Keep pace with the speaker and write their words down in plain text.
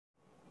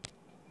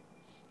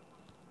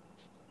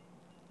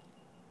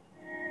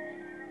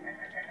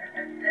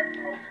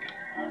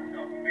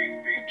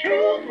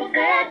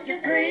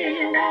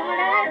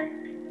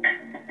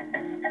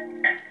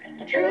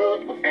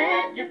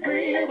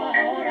will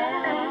hold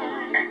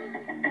on.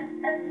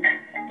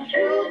 The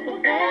truth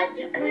will set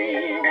you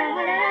free, will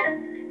it?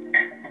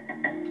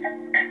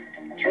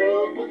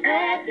 Truth will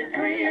set you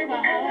free,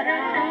 will hold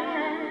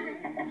on.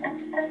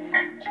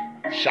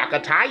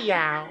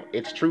 Shakataya,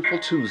 it's Truthful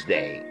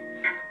Tuesday.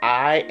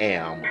 I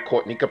am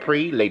Courtney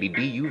Capri, Lady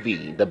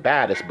DUV, the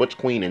baddest butch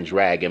queen and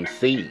drag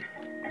MC.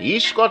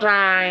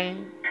 Ishkotai.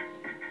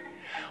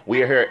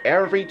 We are here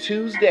every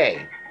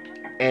Tuesday,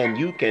 and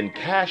you can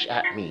cash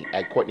at me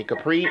at Courtney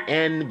Capri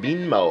and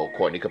Venmo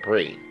Courtney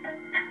Capri.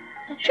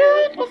 The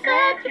truth will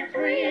set you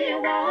free,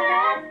 won't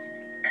it?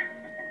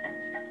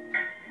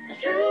 The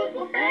truth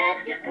will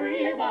set you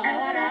free, won't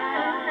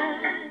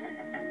it?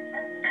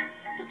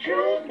 The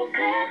truth will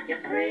set you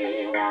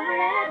free, won't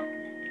it?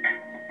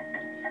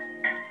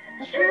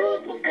 The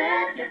truth will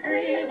set you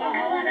free,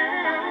 won't it?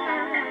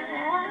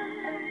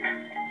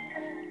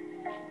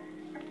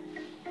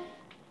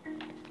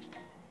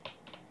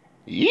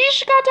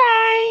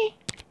 Ishkotai.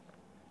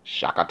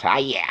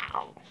 Shakataya.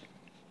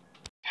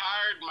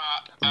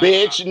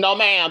 Bitch, no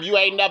ma'am, you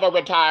ain't never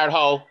retired,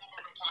 ho.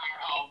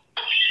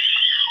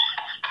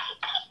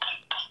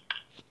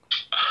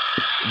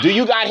 Do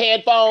you got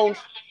headphones?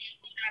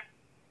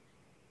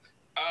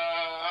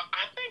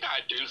 I think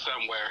I do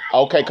somewhere.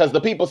 Okay, because the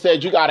people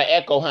said you got an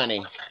echo, honey.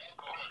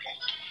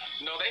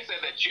 No, they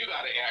said that you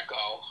got an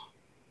echo.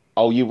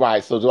 Oh, you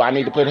right. So do I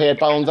need to put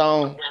headphones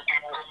on?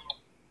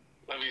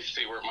 Let me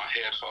see where my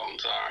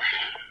headphones are.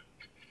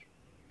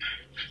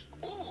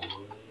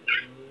 Ooh.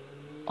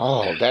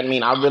 Oh, that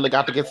mean I really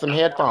got to get some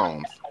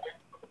headphones.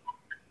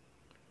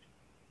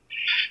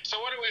 So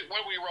what are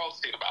we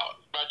roasting about?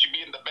 About you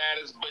being the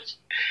baddest butch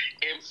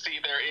MC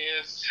there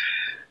is?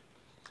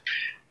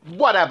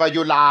 Whatever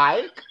you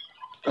like.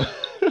 You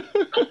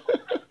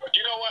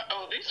know what?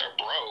 Oh, these are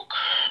broke.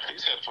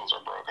 These headphones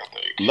are broke, I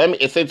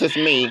think. Since it's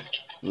me,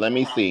 let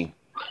me see.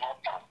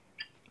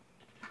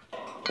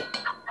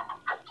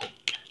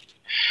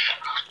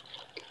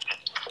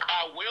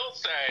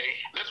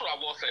 This is what I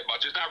will say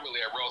about you. It's not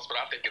really a roast, but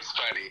I think it's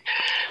funny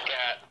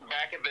that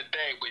back in the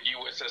day when you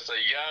was just a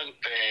young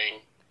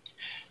thing,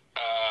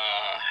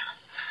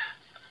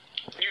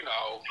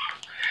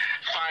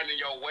 finding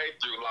your way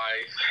through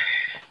life,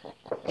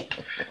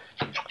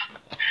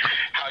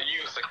 how you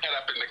used to get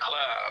up in the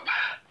club.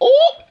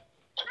 Oh!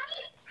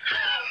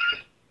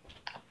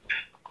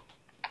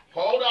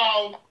 Hold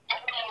on.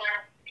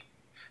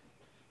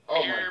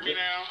 Oh, you hear me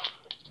now?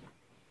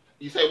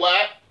 You say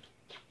what?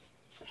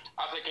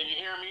 I said, can you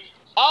hear me?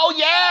 Oh,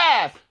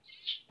 yes!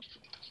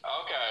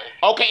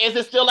 Okay, is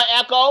it still an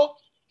echo?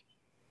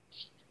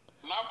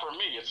 Not for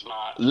me, it's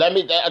not.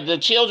 The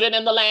children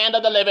in the land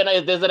of the living,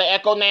 is it an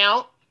echo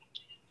now?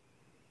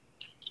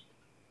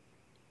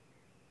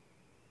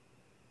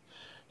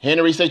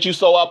 Henry said you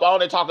so up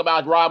on it, talk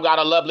about Rob got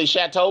a lovely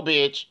chateau,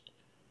 bitch.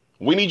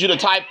 We need you to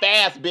type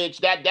fast, bitch.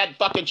 That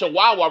fucking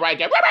chihuahua right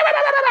there.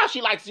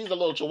 She's a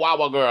little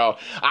chihuahua girl.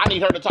 I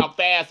need her to talk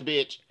fast,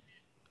 bitch.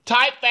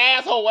 Type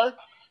fast, whore.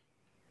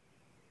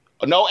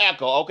 No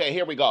echo. Okay,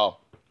 here we go.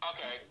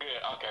 Okay,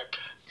 good. Okay.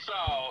 So,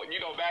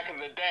 back in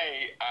the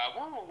day,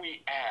 where were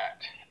we at?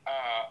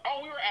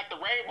 We were at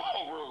the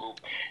Rainbow Room,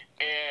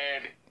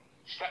 and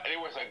there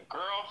was a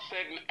girl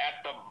sitting at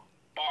the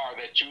bar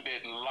that you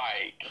didn't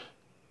like.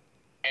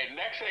 And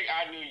next thing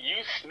I knew, you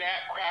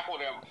snapped,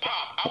 crackled, and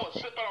popped. I was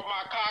sipping on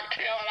my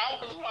cocktail, and I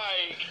was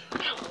like,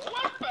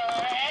 what the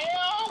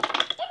hell?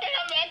 What the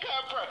hell did that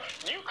come from?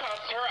 You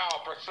cussed her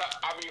out for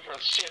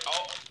shit.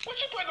 Oh, what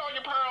you putting on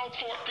your pearls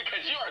for?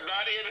 Because you are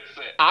not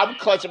innocent. I'm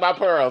clutching my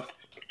pearls.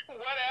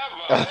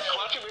 Whatever.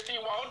 Clutch them if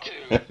you want to.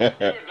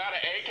 You're not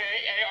an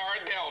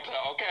AKAR Delta,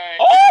 okay?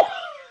 Oh!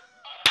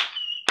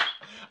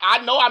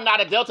 I know I'm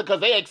not a Delta because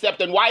they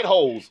accepting white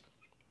hoes.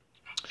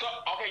 So,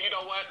 okay, you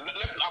know what? I'm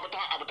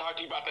gonna talk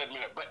to you about that in a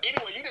minute. But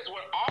anyway, you just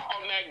went off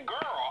on that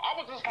girl. I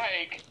was just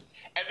like,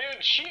 and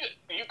then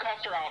you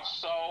cussed her out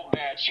so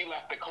bad she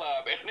left the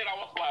club. And then I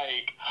was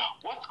like,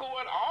 what's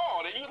going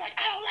on? And you were like,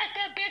 I don't like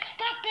that bitch.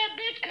 Fuck that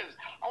bitch. Because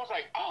I was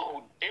like,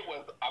 oh, it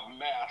was a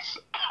mess.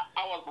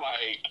 I was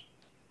like,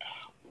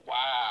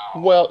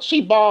 wow. Well,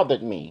 she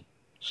bothered me.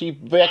 She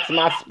vexed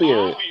my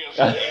spirit.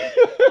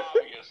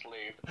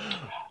 Obviously.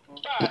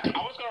 But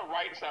I was going to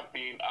write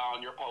something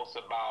on your post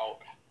about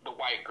the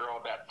white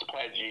girl that's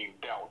pledging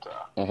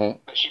Delta.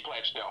 Mm-hmm. That she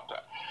pledged Delta.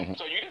 Mm-hmm.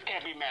 So you just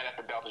can't be mad at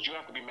the Deltas. You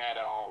have to be mad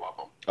at all of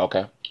them.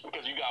 Okay.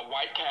 Because you got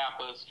white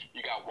Kappas,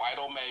 you got white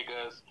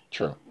Omegas.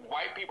 True.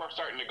 White people are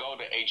starting to go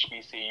to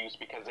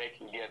HBCUs because they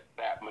can get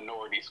that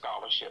minority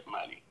scholarship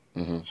money.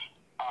 Mm-hmm.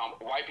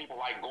 White people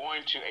like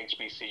going to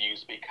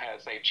HBCUs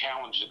because they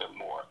challenge them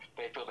more.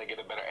 They feel they get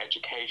a better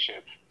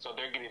education. So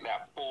they're getting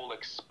that full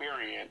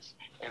experience.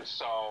 And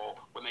so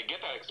when they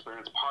get that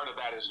experience, part of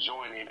that is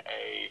joining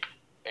a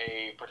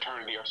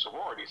fraternity or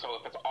sorority. So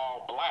if it's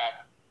all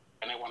black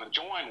and they want to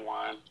join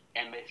one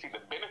and they see the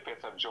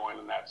benefits of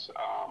joining that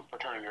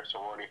fraternity or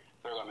sorority,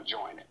 they're going to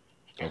join it.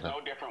 It's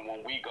no different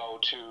when we go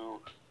to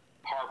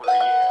Harvard or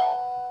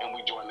Yale and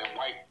we join them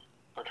white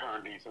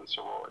fraternities and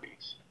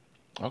sororities.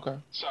 Okay.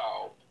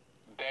 So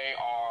they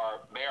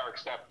are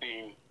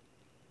accepting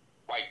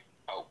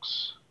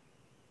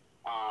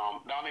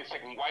only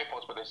accepting white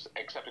folks, but they're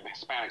accepting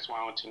Hispanics. When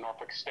I went to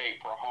Norfolk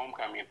State for a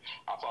homecoming,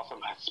 I saw some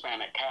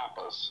Hispanic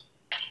Kappas.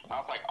 And I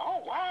was like,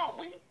 oh, wow,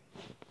 we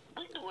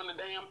doing the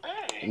damn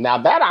thing. Now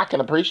that I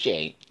can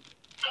appreciate.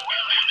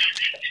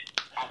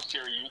 I'm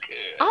sure you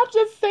could. I'm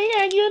just saying,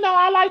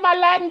 I like my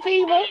Latin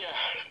fever.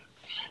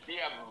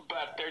 Yeah,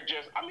 but they're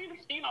just, I mean,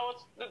 it's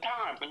the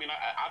times. I mean,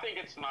 I think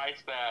it's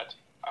nice that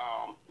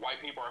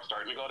white people are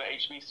starting to go to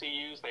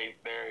HBCUs.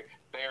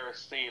 They're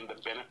seeing the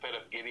benefit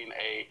of getting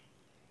a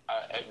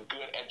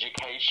good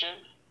education,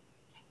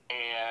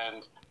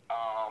 and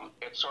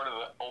it sort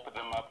of opened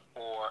them up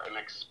for an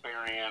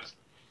experience.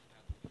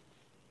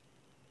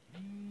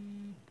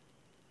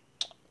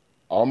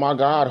 Oh my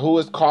God, who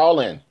is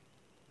calling?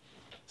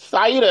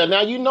 Saida,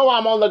 now you know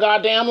I'm on the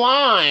goddamn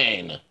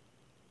line.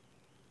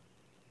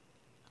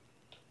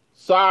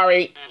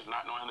 Sorry.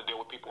 Not knowing how to deal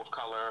with people of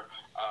color,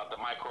 the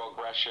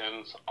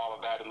microaggressions, all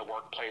of that in the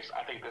workplace.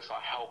 I think this will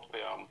help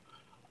them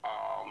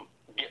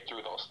get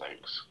through those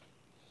things.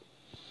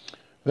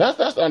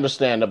 That's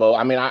understandable.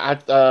 I mean,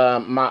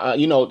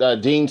 my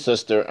Dean's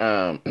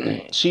sister,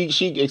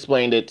 she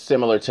explained it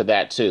similar to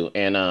that too,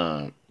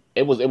 and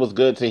it was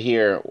good to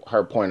hear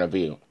her point of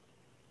view.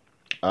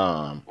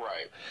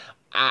 Right.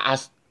 I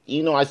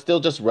still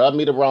just rubbed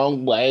me the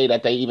wrong way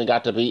that they even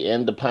got to be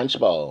in the punch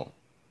bowl.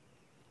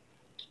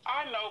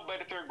 I know,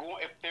 but if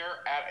they're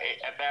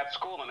at that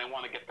school and they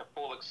want to get the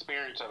full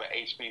experience of an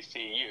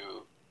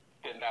HBCU,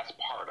 then that's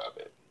part of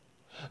it.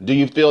 Do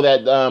you feel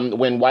that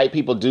when white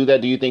people do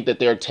that, do you think that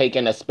they're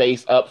taking a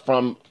space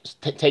from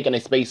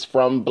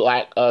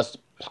black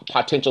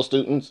potential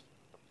students?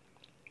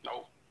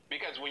 No,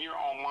 because when you're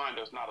online,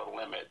 there's not a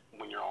limit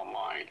when you're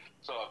online.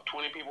 So if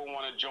 20 people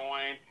want to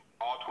join,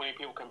 all 20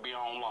 people can be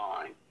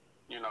online.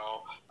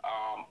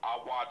 I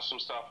watch some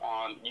stuff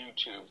on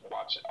YouTube.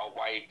 Watch a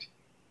white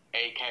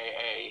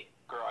AKA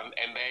girl,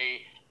 and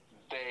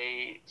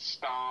they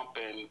stomp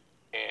and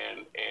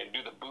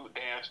do the boot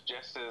dance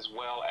just as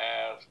well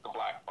as the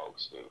black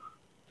folks do.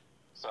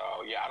 So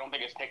yeah, I don't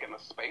think it's taking the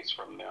space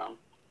from them.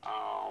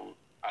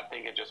 I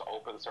think it just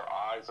opens their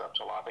eyes up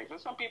to a lot of things.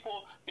 And some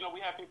people, we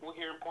have people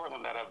here in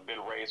Portland that have been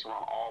raised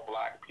around all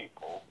black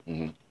people.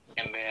 Mm-hmm.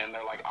 And then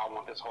they're like, I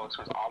want this whole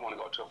experience. I want to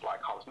go to a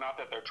black college. Not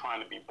that they're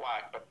trying to be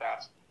black, but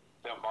that's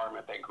the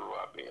environment they grew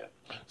up in.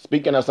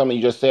 Speaking of something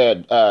you just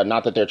said,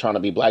 not that they're trying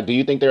to be black, do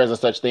you think there is a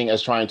such thing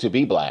as trying to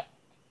be black?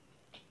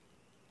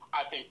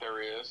 I think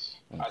there is.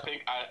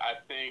 Okay. I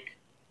think,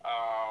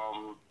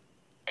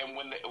 and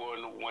when the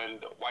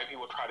white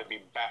people try to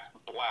be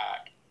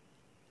black,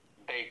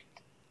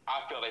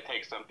 I feel they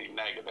take something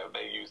negative.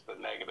 They use the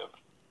negative,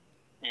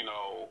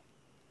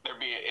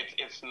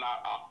 it's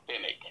not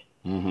authentic.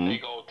 Mm-hmm. They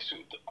go to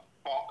the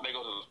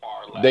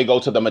far left. They go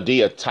to the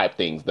Medea type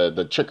things,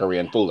 the trickery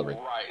and foolery.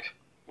 Right.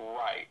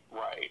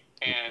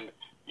 And,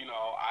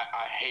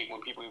 I hate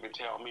when people even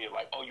tell me,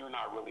 like, oh, you're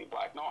not really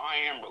black. No, I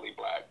am really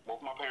black.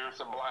 Both my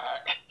parents are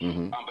black.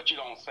 Mm-hmm. But you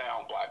don't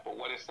sound black. But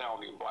what is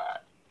sounding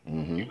black?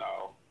 Mm-hmm.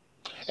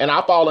 And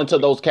I fall into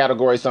those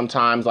categories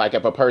sometimes, like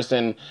if a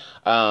person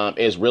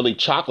is really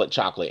chocolate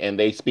and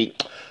they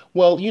speak,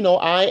 well,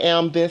 I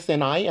am this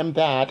and I am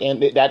that,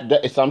 and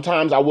that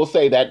sometimes I will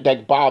say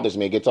that bothers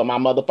me. It gets on my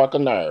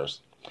motherfucking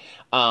nerves.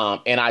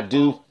 And I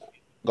do.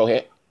 Go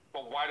ahead.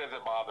 But why does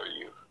it bother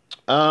you?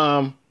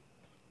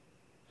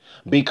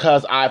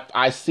 Because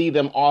I see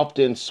them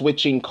often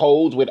switching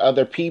codes with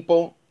other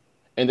people,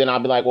 and then I'll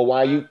be like, well,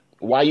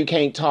 why you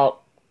can't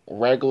talk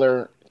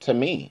regular to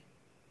me?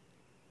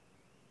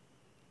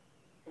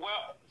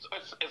 Well,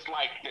 it's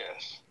like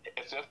this.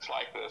 It's just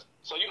like this.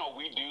 So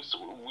we do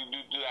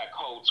that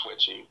code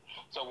switching.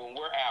 So when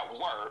we're at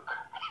work,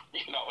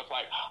 it's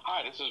like,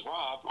 hi, this is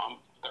Rob. I'm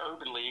the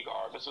Urban League,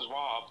 or this is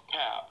Rob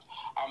Cap.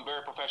 I'm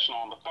very professional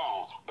on the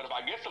phone. But if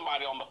I get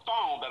somebody on the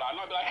phone that I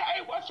know, I'd be like,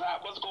 hey, what's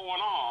up? What's going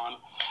on?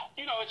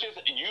 It's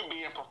just you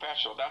being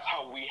professional. That's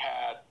how we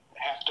have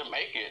to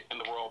make it in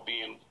the world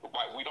being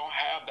white. We don't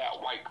have that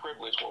white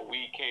privilege where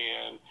we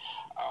can,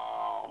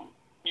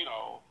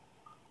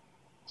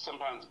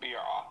 sometimes be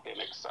our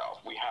authentic self.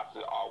 We have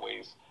to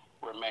always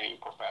remain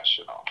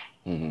professional.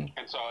 Mm-hmm.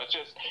 And so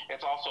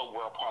it's also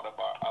we're a part of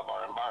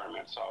our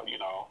environment. So,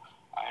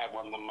 I had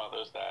one of the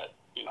mothers that,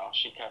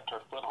 she kept her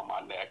foot on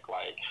my neck,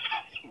 like,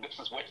 this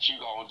is what you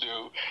gonna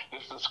do.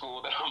 This is the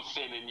school that I'm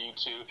sending you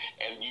to,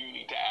 and you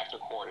need to act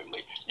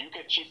accordingly.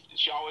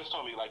 She always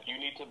told me, like, you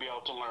need to be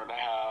able to learn to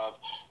have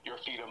your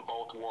feet in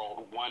both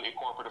worlds, one in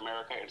corporate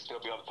America and still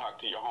be able to talk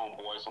to your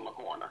homeboys on the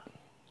corner.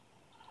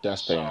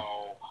 That's fair.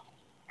 So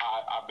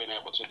I've been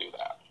able to do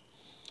that.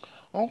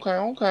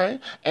 Okay.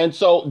 And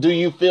so do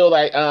you feel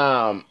like,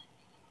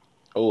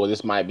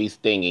 this might be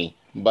stingy,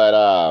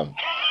 but,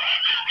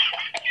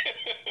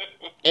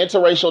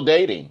 interracial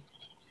dating.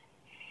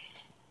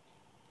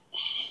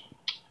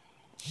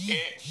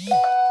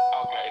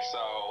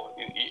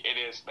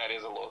 That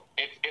is a little,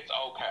 it's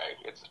okay.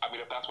 If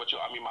that's what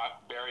my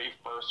very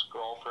first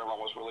girlfriend when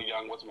I was really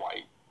young was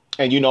white.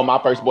 And my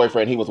first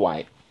boyfriend, he was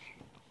white.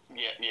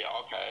 Yeah,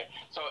 okay.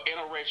 So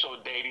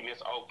interracial dating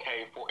is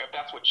okay if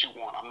that's what you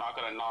want. I'm not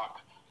going to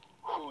knock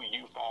who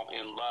you fall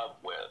in love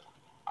with.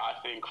 I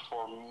think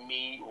for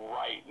me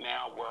right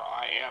now, where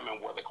I am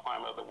and where the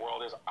climate of the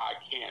world is, I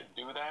can't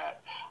do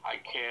that. I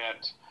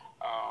can't,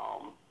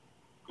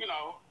 you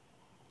know,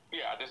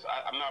 yeah.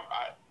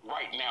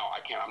 Right now I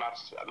can't. I'm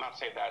not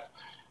saying that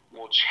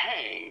will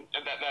change.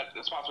 That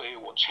it's possible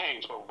it will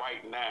change, but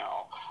right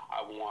now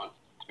I want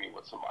to be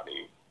with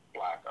somebody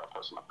black or a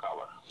person of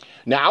color.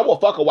 Now I will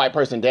fuck a white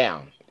person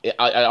down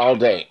all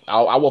day.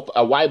 I will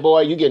a white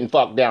boy, you getting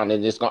fucked down,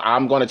 and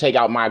I'm gonna take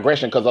out my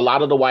aggression, because a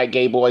lot of the white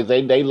gay boys,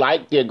 they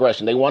like the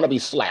aggression. They want to be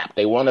slapped.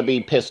 They want to be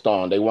pissed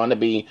on. They want to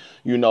be,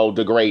 you know,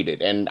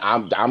 degraded. And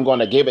I'm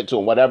gonna give it to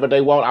them. Whatever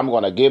they want, I'm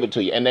gonna give it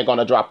to you. And they're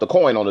gonna drop the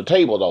coin on the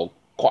table though,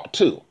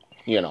 too.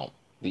 You know,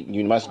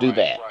 you must do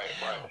that. Right.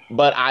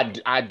 But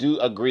I do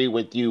agree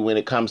with you when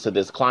it comes to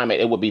this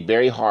climate. It would be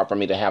very hard for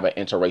me to have an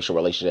interracial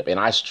relationship, and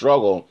I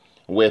struggle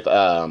with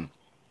I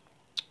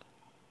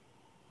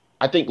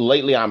think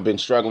lately I've been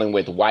struggling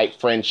with white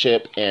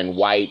friendship and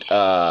white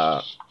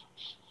the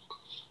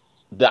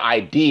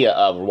idea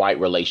of white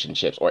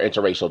relationships or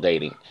interracial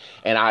dating.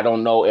 And I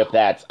don't know if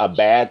that's a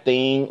bad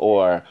thing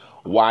or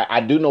why. I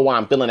do know why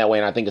I'm feeling that way,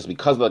 and I think it's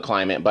because of the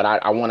climate, but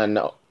I want to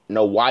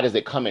know why does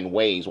it come in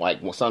waves?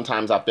 Like, well,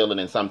 sometimes I feel it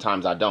and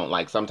sometimes I don't.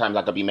 Like, sometimes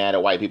I could be mad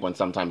at white people and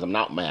sometimes I'm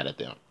not mad at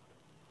them.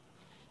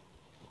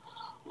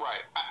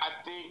 Right. I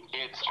think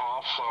it's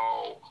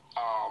also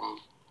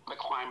the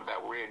climate that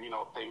we're in. You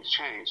know, things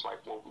change. Like,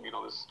 well, you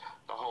know,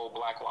 the whole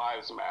Black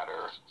Lives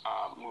Matter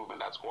movement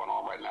that's going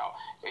on right now.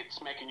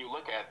 It's making you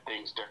look at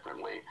things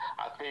differently.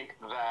 I think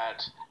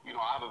that, you know,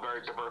 I have a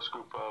very diverse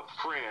group of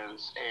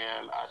friends,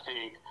 and I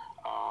think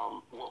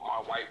with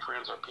my white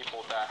friends are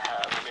people that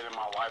have been in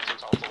my life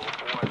since I was a little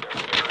boy. They're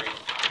very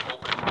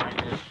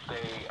open-minded.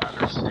 They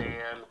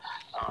understand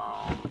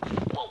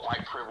what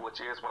white privilege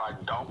is. What I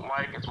don't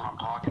like is when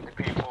I'm talking to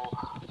people,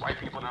 white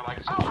people, and they're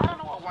like, oh, I don't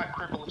know what white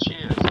privilege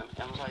is.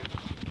 And I'm like,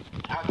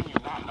 how can you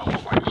not know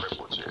what white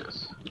privilege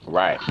is?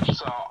 Right.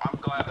 So I'm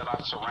glad that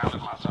I've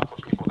surrounded myself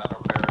with people that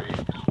are very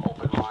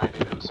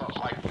open-minded. And so,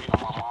 like, you know,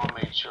 my mom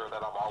made sure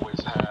that I've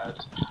always had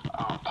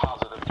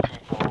positive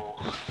people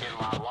in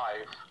my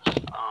life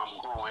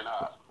growing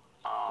up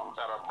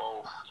that are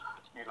both,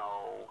 you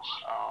know,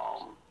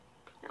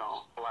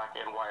 black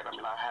and white. I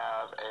mean, I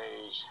have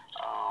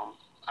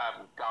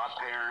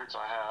godparents.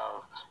 I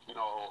have, you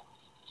know,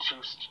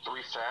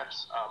 three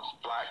sets of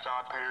black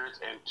godparents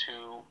and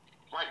two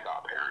white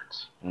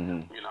godparents.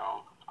 Mm-hmm. You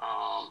know,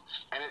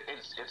 and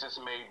it's just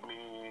made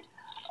me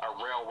a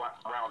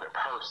well-rounded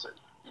person.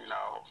 You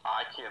know,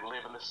 I can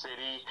live in the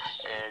city,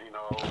 and, you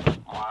know,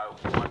 my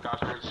one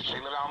godparents, they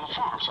live out on the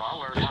farm, so I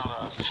learned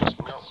how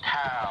to milk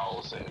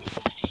cows, and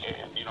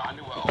you know, I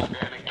knew what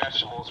organic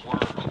vegetables were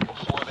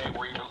before they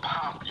were even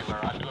popular.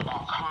 I knew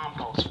about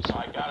composting, so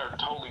I got a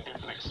totally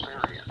different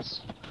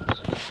experience.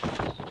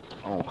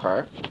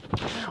 Okay.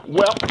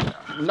 Well,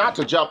 not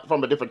to jump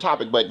from a different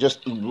topic, but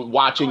just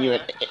watching you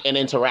and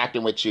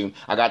interacting with you,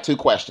 I got two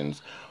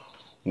questions.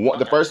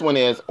 The first one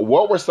is,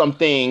 what were some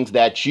things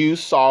that you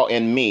saw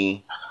in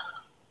me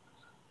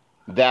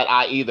that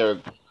I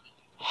either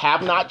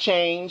have not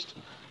changed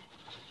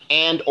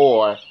and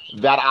or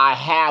that I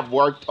have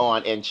worked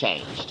on and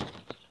changed?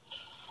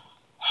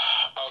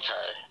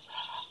 Okay.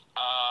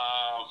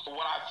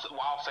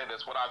 I'll say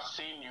this. What I've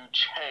seen you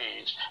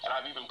change, and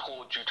I've even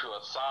pulled you to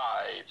a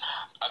side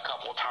a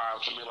couple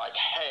times to be like,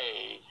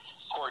 hey,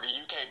 Courtney,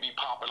 you can't be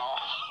popping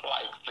off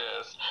like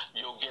this.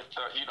 You'll get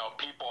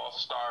people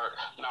start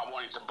not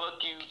wanting to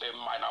book you. They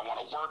might not want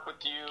to work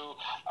with you.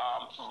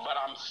 But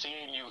I'm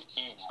seeing you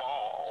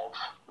evolve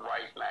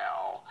right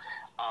now,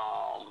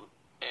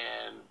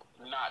 and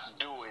not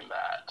doing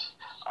that.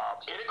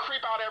 It'll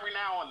creep out every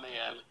now and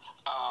then.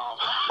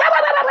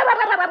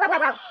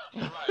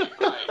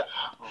 Right.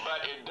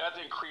 But it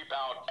doesn't creep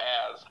out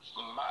as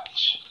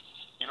much.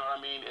 You know what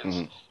I mean? It's,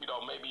 you know,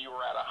 maybe you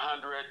were at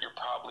 100, you're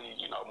probably,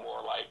 you know,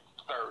 more like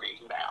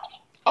 30 now.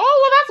 Oh,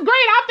 well, that's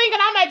great. I'm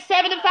thinking I'm at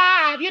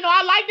 75. You know,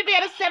 I like to be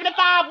at a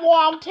 75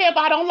 warm temp.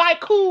 I don't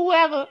like cool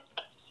weather.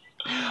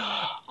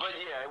 But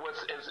yeah,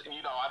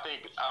 you know, I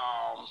think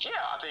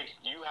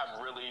you have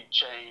really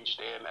changed,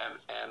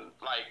 and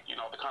like, you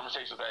know, the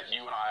conversations that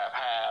you and I have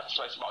had,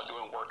 especially about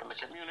doing work in the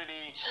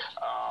community,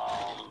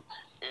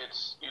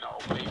 it's, you know,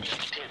 maybe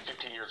 10,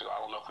 15 years ago, I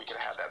don't know if we could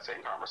have had that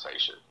same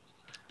conversation.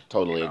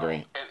 Totally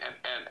agree.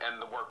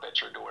 And the work that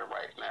you're doing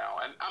right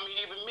now. And I mean,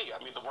 even me,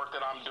 the work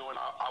that I'm doing,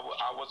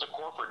 I was a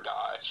corporate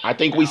guy. I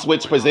think we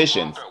switched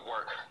positions.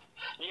 Work.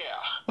 Yeah.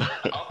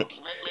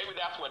 Maybe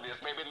that's what it is.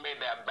 Maybe it made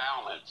that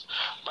balance.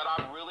 But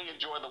I really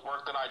enjoy the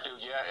work that I do.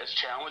 Yeah, it's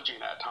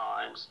challenging at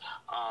times.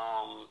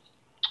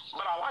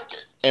 But I like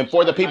it. And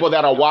for the people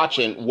that are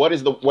watching, what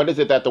is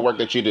it that the work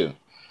that you do?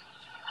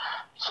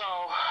 So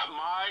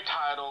my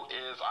title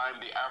is I'm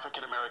the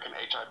African American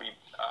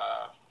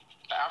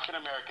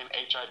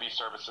HIV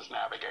Services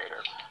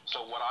Navigator.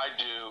 So what I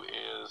do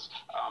is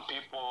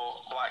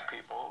black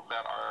people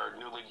that are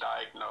newly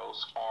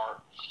diagnosed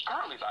or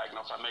currently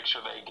diagnosed, I make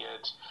sure they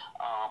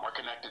are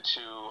connected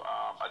to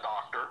a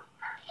doctor,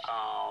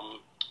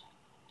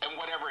 and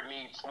whatever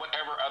needs,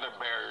 whatever other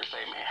barriers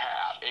they may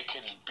have. It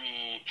could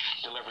be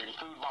delivering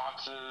food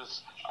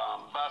boxes,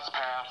 bus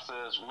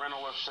passes,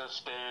 rental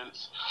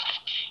assistance.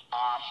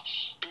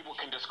 People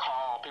can just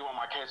call, people on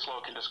my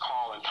caseload can just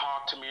call and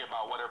talk to me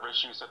about whatever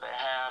issues that they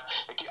have.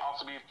 It can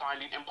also be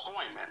finding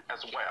employment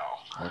as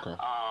well. Okay.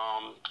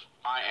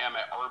 I am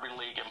an Urban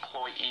League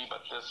employee,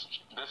 but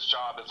this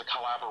job is a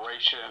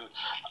collaboration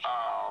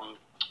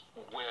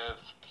with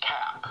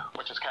CAP,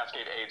 which is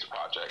Cascade AIDS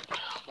Project,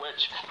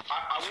 which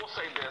I will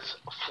say this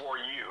for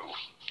you,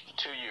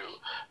 to you.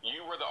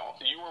 You were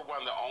one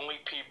of the only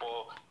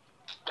people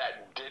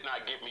that did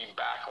not give me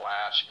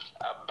backlash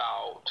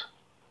about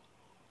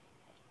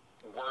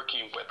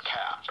working with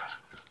CAP.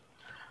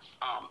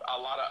 A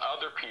lot of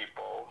other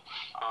people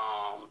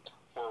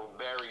were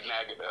very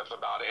negative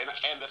about it.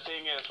 And the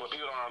thing is, what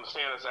people don't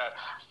understand is that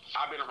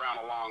I've been around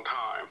a long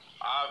time.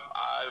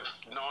 I've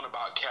known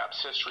about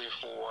CAP's history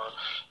for,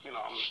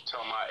 I'm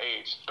telling my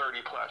age, 30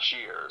 plus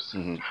years.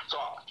 Mm-hmm. So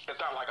it's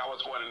not like I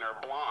was going in there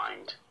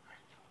blind.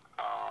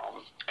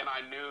 And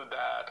I knew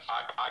that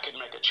I could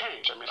make a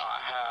change. I mean,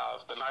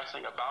 the nice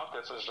thing about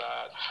this is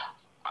that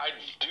I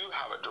do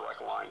have a direct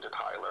line to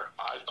Tyler.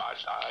 I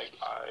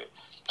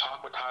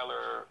talk with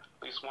Tyler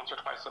at least once or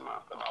twice a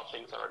month about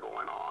things that are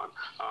going on.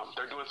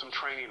 They're doing some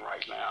training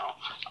right now.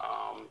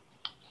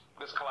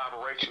 This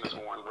collaboration is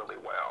going really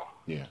well.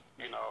 Yeah.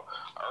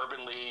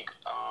 Urban League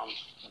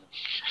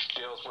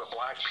deals with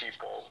Black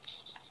people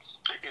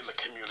in the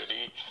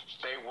community.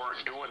 They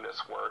weren't doing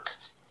this work.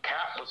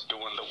 CAP was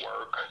doing the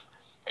work.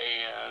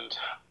 And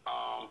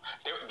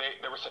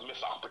there were some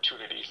missed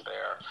opportunities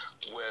there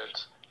with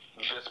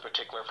this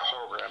particular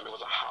program. There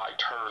was a high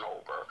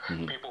turnover.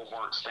 Mm-hmm. People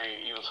weren't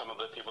staying. Even some of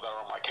the people that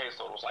were on my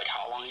caseload was like,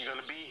 "How long are you going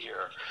to be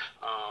here?"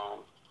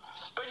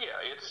 But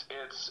yeah,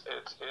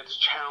 it's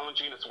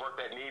challenging. It's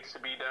work that needs to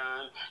be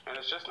done, and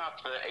it's just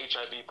not the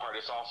HIV part.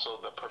 It's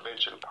also the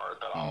prevention part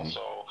that I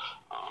also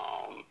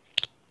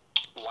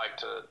like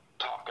to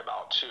talk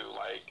about too,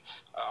 like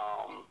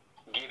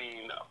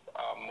getting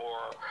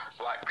more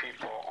Black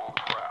people on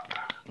PrEP.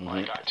 Mm-hmm.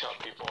 Like I tell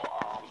people,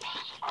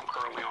 I'm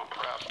currently on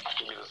PrEP. I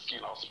can be the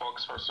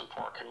spokesperson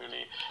for our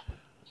community.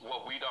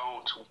 Well, we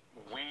don't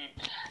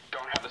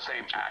have the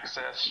same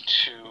access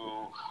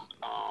to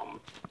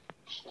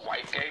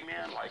white gay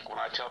men. Like when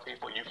I tell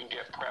people you can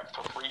get PrEP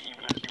for free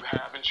even if you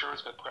have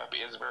insurance, but PrEP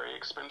is very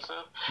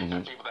expensive. Mm-hmm.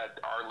 And people that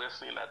are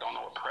listening that don't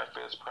know what PrEP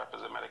is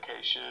a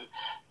medication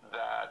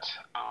that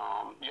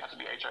you have to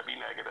be HIV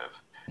negative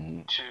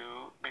to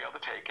be able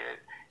to take it,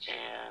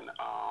 and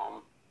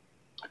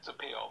it's a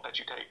pill that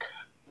you take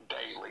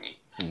daily,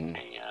 and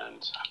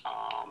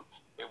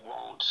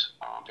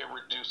it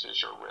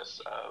reduces your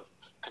risk of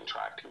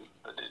contracting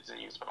the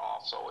disease, but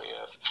also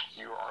if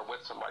you are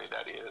with somebody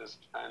that is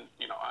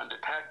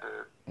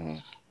undetected,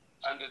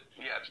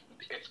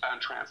 it's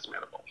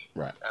untransmittable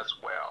as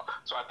well.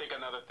 So I think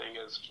another thing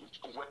is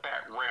with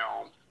that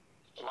realm,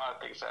 a lot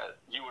of things that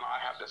you and I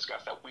have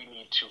discussed that we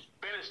need to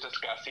finish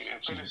discussing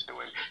and finish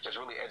doing is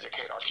really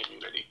educate our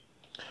community.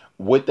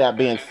 With that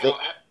being said,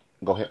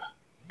 go ahead.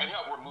 And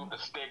help remove the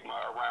stigma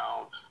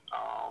around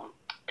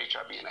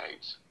HIV and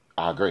AIDS.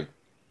 I agree.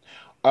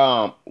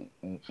 The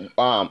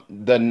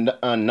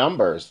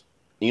numbers,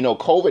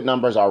 COVID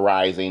numbers are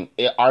rising.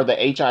 Are the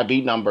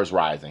HIV numbers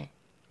rising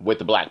with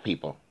the Black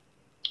people?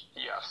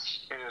 Yes.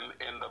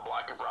 In the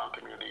Black and brown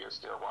community, it's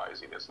still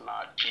rising. It's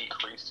not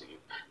decreasing.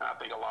 And I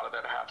think a lot of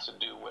that has to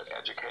do with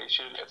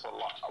education. A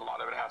lot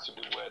of it has to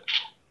do with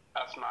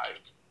us not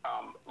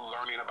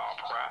learning about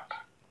PrEP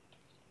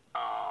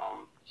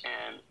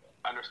and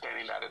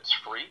understanding that it's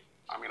free.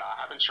 I mean, I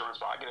have insurance,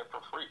 but I get it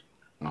for free.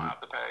 I don't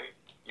have to pay.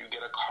 You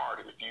get a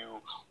card, and if you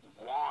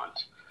want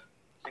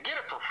to get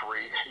it for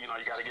free, you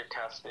got to get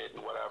tested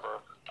and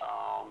whatever.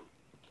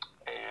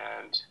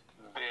 And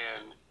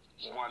then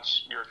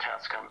once your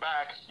tests come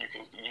back, you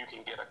can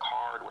get a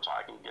card, which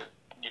I can get,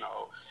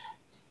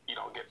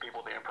 get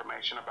people the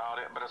information about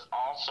it. But it's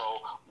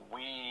also,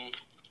 we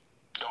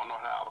don't know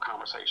how to have a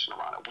conversation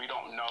around it. We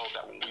don't know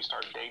that when we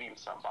start dating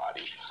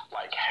somebody,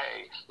 like,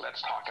 hey,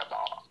 let's talk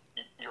about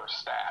your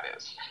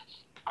status.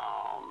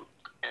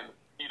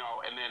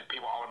 And then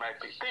people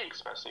automatically think,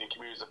 especially in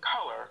communities of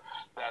color,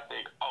 that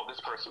think, oh,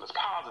 this person is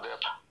positive,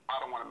 I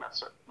don't want to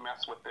mess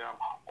with them,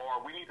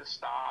 or we need to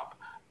stop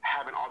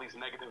having all these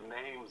negative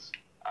names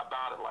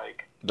about it,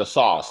 like the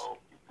sauce,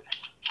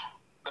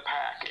 the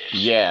package,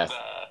 yes,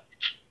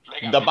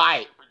 the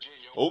bite.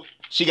 Oh,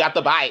 she got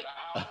the bite.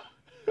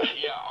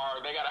 Yeah,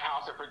 or they got a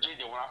house in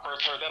Virginia. When I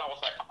first heard that, I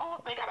was like,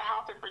 oh, they got a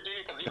house in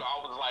Virginia, because I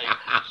was like,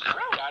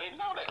 really, I didn't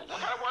know that.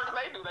 What kind of work do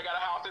they do? They got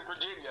a house in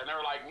Virginia, and they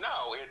were like,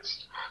 no,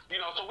 it's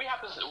so we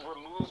have to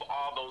remove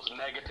all those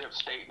negative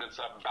statements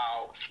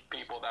about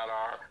people that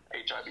are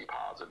HIV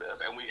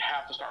positive, and we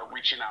have to start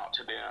reaching out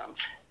to them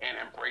and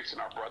embracing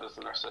our brothers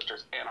and our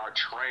sisters and our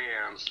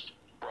trans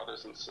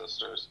brothers and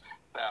sisters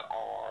that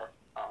are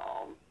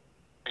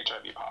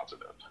HIV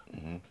positive.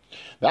 Mm-hmm.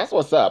 That's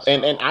what's up.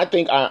 And I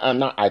think I'm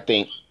not. I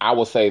think I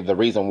will say the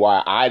reason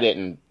why I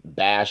didn't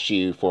bash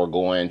you for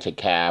going to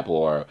CAP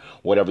or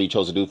whatever you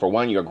chose to do. For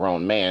one, you're a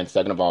grown man.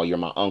 Second of all, you're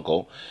my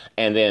uncle.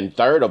 And then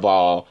third of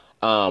all,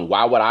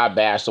 why would I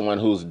bash someone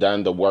who's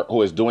done the work,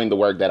 who is doing the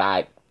work that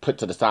I put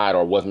to the side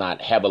or was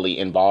not heavily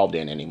involved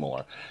in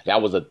anymore?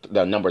 That was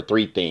the number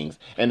three things.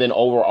 And then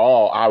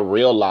overall, I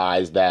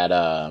realized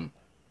that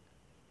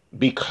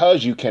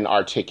because you can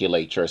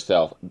articulate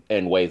yourself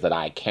in ways that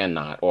I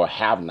cannot or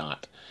have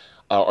not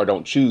or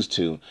don't choose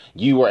to,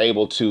 you were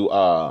able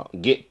to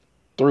get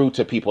through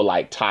to people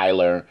like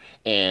Tyler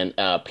and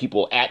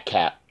people at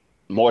CAP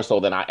more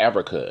so than I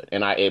ever could.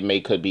 And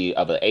could be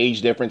of an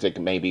age difference. It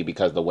may be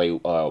because the way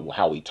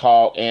how we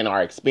talk and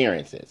our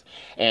experiences.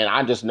 And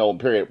I just know,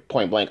 period,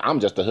 point blank, I'm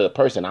just a hood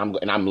person.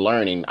 I'm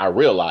learning. I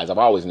realize, I've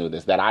always knew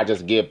this, that I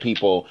just give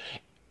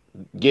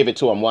it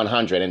to them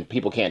 100 and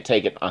people can't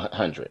take it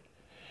 100.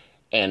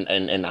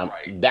 And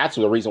that's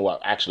the reason what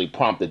actually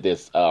prompted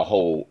this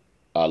whole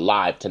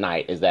live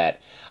tonight, is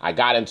that I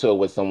got into it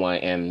with someone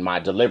and my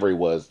delivery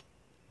was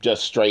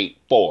just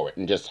straightforward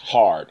and just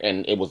hard,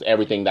 and it was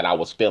everything that I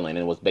was feeling, and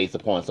it was based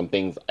upon some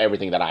things,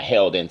 everything that I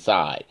held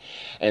inside.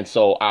 And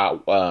so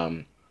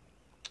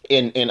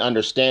in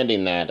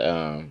understanding that,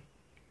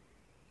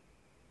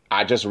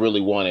 I just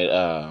really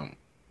wanted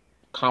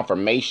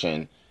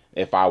confirmation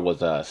if I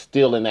was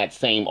still in that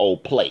same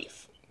old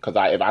place, because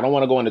if I don't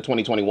want to go into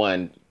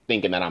 2021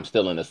 thinking that I'm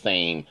still in the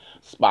same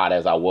spot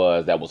as I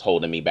was, that was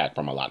holding me back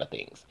from a lot of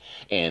things.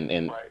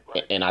 And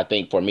right. And I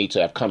think for me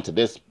to have come to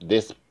this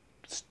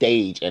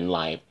stage in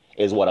life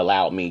is what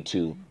allowed me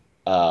to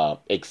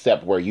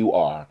accept where you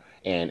are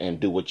and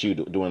do what you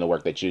do, doing the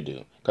work that you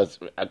do. Because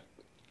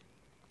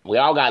we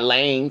all got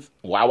lanes.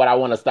 Why would I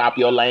want to stop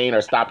your lane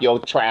or stop your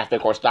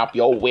traffic or stop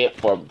your whip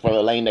for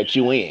the lane that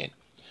you in?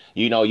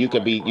 You know, you're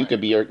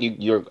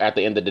at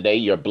the end of the day,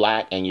 you're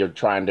black and you're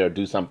trying to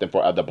do something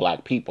for other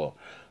black people.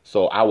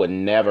 So I would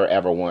never,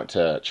 ever want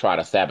to try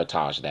to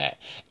sabotage that.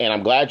 And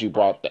I'm glad you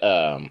brought,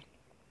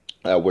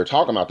 we're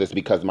talking about this,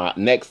 because my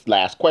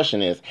last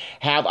question is,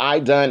 have I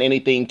done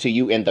anything to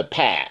you in the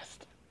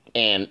past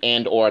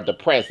and or the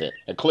present?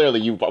 And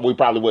clearly we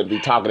probably wouldn't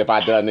be talking if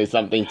I'd done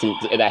something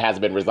that has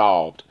been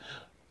resolved.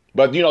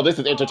 But, you know, this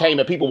is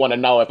entertainment. People want to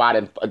know if I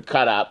didn't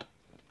cut up.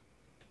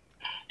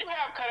 You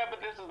have cut up,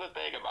 but this is the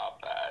thing about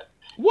that.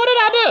 What did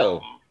I do?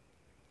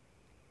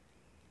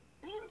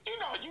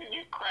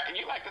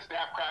 You like to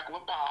snap, crackle,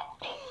 and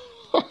pop.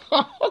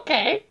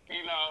 Okay.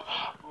 You know,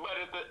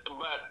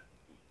 but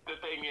the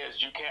thing is,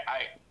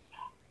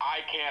 I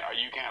can't, or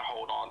you can't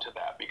hold on to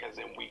that, because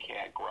then we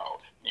can't grow.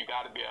 You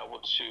got to be able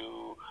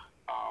to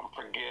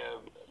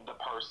forgive the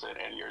person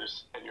and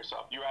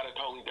yourself. You're at a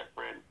totally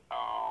different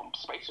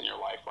space in your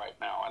life right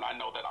now, and I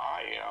know that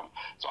I am.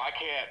 So I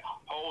can't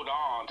hold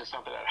on to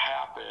something that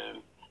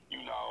happened,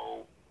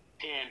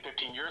 10,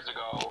 15 years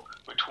ago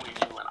between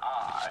you and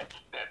I.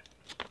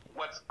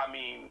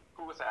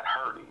 Who was that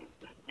hurting?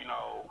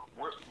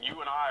 You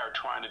and I are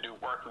trying to do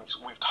work.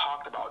 We've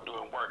talked about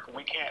doing work.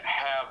 We can't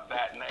have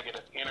that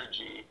negative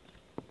energy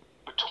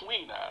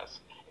between us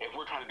if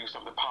we're trying to do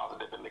something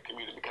positive in the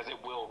community, because it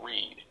will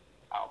read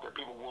out there.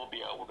 People will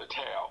be able to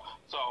tell.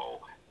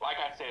 So, like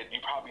I said, you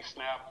probably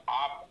snapped.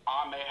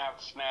 I may have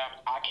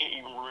snapped. I can't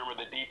even remember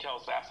the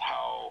details. That's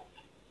how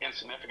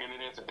insignificant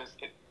it is.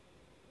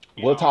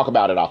 We'll talk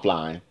about it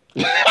offline.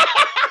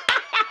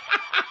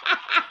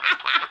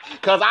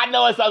 Because I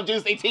know it's some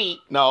juicy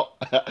tea. No.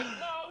 Really,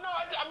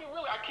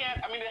 I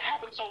can't. It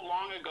happened so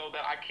long ago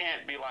that I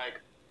can't be like,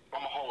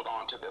 I'm going to hold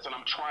on to this. And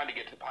I'm trying to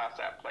get past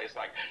that place,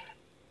 like,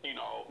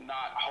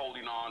 not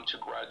holding on to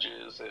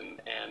grudges and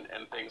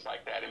things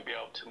like that, and be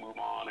able to move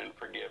on and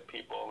forgive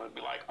people and be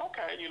like,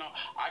 okay,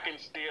 I can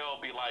still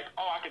be like,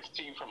 I can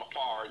see you from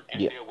afar and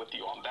deal with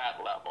you on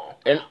that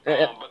level.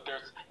 But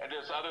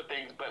there's other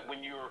things. But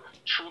when you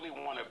truly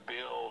want to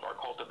build or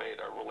cultivate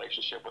a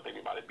relationship with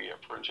anybody, be it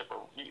friendship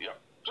or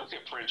just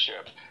a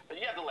friendship, then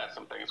you have to let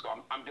some things go.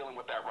 I'm dealing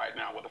with that right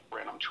now with a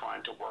friend. I'm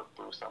trying to work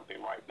through something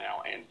right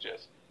now and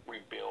just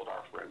rebuild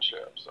our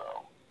friendship. So.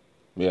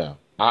 Yeah,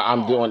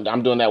 I'm doing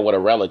that with a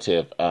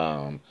relative.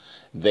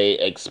 They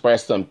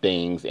expressed some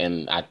things,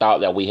 and I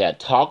thought that we had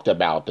talked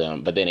about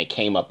them, but then it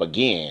came up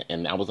again,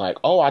 and I was like,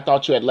 "Oh, I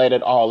thought you had let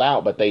it all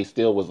out," but they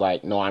still was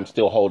like, "No, I'm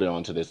still holding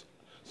on to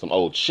some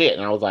old shit."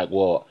 And I was like,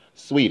 "Well,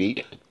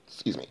 sweetie,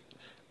 excuse me,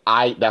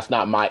 that's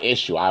not my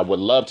issue. I would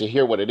love to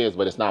hear what it is,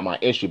 but it's not my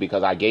issue,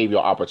 because I gave you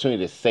an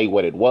opportunity to say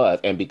what it was,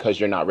 and because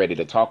you're not ready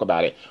to talk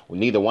about it,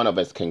 neither one of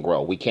us can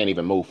grow. We can't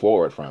even move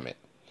forward from it."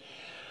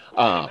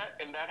 And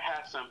that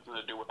has something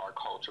to do with our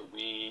culture.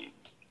 We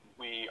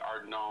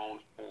are known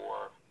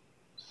for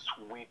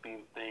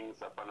sweeping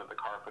things up under the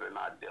carpet and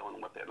not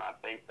dealing with it. And I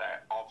think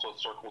that also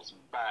circles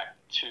back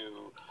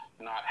to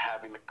not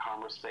having the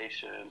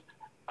conversation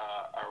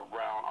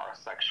around our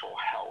sexual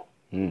health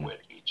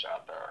with each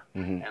other.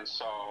 And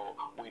so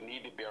we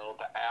need to be able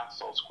to ask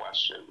those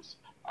questions.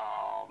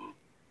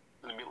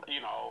 You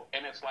know,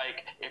 and it's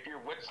like if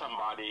you're with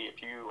somebody,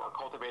 if you are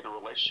cultivating a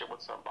relationship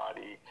with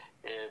somebody,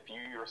 if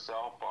you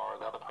yourself or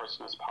the other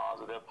person is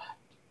positive,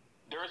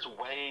 there's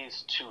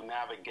ways to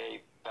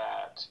navigate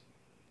that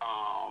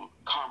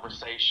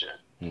conversation.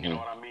 Mm-hmm. You know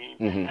what I mean?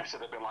 Mm-hmm.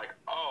 Instead of being like,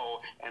 oh,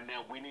 and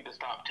then we need to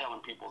stop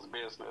telling people's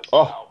business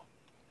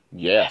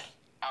Yes.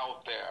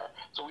 out there.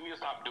 So we need to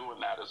stop doing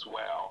that as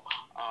well.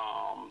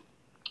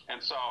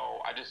 And so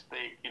I just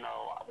think, you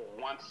know,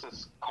 once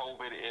this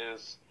COVID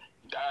is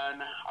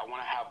done, I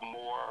want to have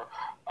more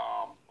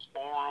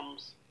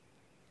forums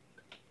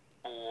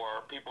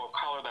for people of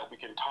color that we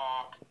can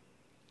talk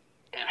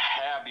and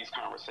have these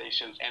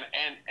conversations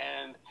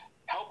and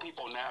help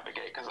people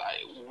navigate. Because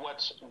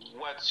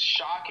what's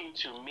shocking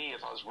to me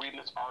is I was reading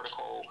this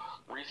article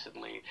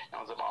recently,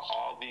 and it was about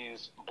all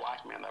these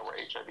black men that were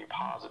HIV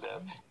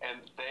positive,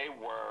 and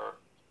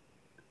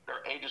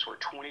their ages were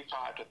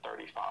 25 to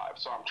 35.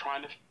 So I'm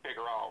trying to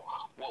figure out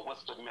what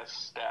was the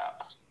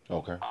misstep.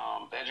 Okay.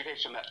 The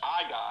education that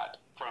I got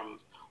from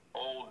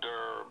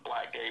older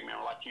black gay men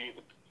were like, you'd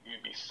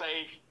be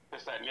safe,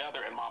 this, that, and the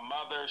other. And my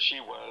mother, she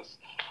was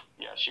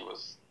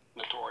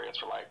notorious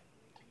for like,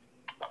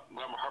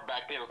 remember her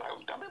back then was like,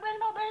 don't be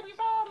bringing no babies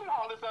home and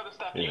all this other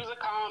stuff. Yeah. Use a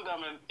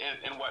condom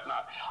and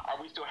whatnot.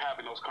 Are we still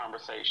having those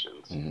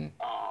conversations? Mm-hmm.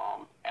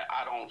 And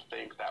I don't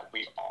think that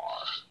we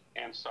are.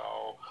 And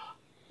so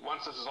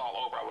once this is all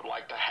over, I would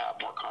like to have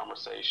more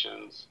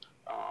conversations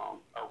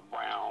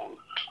around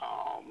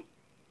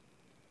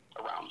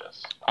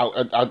this.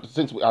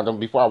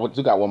 Before I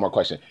do got one more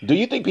question. Do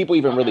you think people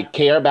even really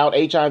care about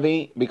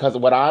HIV? Because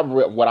what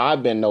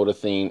I've been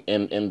noticing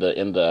in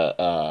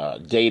the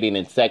dating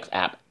and sex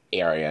app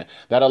area,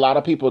 that a lot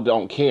of people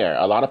don't care.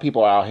 A lot of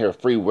people are out here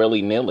free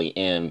willy-nilly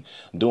and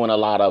doing a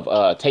lot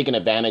of taking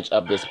advantage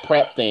of this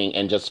PrEP thing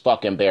and just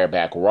fucking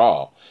bareback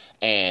raw,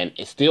 and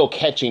it's still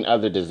catching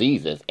other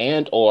diseases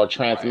and or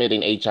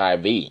transmitting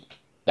HIV.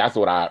 That's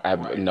what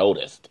I've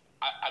noticed.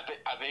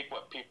 I think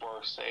what people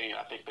are saying,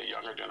 I think the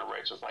younger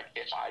generation is like,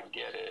 if I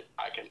get it,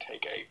 I can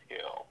take a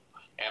pill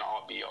and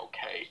I'll be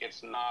okay.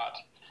 It's not,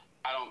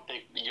 I don't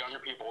think the younger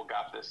people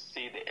got to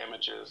see the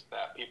images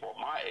that people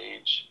my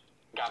age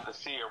got to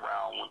see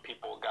around when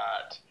people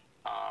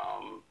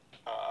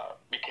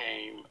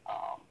became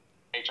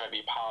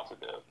HIV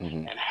positive,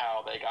 mm-hmm. and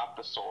how they got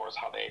the sores,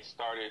 how they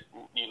started,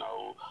 you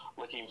know,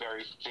 looking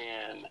very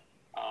thin.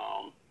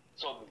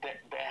 So they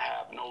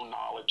have no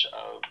knowledge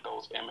of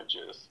those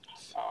images.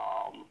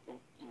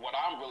 What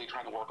I'm really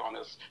trying to work on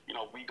is, you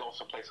know, we go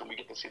someplace and we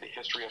get to see the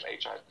history of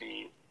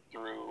HIV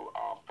through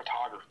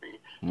photography.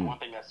 The one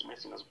thing that's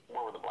missing is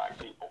where were the black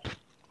people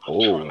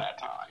during that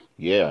time.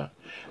 Yeah,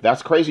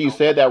 that's crazy you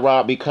said that,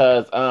 Rob,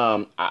 because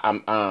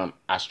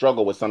I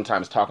struggle with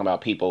sometimes talking about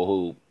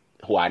people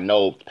who I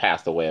know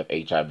passed away of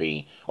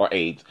HIV or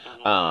AIDS,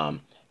 mm-hmm.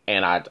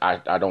 And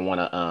I don't want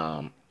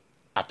to.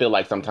 I feel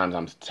like sometimes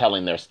I'm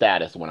telling their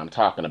status when I'm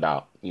talking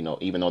about, you know,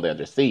 even though they're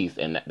deceased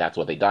and that's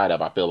what they died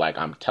of, I feel like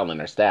I'm telling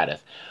their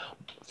status.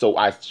 So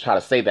I try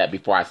to say that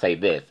before I say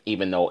this,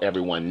 even though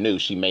everyone knew.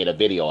 She made a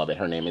video of it.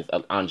 Her name is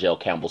Angel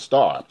Campbell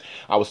Starr.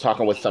 I was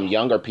talking with some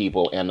younger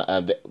people,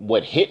 and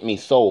what hit me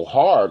so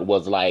hard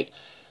was like,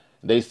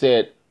 they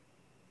said,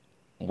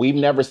 we've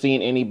never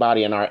seen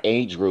anybody in our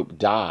age group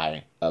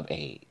die of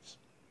AIDS.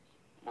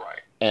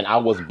 And I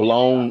was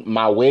blown.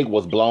 My wig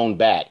was blown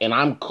back, and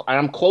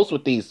I'm close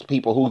with these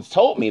people who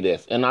told me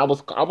this, and I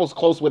was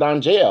close with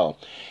Angel,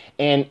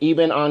 and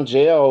even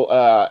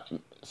Angel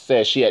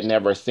said she had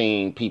never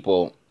seen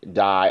people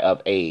die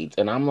of AIDS,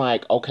 and I'm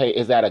like, okay,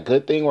 is that a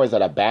good thing or is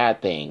that a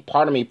bad thing?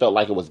 Part of me felt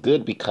like it was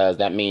good because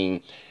that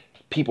means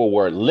people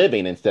were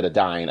living instead of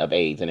dying of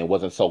AIDS, and it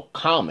wasn't so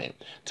common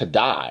to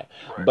die.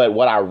 Right. But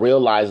what I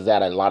realized is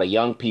that a lot of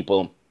young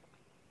people.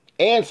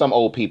 And some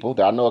old people,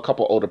 I know a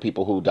couple older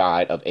people who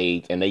died of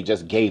AIDS and they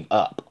just gave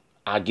up.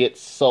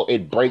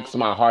 It breaks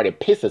my heart. It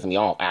pisses me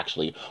off,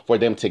 actually, for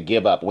them to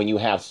give up when you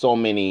have so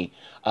many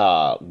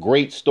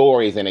great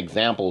stories and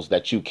examples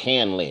that you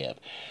can live.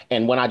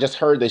 And when I just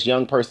heard this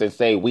young person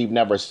say, we've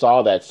never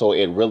saw that, so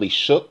it really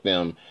shook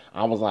them,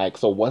 I was like,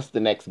 so what's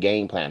the next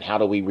game plan? How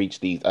do we reach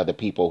these other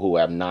people who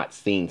have not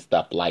seen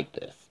stuff like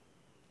this?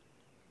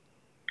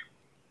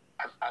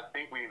 I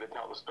think we need to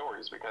tell the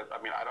stories because,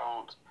 I mean, I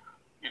don't...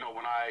 You know,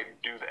 when I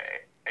do the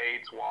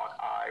AIDS walk,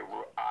 I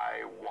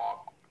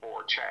walk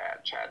for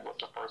Chad. Chad was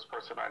the first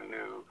person I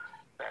knew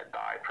that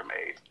died from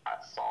AIDS. I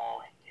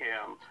saw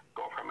him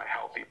go from a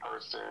healthy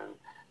person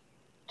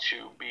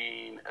to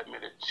being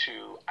admitted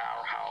to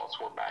our house,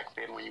 where back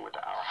then when you went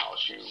to our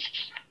house,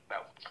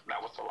 that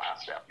was the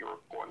last step. You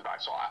were going back.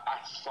 So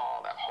I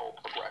saw that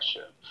whole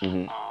progression.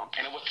 Mm-hmm.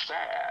 And it was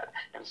sad.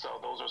 And so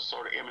those are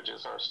sort of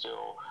images that are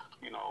still,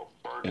 you know,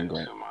 burned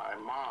into my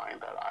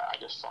mind that I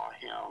just saw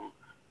him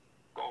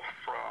go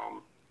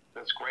from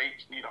this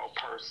great, you know,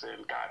 person,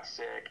 got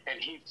sick, and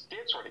he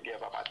did sort of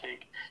give up. I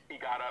think he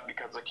got up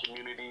because the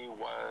community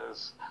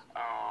was,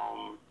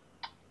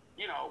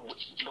 you know,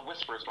 the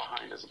whispers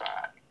behind his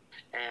back.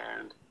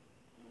 And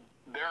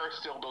there are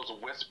still those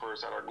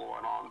whispers that are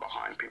going on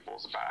behind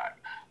people's back.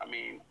 I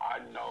mean, I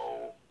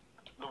know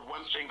the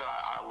one thing that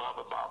I love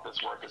about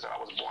this work is that I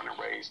was born and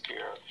raised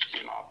here.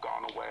 You know, I've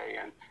gone away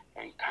and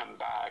come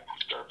back.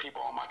 There are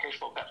people on my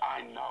caseload that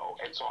I know,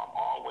 and so I'm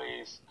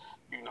always,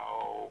 you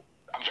know,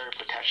 I'm very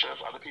protective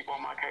of the people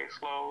on my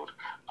caseload.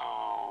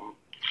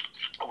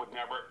 I would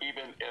never,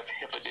 even if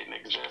HIPAA didn't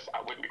exist,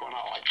 I wouldn't be going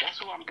out like, that's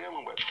who I'm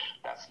dealing with.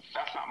 That's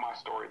not my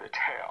story to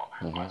tell.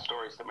 Mm-hmm. My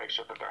story is to make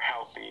sure that they're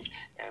healthy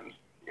and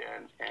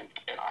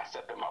I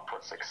set them up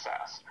for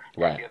success.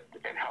 Right.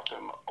 And help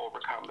them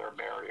overcome their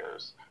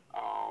barriers.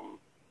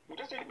 We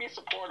just need to be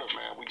supportive,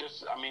 man.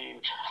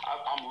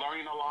 I'm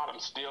learning a lot. I'm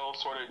still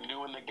sort of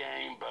new in the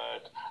game,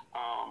 but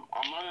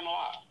I'm learning a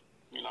lot,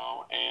 you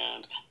know,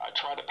 and I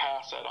try to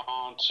pass that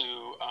on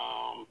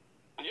to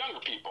the younger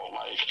people.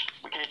 Like,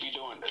 we can't be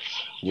doing this.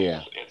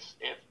 Yeah.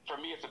 For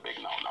me, it's a big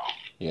no-no.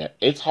 Yeah,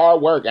 it's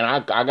hard work, and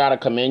I gotta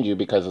commend you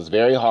because it's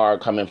very hard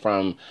coming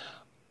from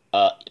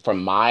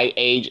my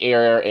age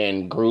era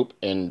and group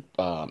and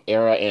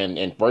era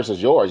and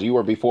versus yours. You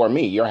were before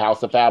me. You're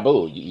House of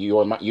Fabu.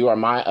 You are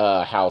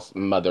my house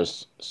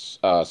mother's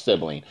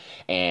sibling,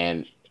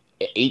 and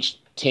each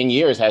 10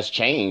 years has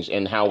changed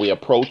in how we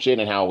approach it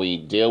and how we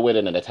deal with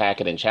it and attack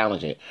it and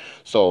challenge it.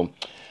 So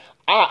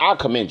I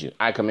commend you.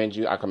 I commend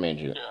you.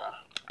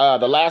 Yeah.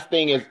 The last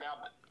thing is.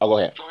 Oh, go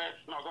ahead. Go ahead.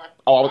 No, go ahead.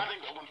 I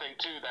think the one thing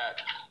too that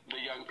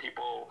the young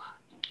people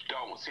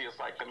don't see is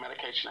like the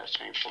medication has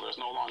changed. So there's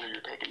no longer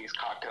you're taking these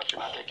cocktails.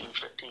 You're not taking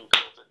 15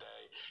 pills a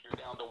day. You're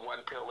down to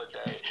 1 pill a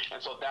day. And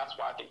so that's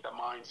why I think the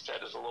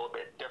mindset is a little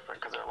bit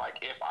different, because they're like,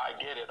 if I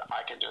get it,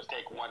 I can just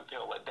take 1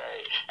 pill a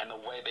day. And the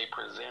way they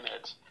present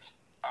it,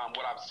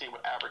 what I've seen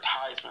with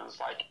advertisements,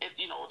 like it's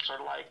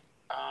sort of like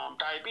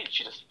diabetes.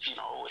 You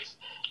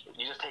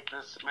just take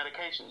this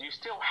medication. You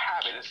still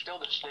have it. It's still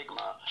the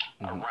stigma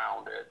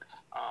around it.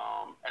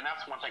 And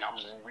that's one thing I'm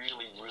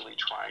really, really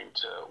trying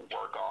to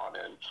work on.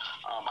 And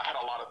I had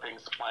a lot of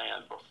things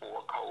planned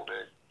before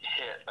COVID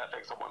hit that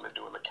things I wanted to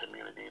do in the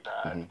community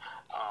that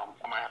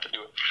I might have to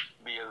do it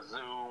via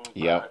Zoom.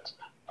 Yep.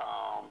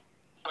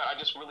 But I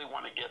just really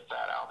want to get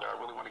that out there. I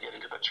really want to get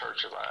into the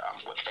churches.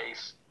 I'm with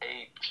A6.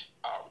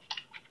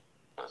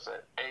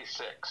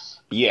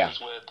 Yeah.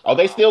 With, are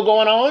they still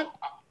going on?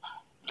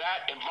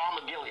 That and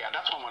Mama Gilead.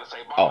 That's what I want to say.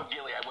 Mama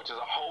Gilead, which is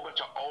a whole bunch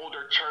of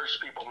older church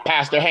people.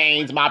 Pastor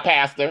Haynes, my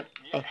pastor.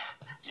 Yeah.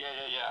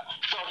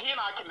 So he and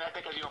I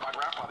connected because, my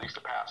grandfather used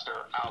to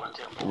pastor Allen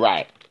Temple.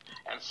 Right.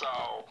 And so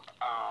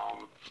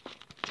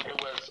it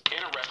was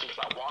interesting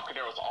because I walked in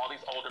there with all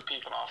these older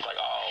people, and I was like,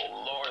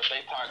 oh, Lord, if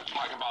they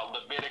talking about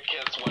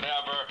Leviticus,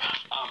 whatever,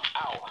 I'm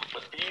out.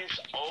 But these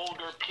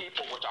older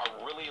people, which I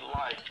really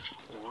like,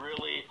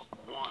 really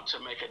want to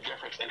make a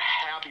difference and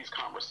have these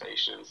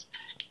conversations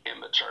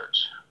in the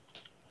church.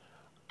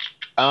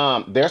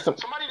 There's some.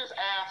 Somebody just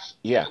asked,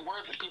 yeah, where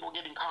are the people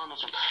getting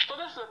condoms from? So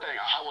this is the thing.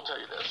 I will tell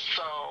you this.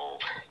 So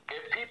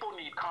if people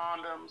need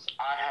condoms,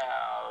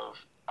 I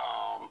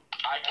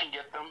can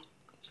get them.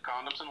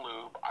 Condoms and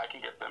lube, I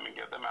can get them and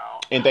give them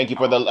out. And thank you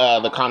for the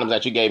condoms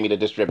that you gave me to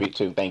distribute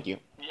too. Thank you.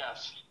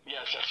 Yes.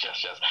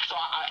 So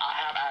I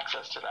have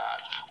access to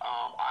that.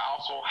 I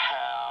also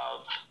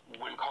have,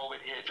 when COVID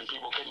hit and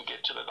people couldn't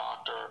get to the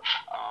doctor,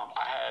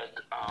 I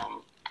had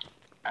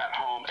at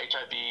home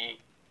HIV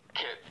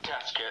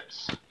test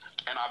kits,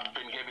 and I've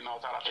been giving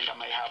those out. I think I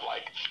may have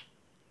like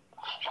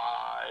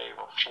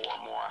 5 or 4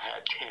 more. I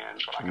had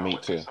 10, but I can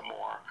always get some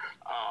more.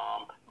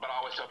 But I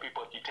always tell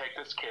people, if you take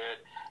this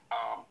kit,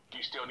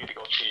 you still need to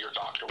go see your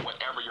doctor,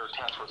 whatever your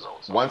test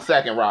results are. 1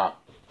 second, Rob.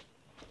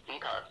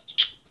 Okay.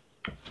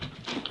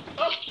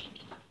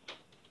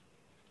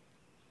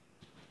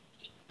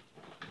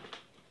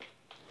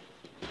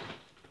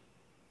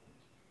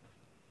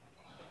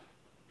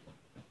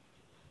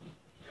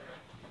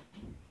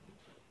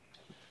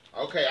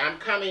 Okay, I'm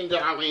coming,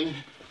 darling.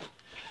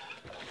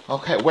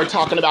 Okay, we're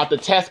talking about the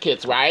test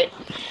kits, right?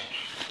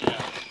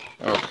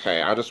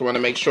 Okay, I just want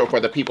to make sure for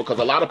the people, because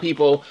a lot of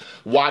people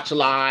watch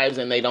lives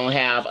and they don't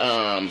have,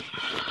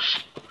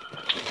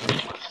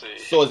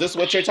 So is this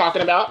what you're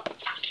talking about?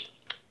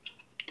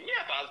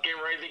 Yes, I was getting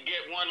ready to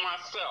get one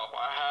myself.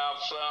 I have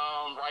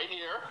some right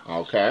here.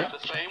 Okay. I have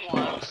the same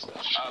ones.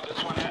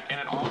 This one, and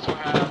it also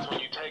has, when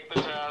you take the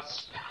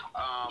test,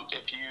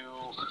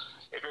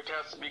 if your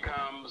test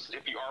becomes,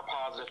 if you are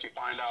positive, you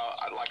find out,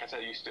 like I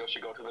said, you still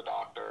should go to the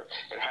doctor.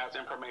 It has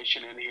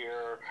information in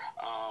here,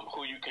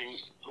 who you can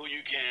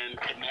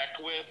connect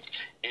with.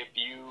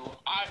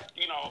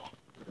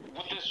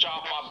 With this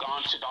job, I've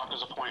gone to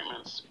doctor's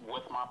appointments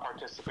with my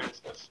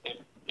participants.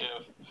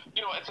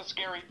 It's a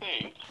scary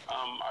thing.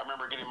 I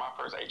remember getting my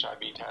first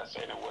HIV test,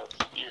 and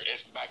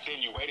back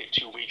then you waited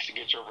 2 weeks to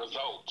get your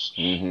results.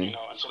 And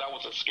so that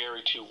was a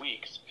scary 2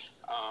 weeks.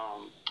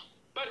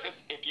 But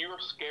if you're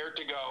scared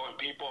to go and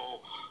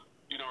people,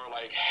 are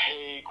like,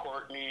 hey,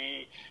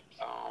 Courtney,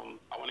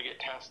 I want to get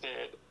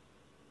tested,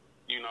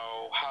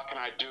 how can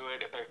I do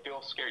it? If they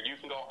feel scared, you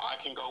can go,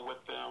 I can go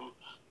with them,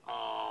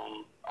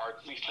 or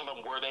at least tell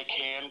them where they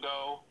can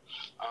go.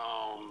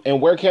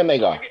 And where can they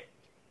go?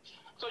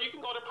 So you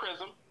can go to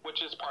PRISM,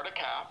 which is part of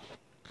CAP.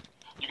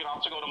 You can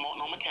also go to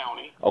Multnomah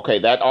County. Okay,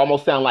 that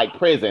almost sounds like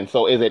prison.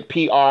 So is it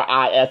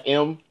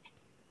PRISM?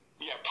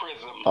 Yeah,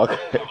 PRISM.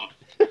 Okay.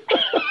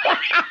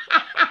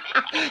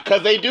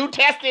 Because they do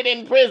test it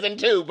in prison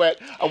too, but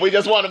we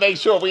just want to make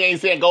sure we ain't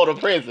saying go to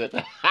prison.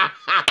 So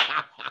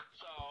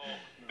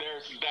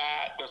there's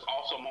that. There's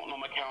also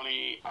Multnomah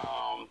County.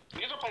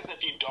 These are places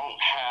if you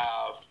don't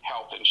have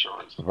health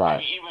insurance. Right. I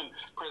mean, even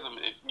prison,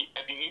 if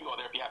you can go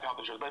there if you have health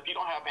insurance. But if you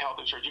don't have health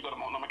insurance, you go to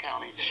Multnomah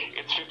County.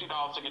 It's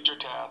 $50 to get your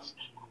test.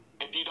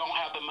 If you don't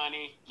have the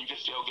money, you can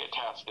still get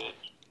tested.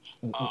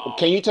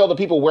 Can you tell the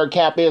people where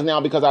CAP is now?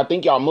 Because I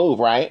think y'all moved,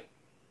 right?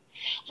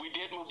 We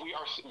did move. We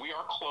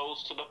are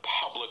closed to the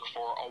public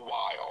for a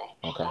while.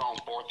 Okay. We're on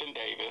 4th and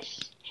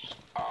Davis.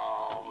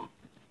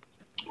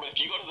 But if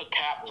you go to the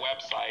CAP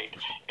website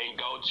and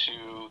go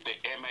to the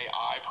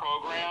MAI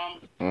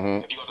program,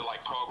 if you go to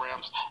like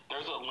programs,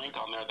 there's a link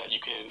on there that you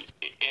can,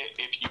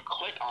 if you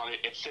click on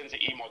it, it sends an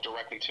email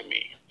directly to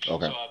me.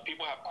 Okay. So if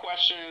people have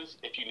questions,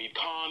 if you need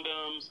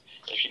condoms,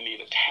 if you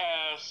need a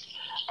test,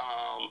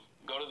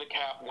 go to the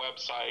CAP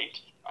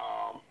website,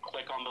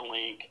 click on the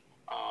link,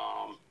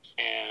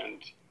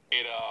 and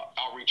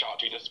I'll reach out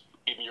to you. Just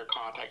give me your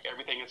contact.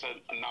 Everything is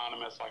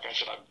anonymous. Like I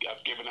said,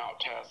 I've given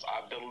out tests.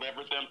 I've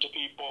delivered them to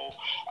people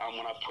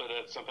when I put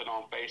something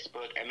on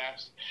Facebook. And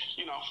that's,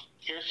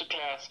 here's the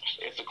test.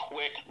 It's a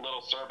quick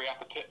little survey I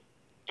have to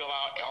fill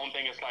out. The only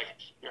thing is like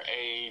your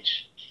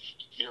age,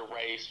 your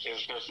race.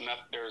 There's no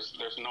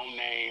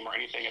name or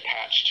anything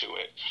attached to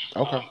it.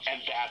 Okay.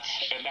 And that's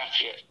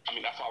it. I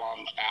mean, that's all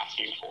I'm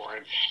asking for.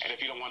 And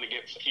if you don't want to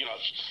get,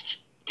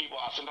 people,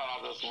 sometimes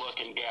I'll just look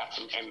and guess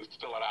and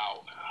fill it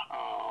out.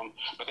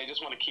 But they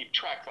just want to keep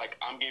track. Like,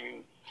 I'm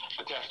giving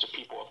the test to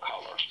people of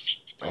color,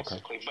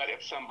 basically. Okay. But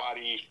if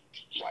somebody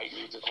white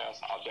needs a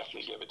test, I'll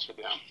definitely give it to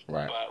them.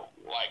 Right. But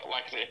like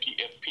I said,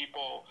 if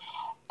people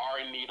are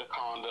in need of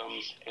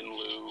condoms and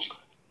lube,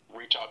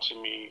 reach out to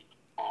me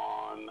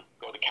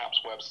go to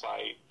CAP's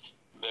website.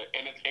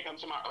 And it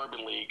comes to my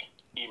Urban League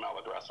email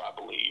address, I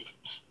believe.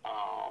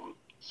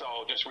 So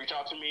just reach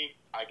out to me.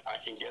 I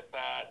can get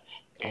that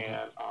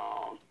and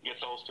get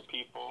those to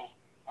people.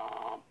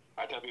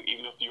 I tell you,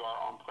 even if you are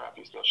on PrEP,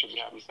 you still should be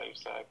having safe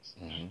sex.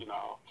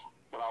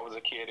 When I was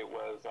a kid, it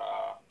was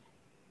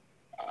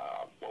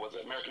what was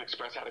it? American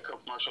Express had a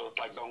commercial. It's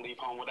like, don't leave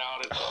home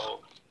without it.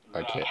 So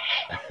okay.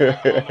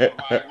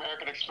 My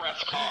American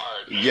Express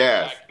card.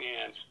 Yes. Back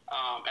then.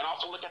 And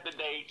also look at the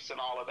dates and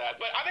all of that.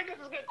 But I think this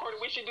is good, Courtney.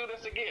 We should do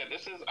this again.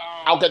 This is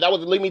okay. That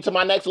would lead me to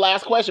my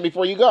last question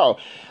before you go.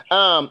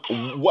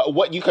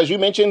 Because you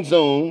mentioned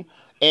Zoom,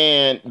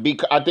 and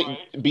I think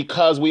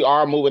because we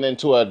are moving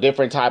into a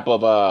different type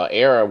of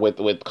era with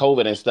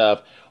COVID and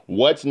stuff.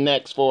 What's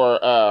next for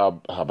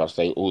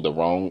the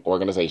wrong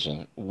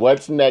organization?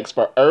 What's next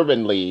for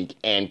Urban League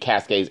and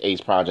Cascades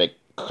AIDS Project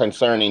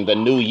concerning the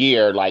new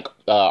year? Like,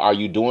 are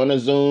you doing a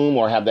Zoom,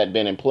 or have that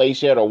been in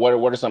place yet, or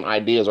what are some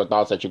ideas or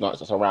thoughts that you're going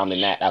surrounding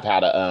that of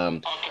how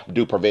to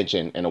do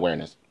prevention and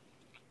awareness?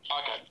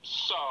 Okay,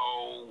 so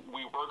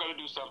we were going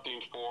to do something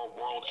for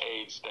World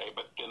AIDS Day,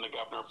 but then the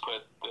governor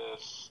put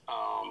this,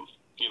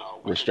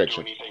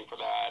 restriction. We couldn't do anything for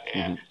that,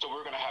 and so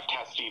we're going to have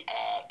testing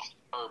at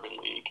Urban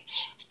League.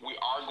 We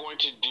are going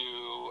to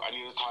do, I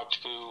need to talk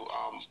to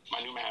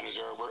my new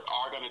manager, we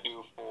are going to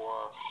do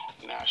for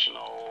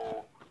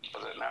National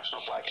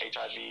Black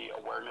HIV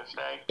Awareness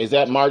Day. Is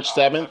that March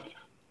 7th?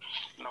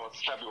 No,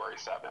 it's February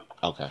 7th.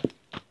 Okay.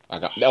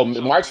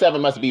 March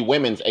 7th must be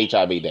Women's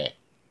HIV Day.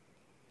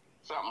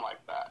 Something like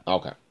that.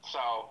 Okay.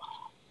 So.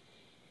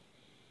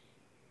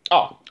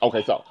 Oh,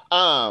 okay. So,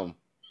 so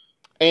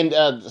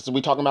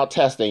we're talking about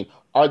testing.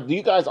 Do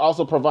you guys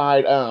also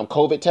provide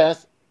COVID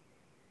tests?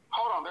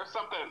 Hold on, there's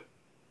something.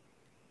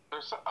 There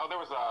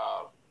was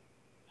a.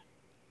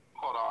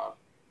 Hold on.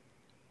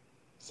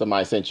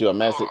 Somebody sent you a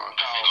message. No,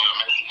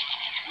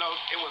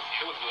 it was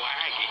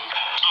lagging.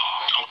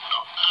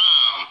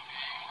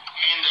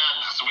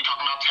 So we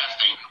talking about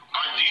testing.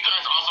 Do you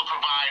guys also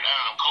provide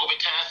COVID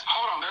tests?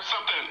 Hold on, there's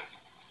something.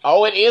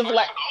 Oh, it is yeah.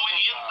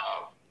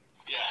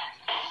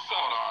 So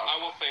hold on. I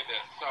will say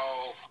this. So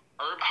hold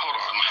on.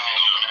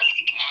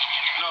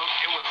 No,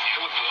 it was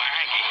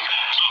lagging.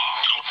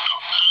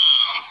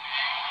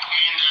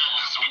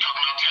 So we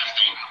talking about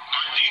testing.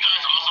 Do you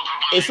guys also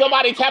provide? Is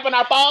somebody tapping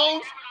our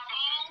phones?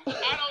 I don't know.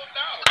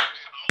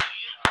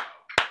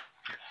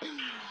 So I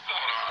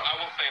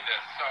will say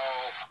this. So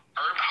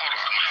hold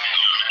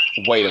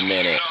on. Wait a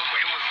minute. No, it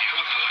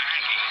was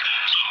lagging.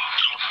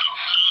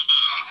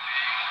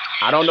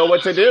 I don't know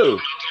what to do. Do you guys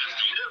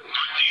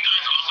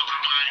also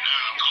provide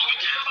COVID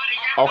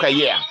tests? Okay,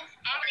 yeah.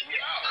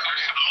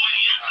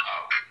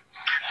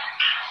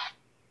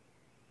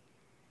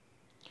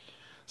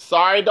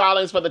 Sorry,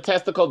 darlings, for the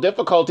technical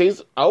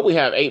difficulties. Oh, we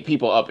have 8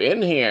 people up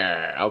in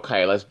here.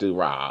 Okay, let's do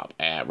Rob.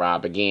 Add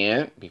Rob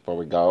again before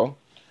we go.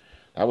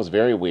 That was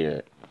very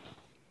weird.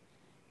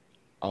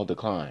 Oh,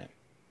 decline.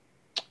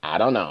 I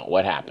don't know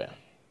what happened.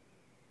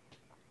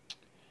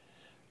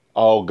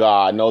 Oh,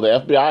 God. No, the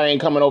FBI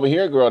ain't coming over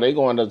here, girl. They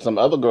going to some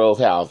other girl's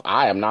house.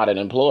 I am not an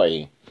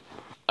employee.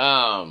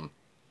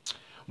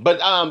 But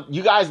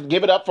you guys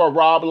give it up for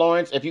Robb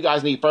Lawrence. If you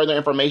guys need further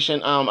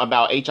information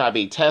about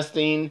HIV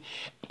testing,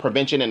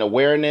 prevention, and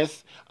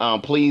awareness,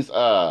 please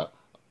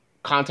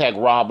contact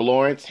Robb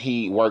Lawrence.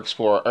 He works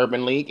for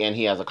Urban League, and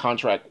he has a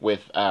contract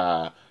with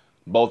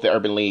both the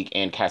Urban League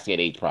and Cascade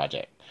AIDS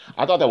Project.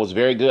 I thought that was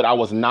very good. I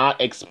was not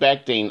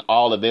expecting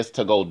all of this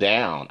to go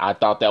down. I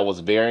thought that was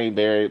very,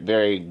 very,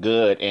 very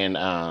good.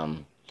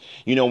 And,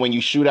 you know, when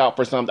you shoot out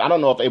for something, I don't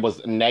know if it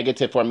was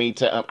negative for me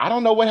to, I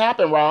don't know what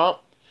happened, Rob.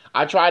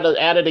 I tried to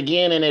add it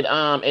again and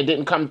it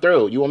didn't come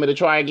through. You want me to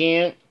try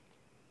again?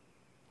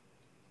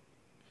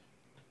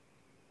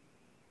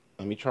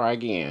 Let me try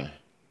again.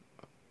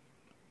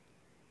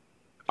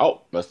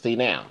 Oh, let's see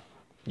now.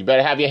 You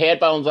better have your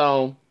headphones on.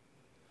 All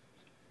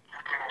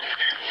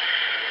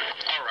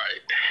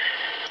right.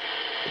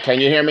 Can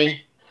you hear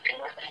me?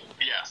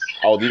 Yes.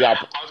 Oh, you got...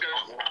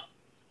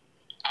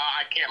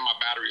 I can't. My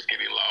battery's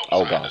getting low.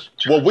 Oh, gosh.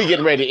 Well, we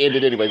getting ready to end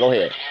it anyway. Go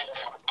ahead.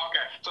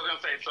 Okay. So I was going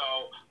to say,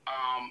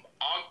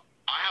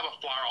 I have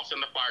a flyer. I'll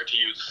send the flyer to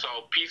you. So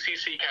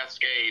PCC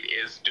Cascade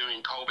is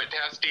doing COVID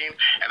testing,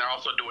 and they're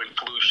also doing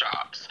flu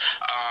shots.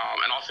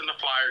 And I'll send the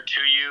flyer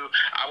to you.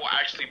 I will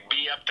actually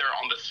be up there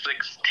on the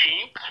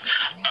 16th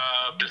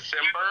of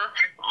December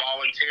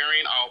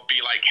volunteering. I'll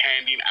be like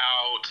handing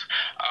out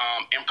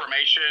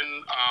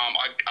information.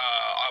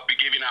 I'll be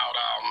giving out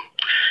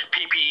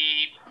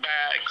PPE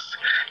bags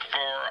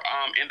for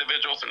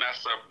individuals, and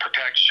that's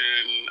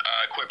protection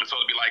equipment. So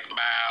it'll be like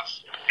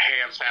masks,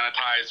 hand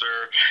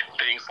sanitizer,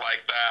 things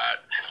like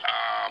that.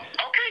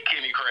 Okay,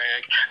 Kenny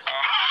Craig.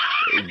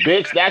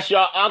 Bitch, that's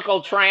your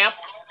Uncle Tramp.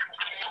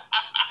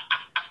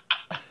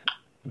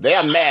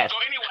 They're mad. So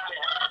anyway,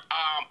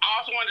 I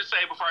also wanted to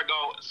say before I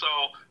go, so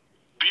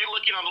be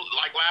looking on,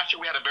 like last year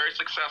we had a very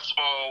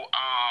successful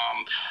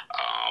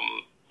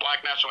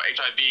Black National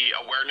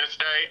HIV Awareness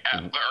Day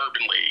at the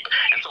Urban League.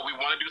 And so we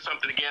want to do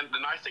something again. The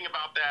nice thing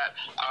about that,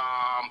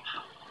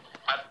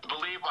 I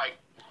believe like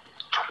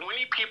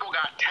 20 people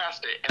got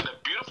tested, and the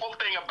beautiful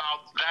thing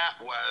about that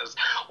was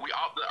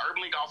the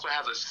Urban League also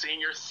has a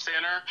senior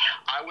center.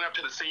 I went up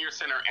to the senior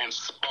center and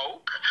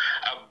spoke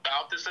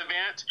about this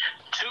event.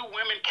 2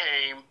 women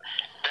came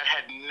that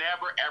had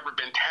never ever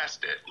been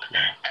tested,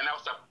 and that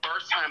was the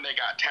first time they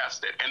got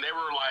tested, and they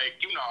were like,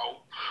 you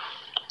know,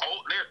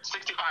 they're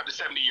 65 to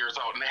 70 years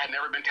old, and they had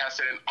never been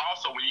tested. And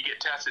also, when you get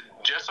tested,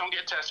 just don't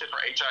get tested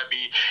for HIV,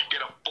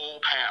 get a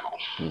full panel.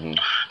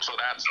 So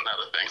that's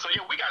another thing. So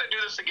yeah, we got to do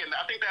this again.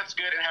 I think that's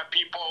good, and have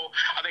people,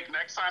 I think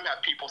next time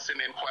have people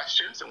send in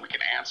questions and we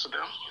can answer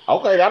them.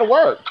 Okay, that'll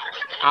work.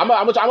 I'm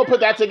gonna put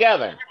that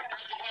together.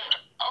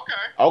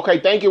 Okay. Okay,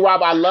 thank you,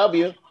 Rob. I love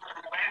you. I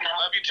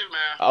love you too,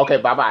 man. Okay,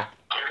 bye-bye.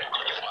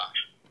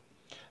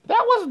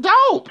 That was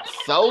dope.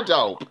 So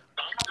dope.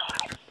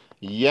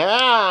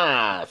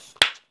 Yes.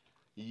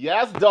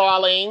 Yes,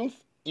 darlings.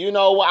 You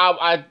know,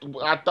 I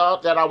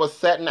thought that I was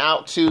setting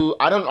out to,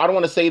 I don't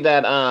want to say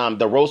that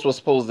the roast was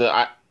supposed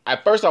to,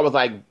 at first I was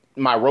like,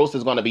 my roast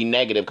is going to be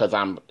negative because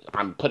I'm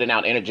putting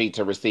out energy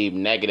to receive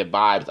negative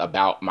vibes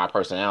about my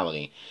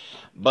personality.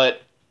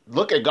 But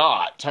look at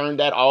God, turn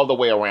that all the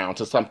way around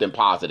to something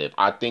positive.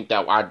 I think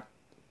that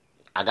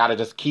I got to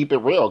just keep it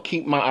real,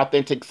 keep my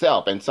authentic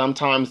self. And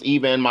sometimes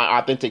even my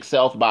authentic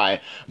self by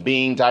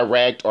being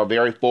direct or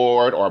very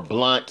forward or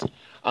blunt,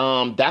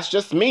 that's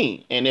just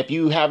me. And if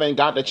you haven't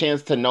got the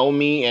chance to know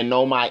me and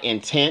know my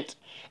intent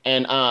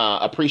and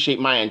appreciate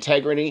my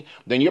integrity,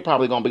 then you're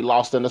probably going to be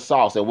lost in the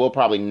sauce and we'll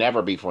probably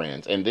never be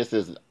friends. And this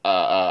is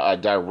a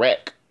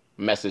direct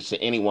message to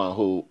anyone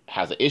who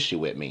has an issue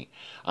with me.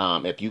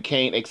 If you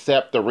can't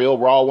accept the real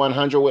raw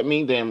 100 with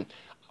me, then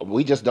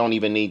we just don't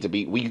even need to be,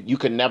 you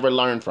can never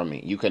learn from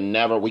me. We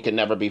can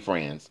never be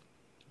friends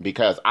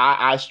because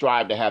I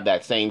strive to have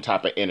that same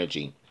type of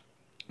energy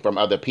from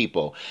other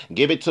people.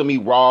 Give it to me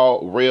raw,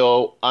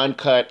 real,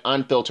 uncut,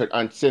 unfiltered,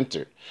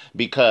 uncensored,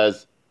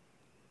 because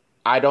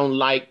I don't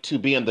like to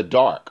be in the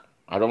dark.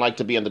 I don't like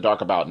to be in the dark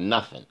about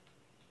nothing,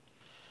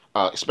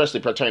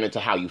 especially pertaining to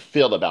how you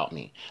feel about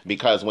me.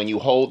 Because when you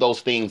hold those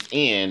things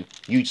in,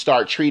 you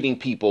start treating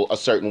people a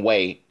certain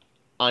way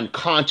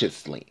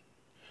unconsciously.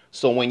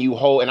 So when you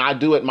hold, and I've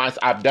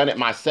done it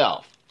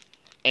myself.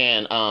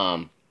 And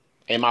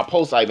in my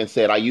post, I even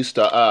said I used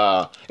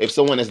to, if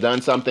someone has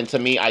done something to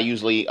me, I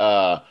usually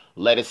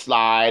let it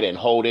slide and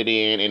hold it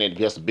in, and it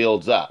just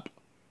builds up.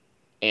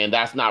 And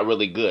that's not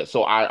really good.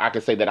 So I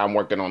can say that I'm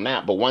working on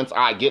that. But once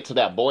I get to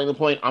that boiling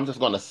point, I'm just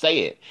going to say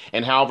it.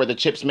 And however the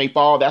chips may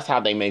fall, that's how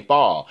they may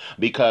fall.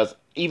 Because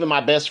even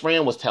my best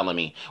friend was telling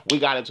me, we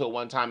got into it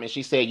one time and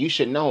she said, you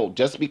should know,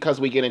 just because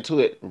we get into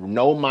it,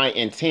 know my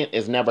intent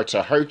is never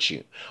to hurt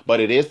you. But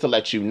it is to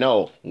let you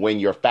know when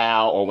you're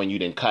foul or when you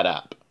didn't cut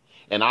up.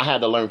 And I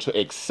had to learn to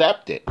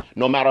accept it,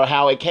 no matter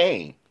how it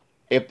came.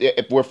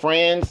 If we're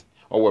friends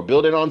or we're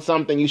building on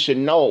something, you should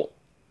know.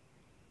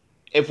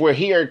 If we're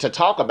here to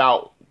talk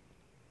about,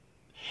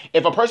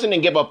 if a person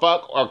didn't give a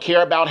fuck or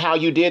care about how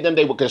you did them,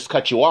 they would just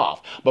cut you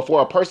off. But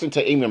for a person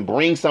to even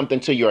bring something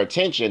to your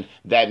attention,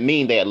 that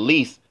means they at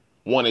least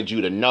wanted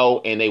you to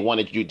know, and they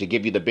wanted you to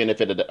give you the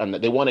benefit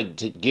of they wanted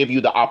to give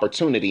you the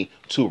opportunity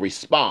to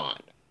respond.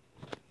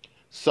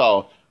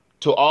 So,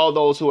 to all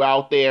those who are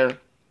out there,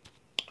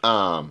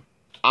 I'm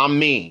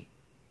me.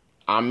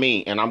 I'm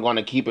me, and I'm going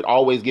to keep it,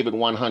 always give it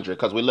 100,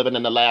 because we're living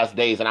in the last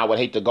days, and I would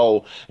hate to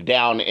go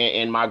down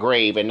in my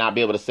grave and not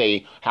be able to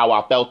say how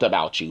I felt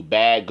about you,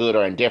 bad, good,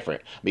 or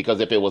indifferent.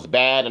 Because if it was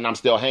bad and I'm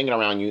still hanging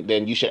around you,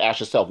 then you should ask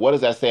yourself, what does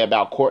that say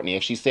about Courtney?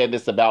 If she said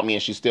this about me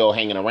and she's still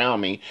hanging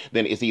around me,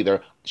 then it's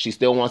either she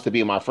still wants to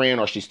be my friend,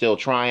 or she's still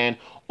trying,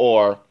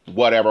 or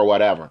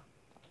whatever.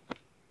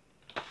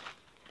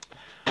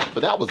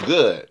 But that was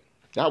good.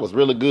 That was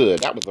really good.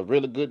 That was a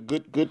really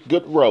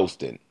good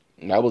roasting.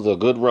 That was a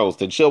good roast.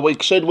 And should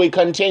we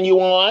continue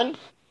on?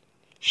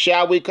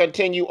 Shall we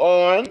continue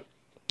on?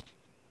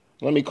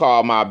 Let me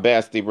call my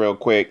bestie real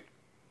quick.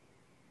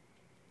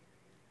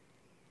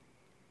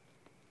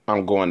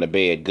 I'm going to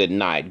bed. Good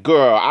night.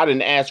 Girl, I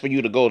didn't ask for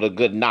you to go to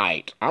good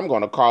night. I'm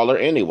going to call her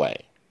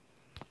anyway.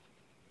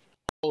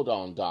 Hold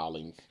on,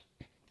 darlings.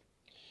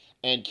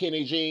 And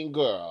Kenny Jean,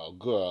 girl.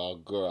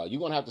 You're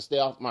going to have to stay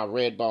off my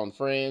Redbone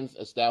friends.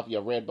 Stay off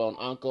your Redbone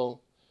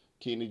uncle.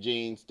 Kenny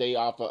Jean, stay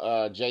off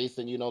of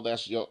Jason. You know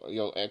that's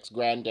your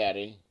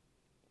ex-granddaddy.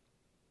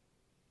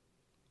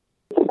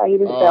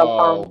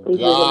 Oh,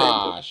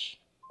 gosh.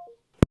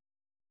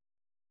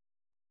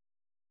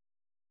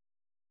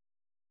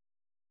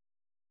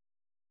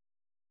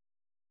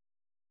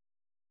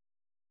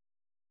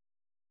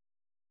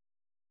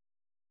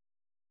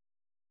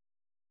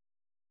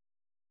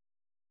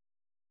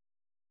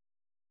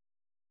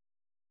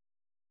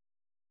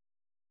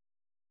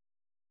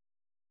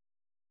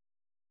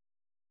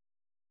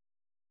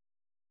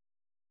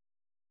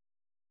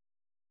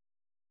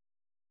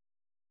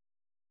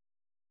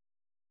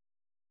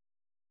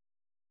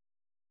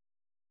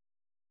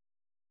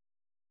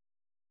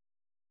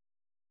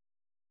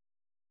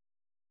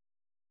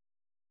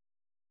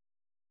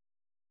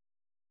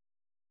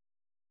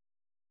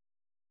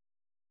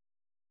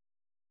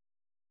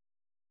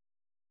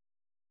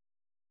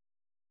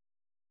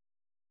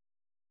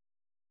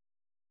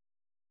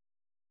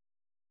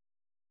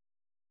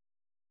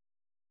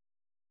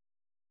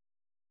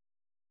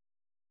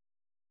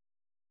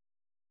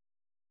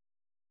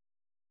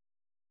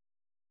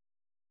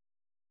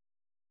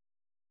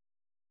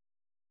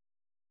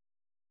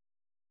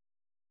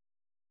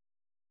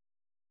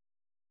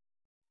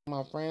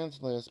 My friends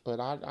list,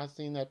 but I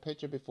seen that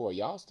picture before.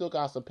 Y'all still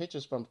got some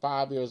pictures from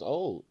 5 years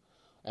old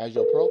as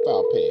your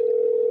profile pic.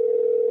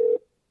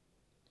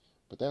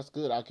 But that's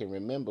good. I can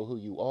remember who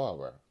you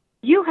are.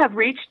 You have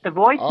reached the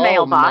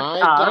voicemail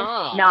box of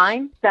gosh.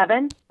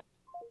 97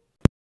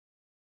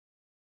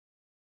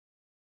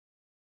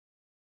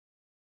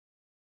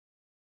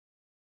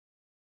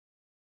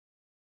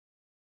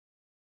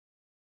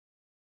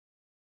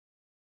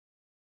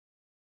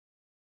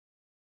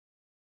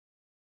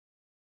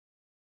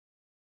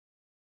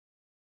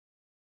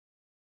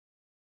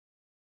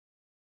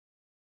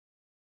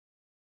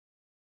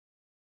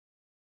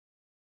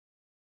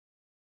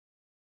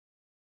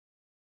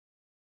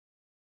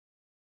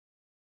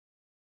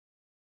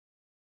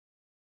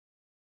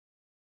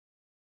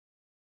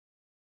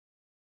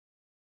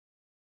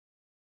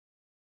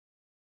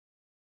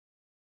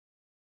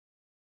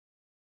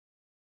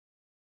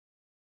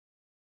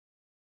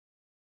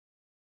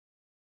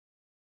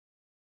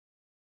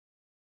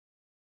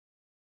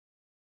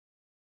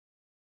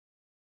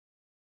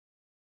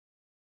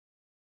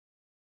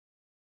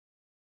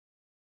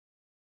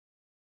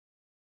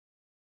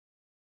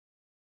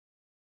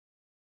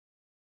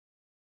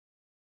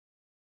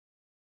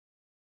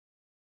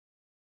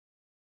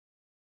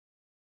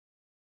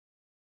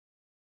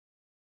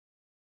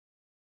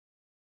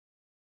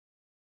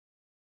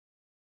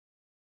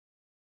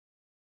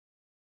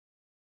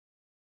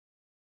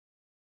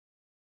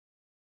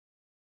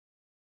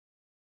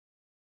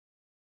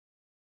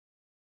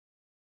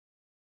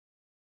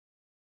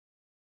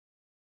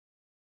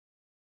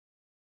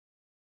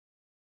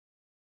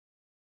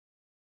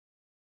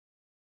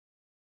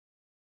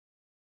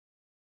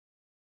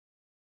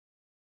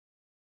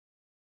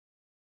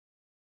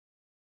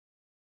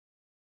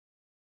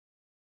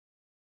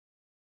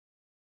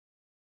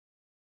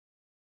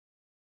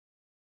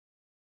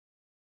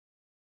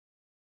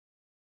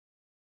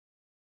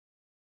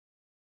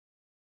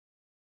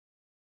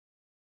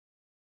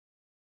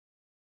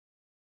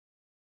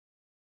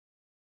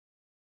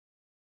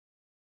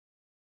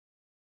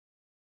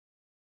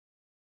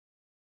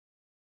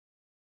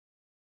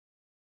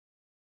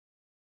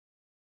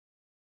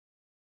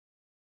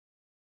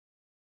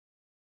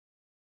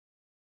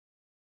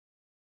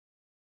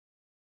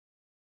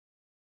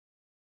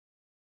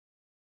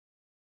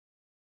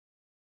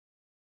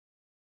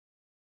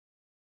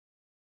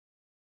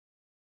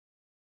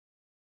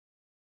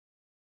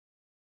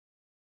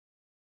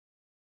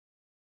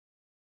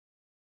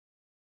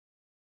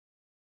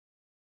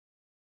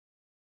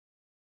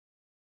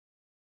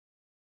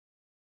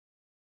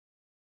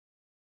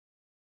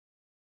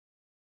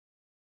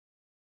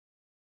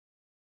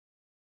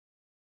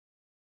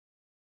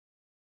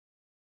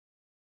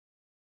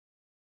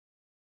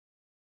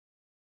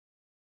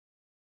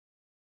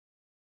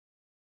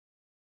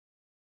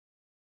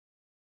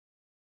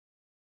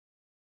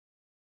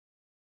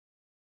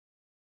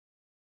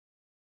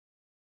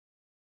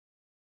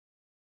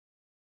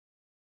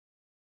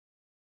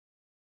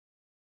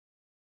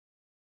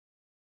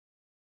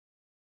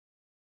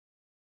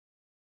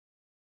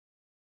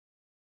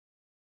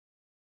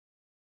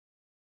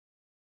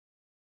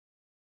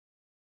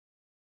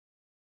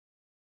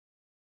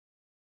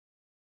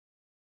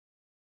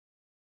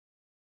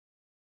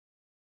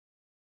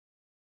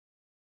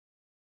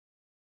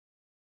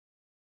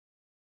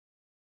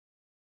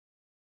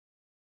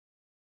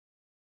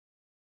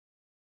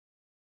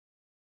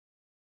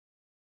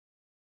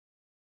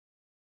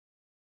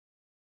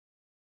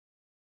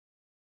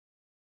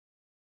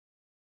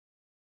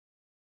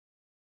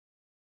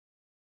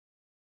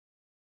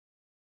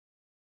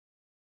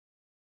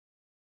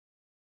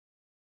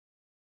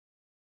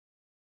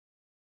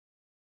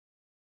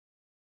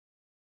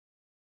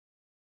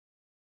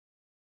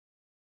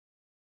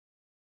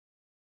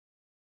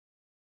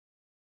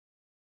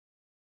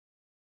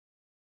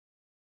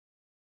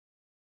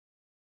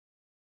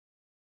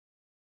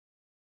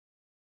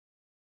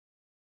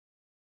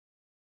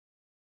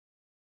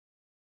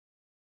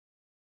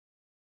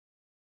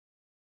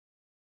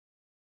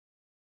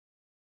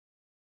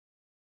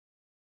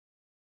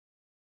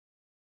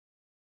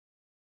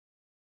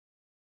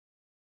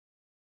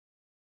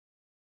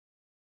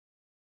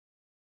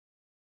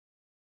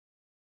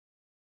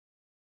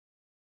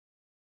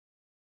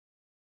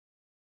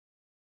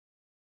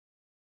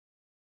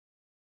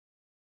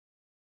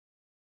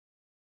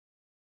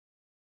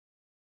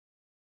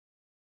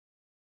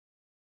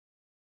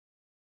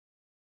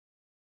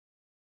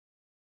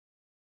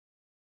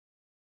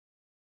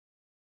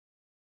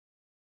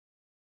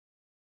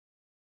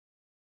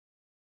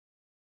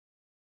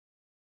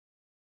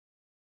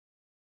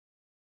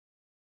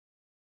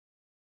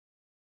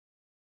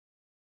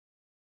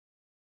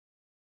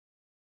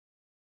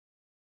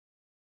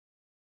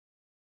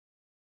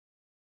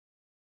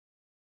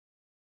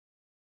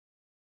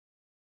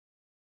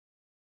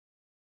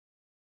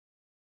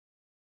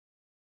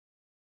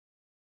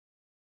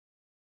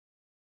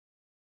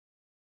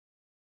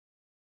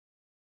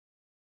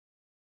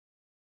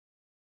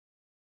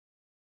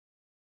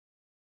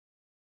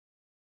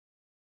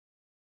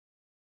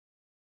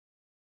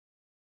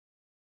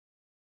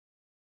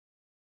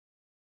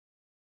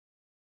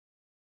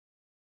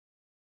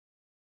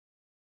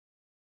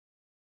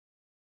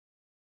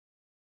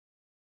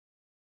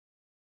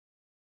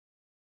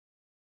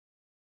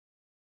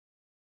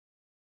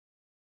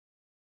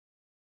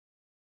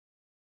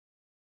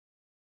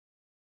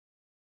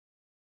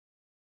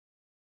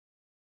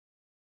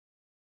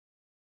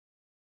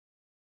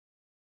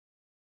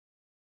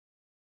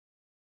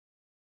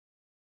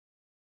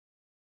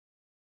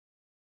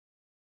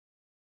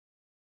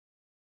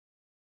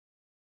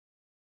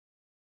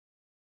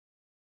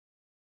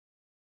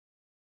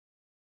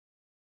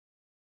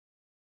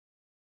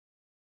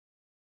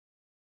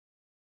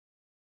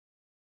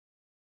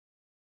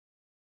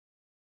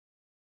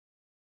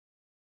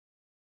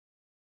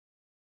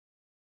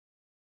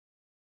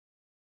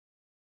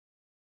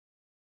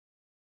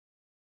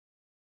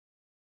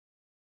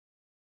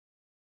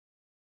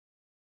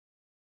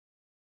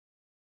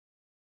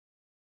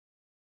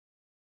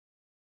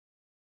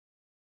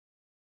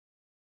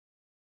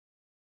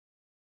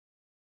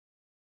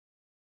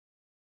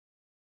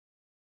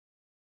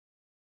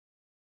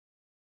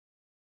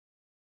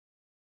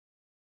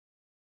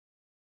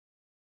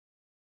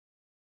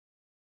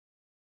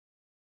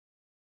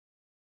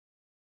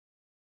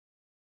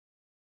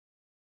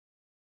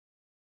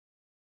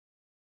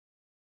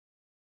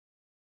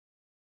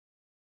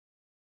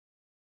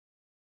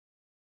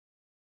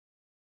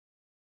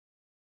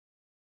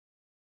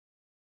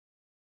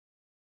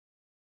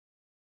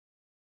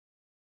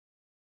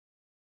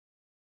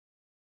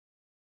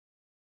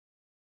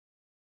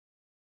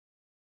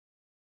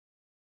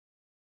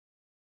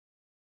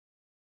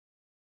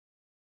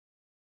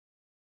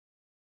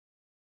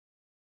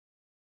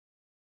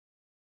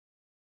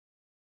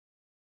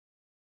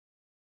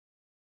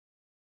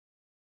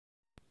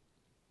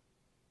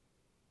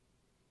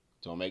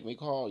 Don't make me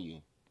call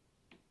you.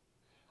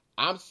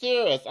 I'm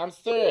serious. I'm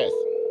serious.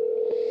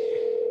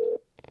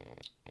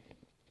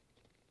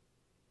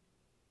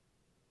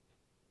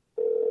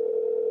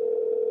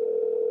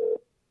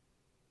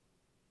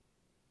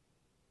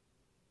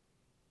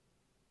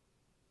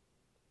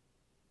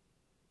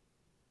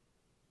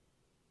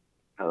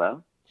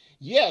 Hello?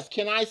 Yes,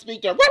 can I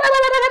speak to...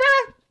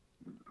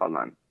 Hold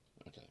on.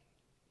 Okay.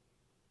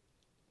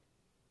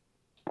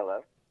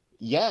 Hello?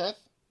 Yes.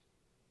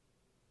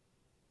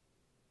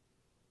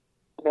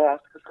 May I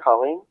ask who's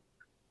calling?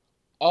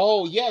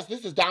 Oh, yes,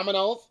 this is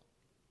Domino's.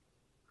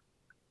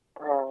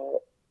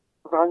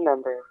 Wrong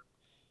number.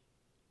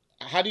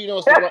 How do you know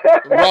it's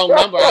the wrong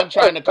number? I'm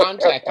trying to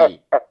contact you.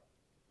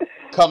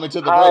 Coming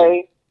to the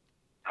room.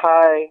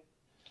 Hi.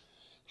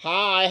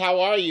 Hi,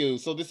 how are you?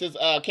 So this is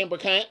Kimber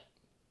Kent?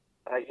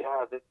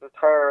 Yeah, this is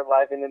her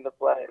live and in the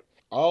flesh.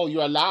 Oh,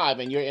 you're alive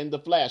and you're in the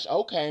flesh.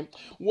 Okay.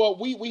 Well,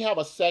 we have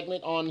a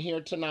segment on here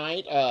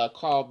tonight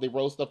called the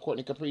Roast of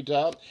Capri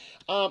Dub.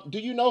 Do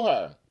you know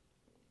her?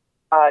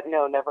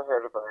 No, never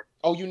heard of her.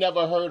 Oh, you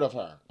never heard of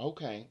her.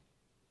 Okay.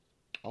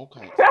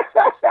 Okay.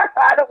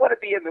 I don't want to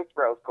be in this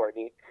roast,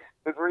 Courtney.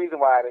 There's a reason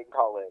why I didn't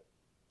call it.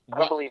 I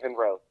don't believe in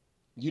roast.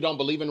 You don't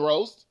believe in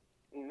roast?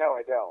 No,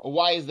 I don't.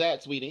 Why is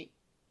that, sweetie?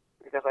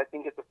 Because I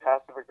think it's a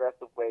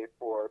passive-aggressive way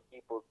for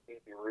people to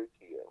be rude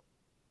to you.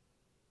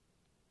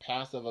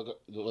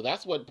 Well,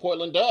 that's what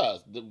Portland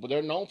does.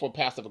 They're known for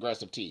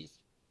passive-aggressive teas.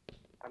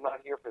 I'm not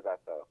here for that,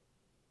 though.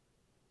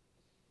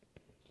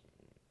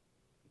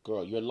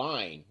 Girl, you're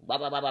lying. No,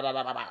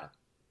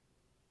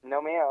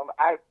 ma'am.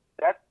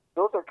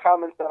 Those are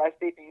comments that I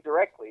say to you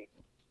directly.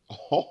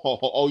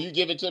 Oh, you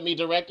give it to me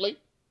directly?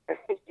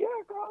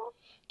 Yeah, girl.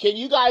 Can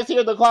you guys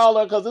hear the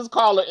caller? Because this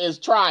caller is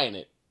trying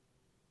it.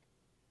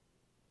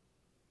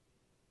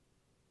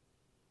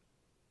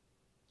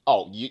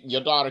 Oh,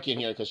 your daughter can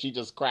hear it because she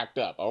just cracked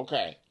up.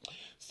 Okay.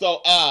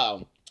 So,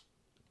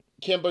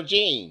 Kimber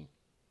Jean.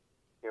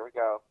 Here we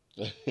go.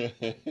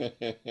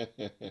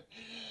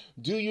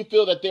 Do you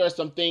feel that there are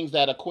some things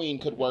that a queen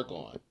could work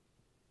on?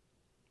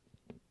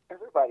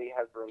 Everybody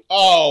has room.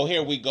 Oh,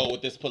 here we go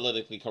with this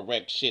politically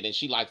correct shit, and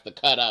she likes to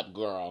cut up,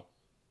 girl.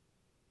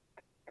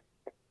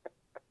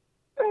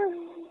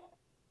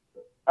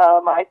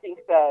 I think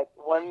that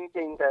one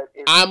thing that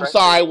is... I'm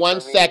sorry,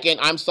 one second.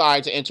 I'm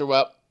sorry to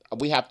interrupt.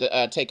 We have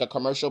to take a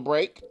commercial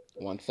break.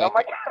 1 second. Oh,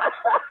 my God.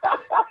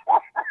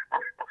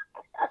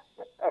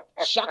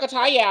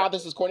 Shakataya,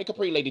 this is Courtney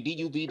Capri, Lady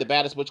DUV, the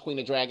baddest butch queen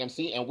of drag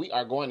MC, and we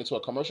are going into a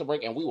commercial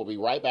break, and we will be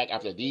right back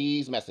after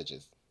these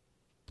messages.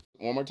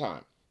 One more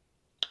time.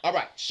 All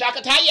right.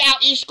 Shakataya,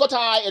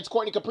 Ishkotai. It's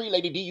Courtney Capri,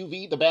 Lady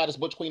DUV, the baddest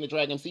butch queen of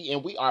drag MC,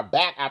 and we are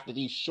back after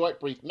these short,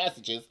 brief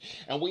messages,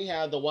 and we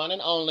have the one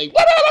and only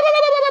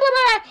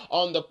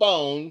on the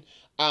phone,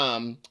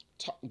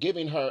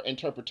 giving her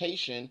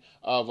interpretation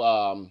of,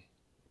 I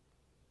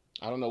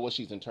don't know what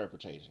she's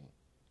interpreting.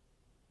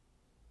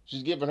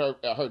 She's giving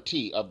her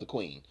tea of the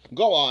queen.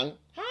 Go on.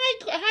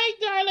 Hi,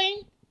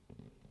 darling.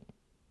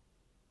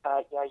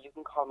 Yeah, you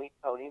can call me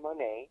Tony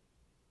Monet,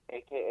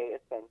 a.k.a.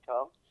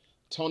 Essential.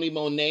 Tony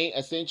Monet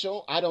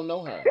Essential? I don't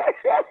know her.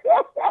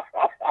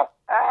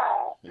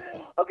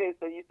 Okay,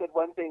 so you said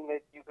one thing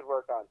that you could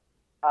work on.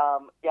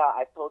 Yeah,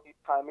 I've told you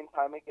time and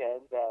time again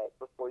that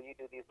before you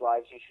do these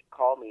lives, you should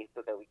call me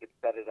so that we could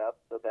set it up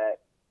so that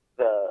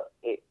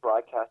it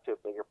broadcasts to a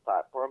bigger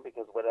platform,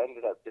 because what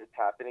ended up just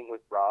happening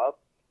with Robb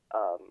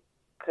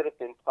could have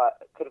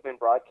been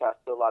broadcast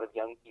to a lot of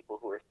young people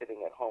who are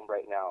sitting at home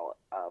right now,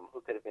 who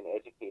could have been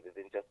educated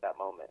in just that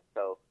moment.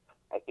 So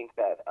I think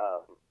that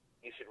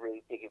you should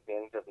really take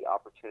advantage of the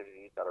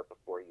opportunities that are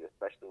before you,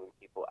 especially when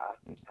people ask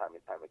you time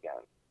and time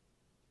again.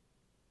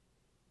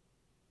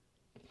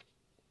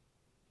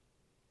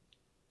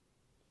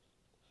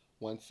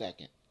 One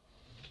second.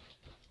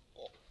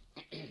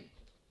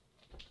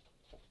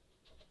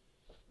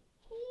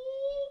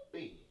 Ooh,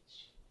 bitch.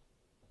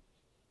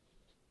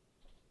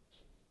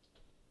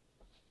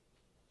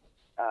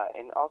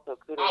 And also,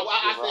 kudos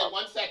I to said Robb.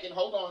 1 second.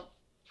 Hold on.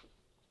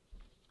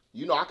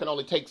 You know, I can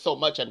only take so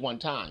much at one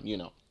time, you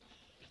know.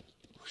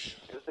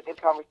 It was a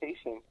good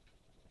conversation.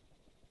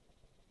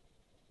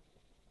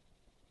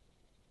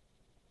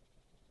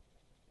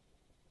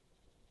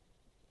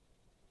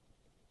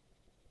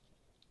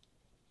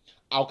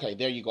 Okay,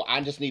 there you go. I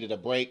just needed a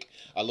break,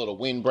 a little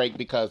wind break,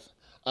 because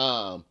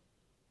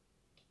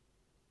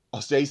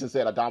Jason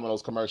said a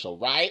Domino's commercial,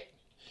 right?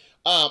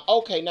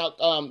 Okay, now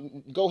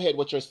go ahead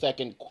with your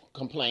second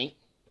complaint.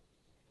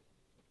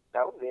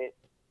 That was it.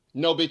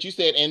 No, bitch, you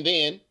said and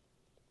then.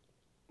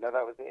 No,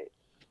 that was it.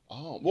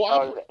 Oh,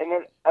 well, and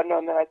then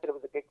I said it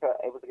was a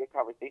good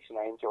conversation.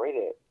 I enjoyed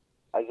it.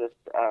 I just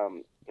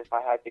if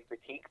I had to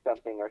critique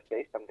something or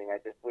say something, I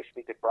just wish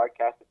we could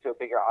broadcast it to a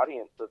bigger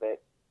audience so that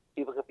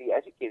people could be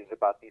educated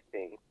about these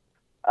things.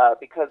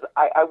 Because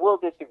I will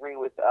disagree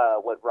with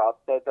what Robb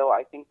said, though.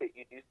 I think that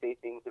you do say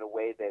things in a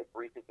way that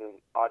reaches an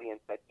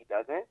audience that he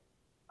doesn't.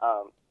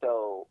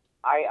 So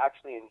I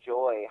actually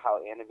enjoy how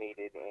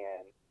animated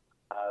and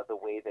the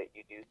way that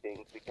you do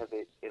things, because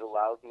it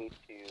allows me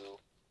to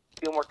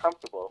feel more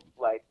comfortable.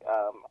 Like,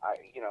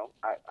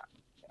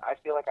 I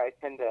feel like I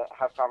tend to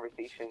have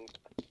conversations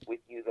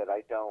with you that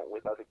I don't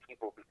with other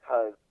people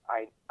because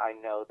I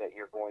know that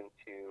you're going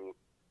to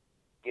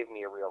give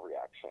me a real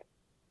reaction.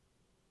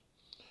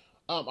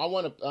 I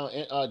want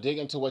to dig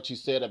into what you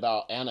said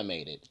about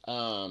animated.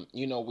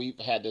 We've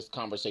had this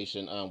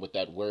conversation with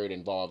that word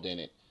involved in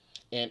it,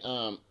 and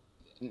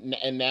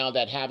now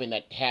that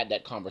had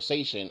that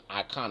conversation,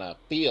 I kind of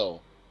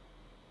feel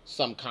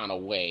some kind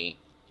of way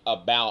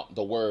about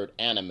the word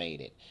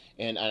animated,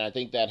 and I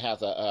think that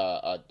has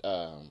a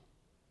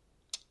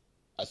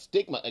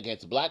stigma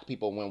against black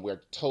people when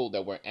we're told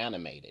that we're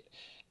animated,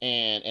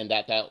 and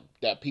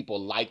that people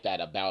like that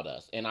about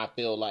us. And I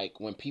feel like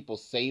when people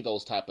say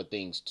those type of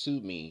things to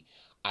me,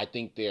 I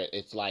think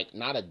it's like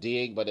not a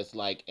dig, but it's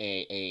like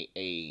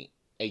a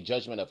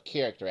judgment of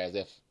character, as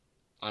if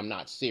I'm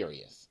not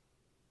serious.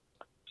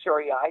 Sure,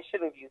 yeah, I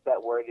should have used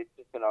that word. It's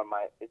been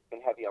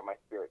heavy on my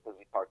spirit because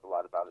we talked a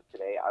lot about it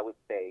today. I would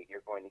say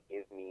you're going to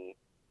give me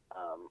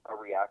a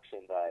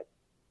reaction that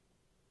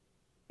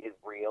is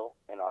real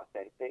and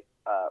authentic,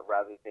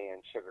 rather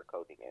than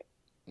sugarcoating it.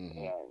 Mm-hmm.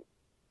 And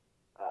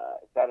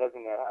that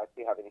doesn't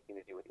actually have anything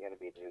to do with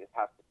animated. It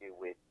has to do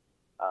with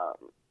I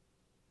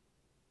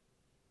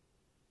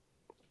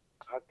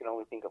can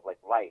only think of like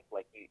life.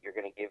 Like you're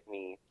going to give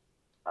me,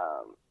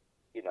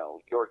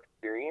 your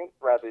experience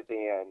rather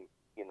than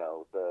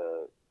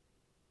the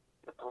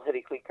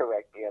politically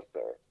correct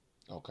answer.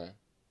 Okay,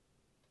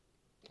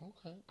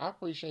 I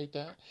appreciate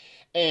that.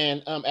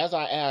 And as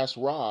I asked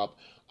Rob,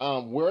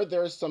 were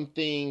there some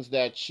things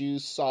that you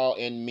saw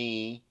in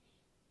me?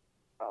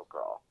 Oh,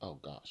 girl. Oh,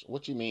 gosh.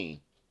 What you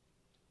mean?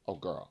 Oh,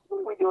 girl.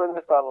 What are we doing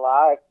this on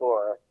live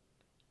for?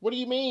 What do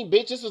you mean,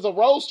 bitch? This is a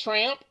roast,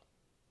 tramp.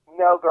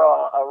 No,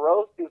 girl. A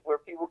roast is where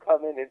people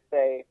come in and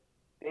they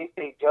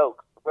say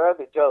jokes. Where are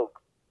the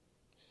jokes?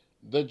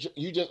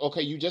 You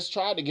just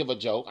tried to give a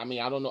joke. I mean,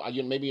 I don't know.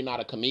 Maybe you're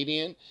not a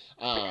comedian.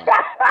 I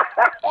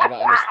don't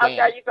understand.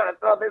 Okay, you're gonna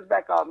throw this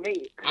back on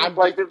me.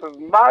 This is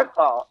my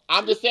fault.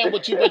 I'm just saying,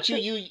 but you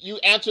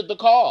answered the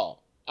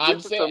call.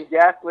 This is some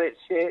gaslit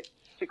shit.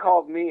 She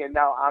called me, and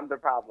now I'm the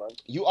problem.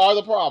 You are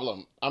the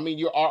problem. I mean,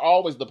 you are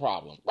always the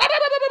problem.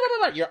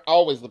 You're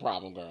always the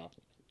problem, girl.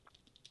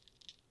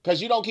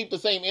 Because you don't keep the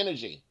same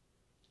energy.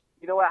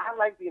 You know what? I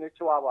like being a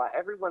Chihuahua.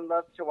 Everyone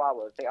loves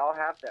Chihuahuas. They all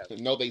have them.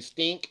 No, they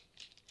stink.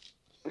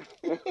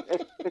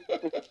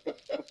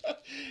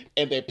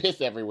 And they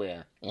piss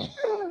everywhere. Oh,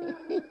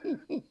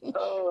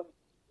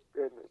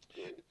 goodness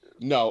gracious.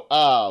 No,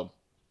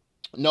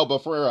 but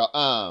for real,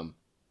 I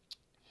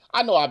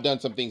know I've done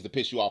some things to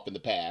piss you off in the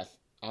past.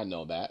 I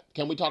know that.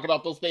 Can we talk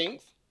about those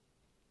things?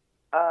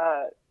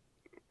 Why?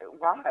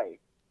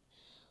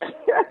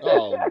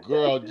 Oh,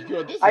 girl, this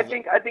is... I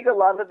think a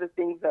lot of the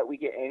things that we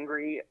get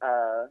angry,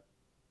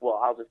 well,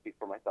 I'll just speak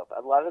for myself.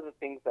 A lot of the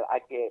things that I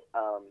get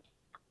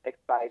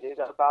excited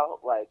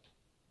about, like,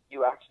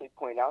 you actually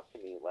point out to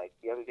me. Like,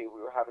 the other day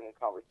we were having a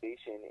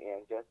conversation,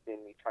 and just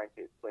in me trying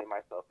to explain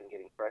myself and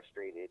getting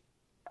frustrated,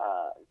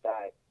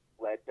 that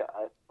led to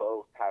us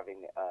both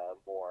having a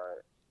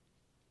more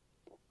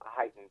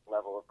heightened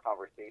level of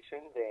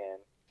conversation than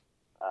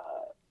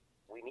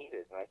we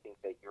needed. And I think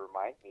that you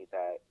remind me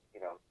that,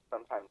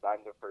 sometimes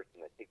I'm the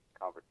person that takes the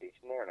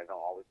conversation there, and I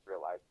don't always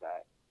realize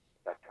that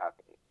that's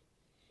happening.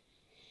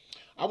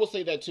 I will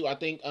say that too. I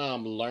think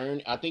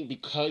I think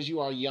because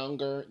you are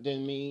younger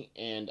than me,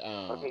 and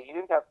okay, you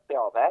didn't have to say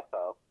all that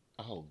though.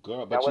 Oh,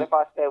 girl, but now what if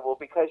I said, well,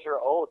 because you're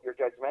old, you're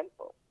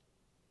judgmental?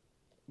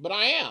 But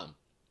I am.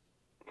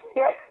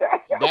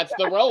 That's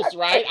the roast,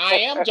 right? I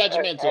am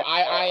judgmental.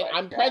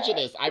 I'm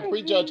prejudiced. I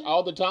prejudge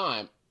all the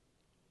time.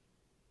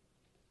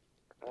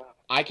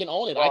 I can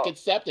own it. Well, I can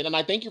accept it, and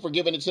I thank you for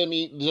giving it to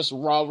me just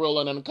raw, real,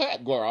 and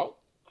uncut, girl.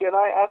 Can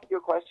I ask you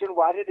a question?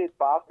 Why did it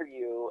bother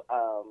you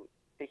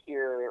to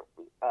hear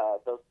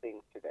those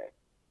things today?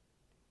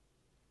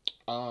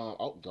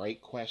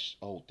 Great question.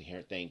 Oh,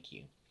 here, thank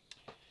you.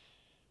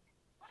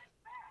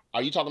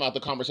 Are you talking about the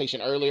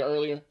conversation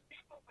earlier?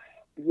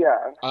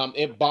 Yeah.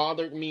 It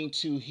bothered me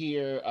to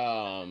hear.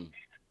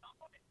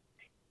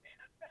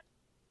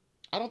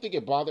 I don't think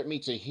it bothered me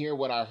to hear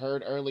what I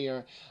heard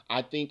earlier.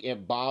 I think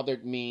it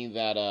bothered me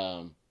that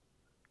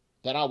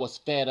that I was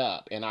fed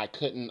up and I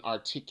couldn't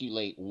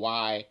articulate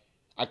why.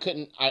 I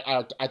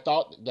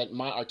thought that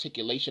my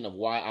articulation of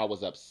why I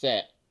was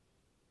upset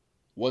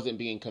wasn't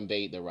being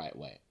conveyed the right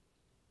way.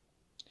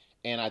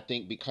 And I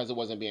think because it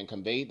wasn't being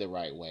conveyed the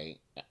right way,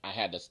 I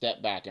had to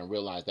step back and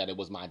realize that it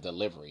was my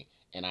delivery,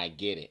 and I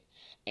get it.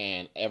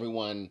 And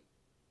everyone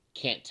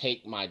can't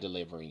take my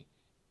delivery.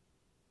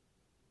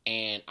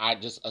 And I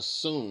just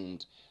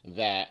assumed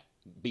that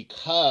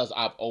because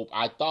I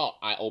thought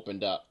I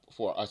opened up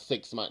for a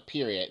 6-month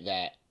period,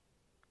 that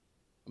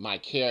my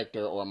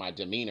character or my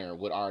demeanor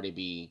would already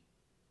be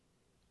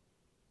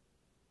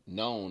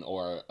known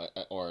or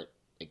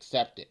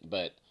accepted,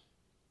 but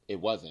it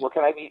wasn't. Well,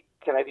 can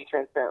I be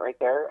transparent right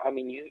there? I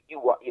mean,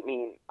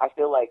 I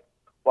feel like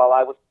while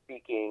I was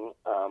speaking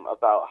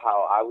about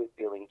how I was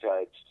feeling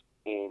judged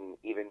in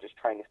even just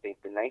trying to say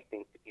the nice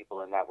things to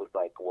people, and that was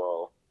like,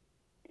 well,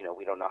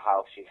 we don't know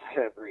how she's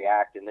going to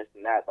react and this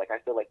and that. Like, I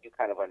feel like you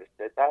kind of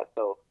understood that.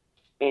 So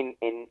in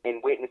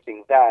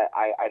witnessing that,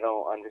 I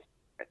don't understand,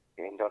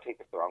 and don't take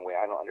this the wrong way,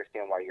 I don't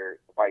understand why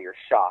you're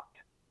shocked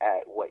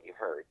at what you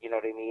heard. You know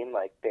what I mean?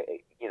 Like, I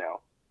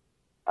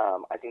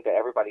think that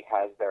everybody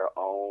has their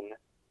own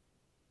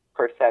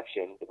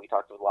perception. We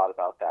talked a lot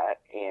about that,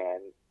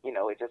 and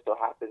it just so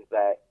happens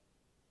that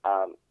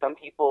some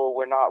people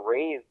were not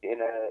raised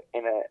in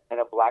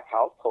a black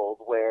household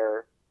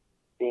where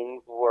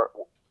things were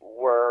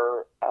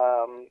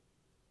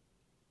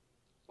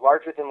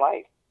larger than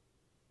life.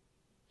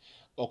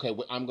 Okay,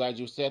 well, I'm glad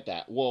you said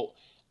that. Well,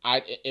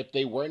 if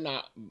they were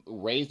not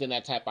raised in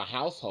that type of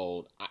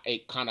household,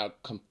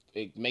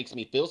 it makes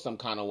me feel some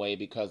kind of way,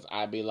 because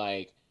I'd be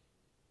like,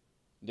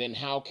 then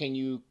how can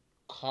you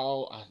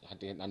call?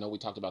 I know we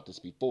talked about this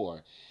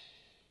before.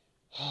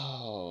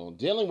 Oh,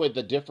 dealing with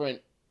the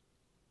different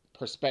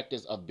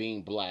perspectives of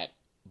being black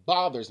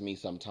bothers me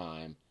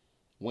sometimes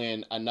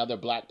when another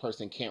black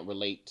person can't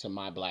relate to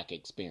my black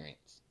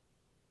experience.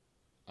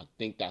 I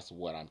think that's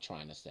what I'm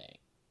trying to say,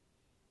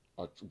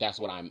 or that's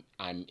what I'm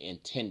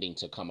intending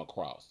to come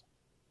across.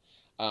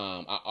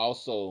 I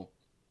also,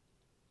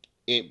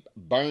 it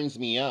burns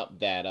me up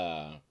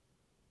that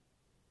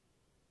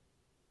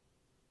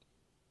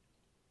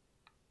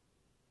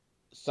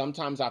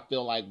sometimes I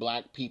feel like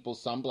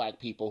some black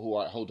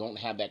people who don't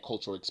have that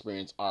cultural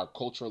experience are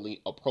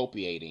culturally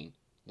appropriating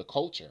the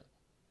culture,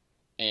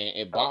 and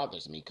it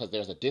bothers me because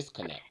there's a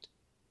disconnect.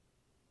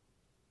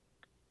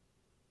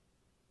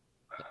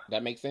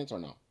 That makes sense or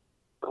no?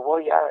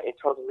 Well, yeah, it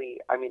totally.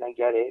 I mean, I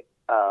get it.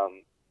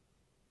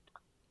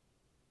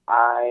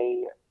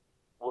 I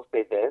will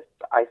say this: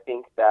 I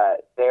think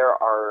that there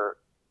are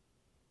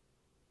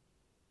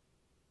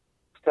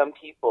some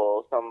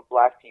people, some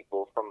black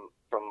people from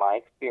my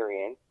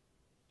experience,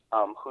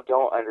 who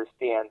don't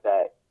understand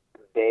that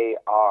they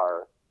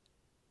are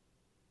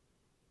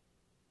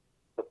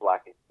the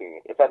black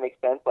experience. If that makes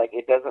sense, like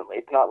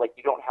it's not like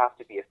you don't have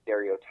to be a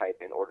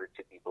stereotype in order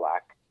to be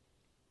black.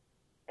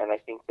 And I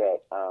think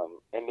that,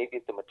 and maybe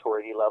it's a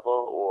maturity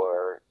level,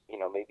 or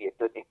maybe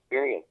it's an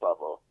experience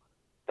level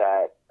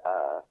that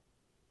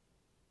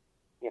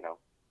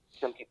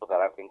some people that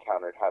I've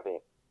encountered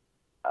haven't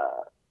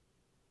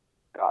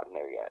gotten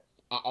there yet.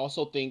 I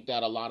also think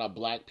that a lot of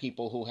black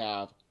people who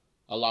have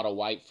a lot of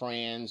white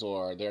friends,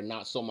 or they're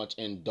not so much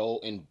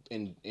involved in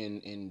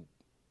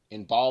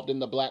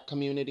the black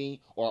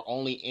community, or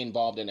only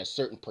involved in a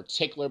certain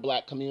particular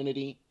black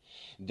community,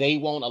 they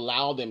won't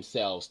allow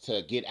themselves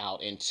to get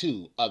out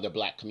into other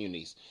black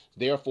communities.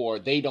 Therefore,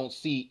 they don't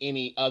see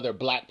any other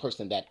black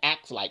person that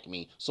acts like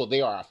me, so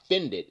they are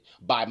offended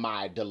by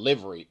my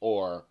delivery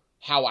or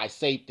how I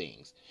say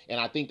things. And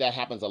I think that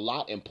happens a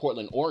lot in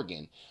Portland,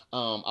 Oregon.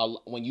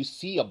 When you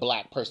see a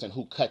black person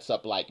who cuts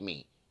up like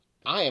me,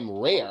 I am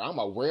rare. I'm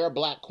a rare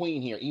black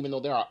queen here, even though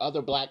there are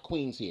other black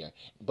queens here.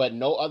 But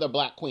no other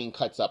black queen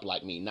cuts up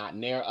like me, not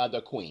near other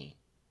queen.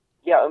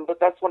 Yeah, but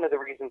that's one of the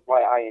reasons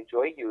why I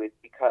enjoy you, is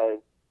because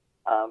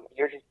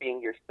you're just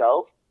being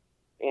yourself,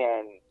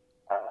 and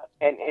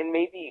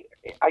maybe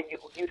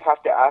you'd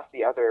have to ask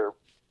the other,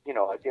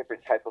 a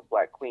different type of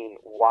black queen,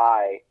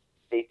 why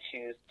they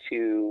choose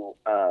to,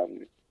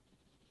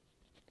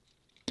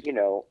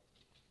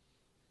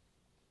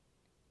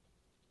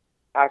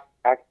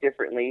 act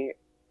differently,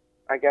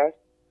 I guess.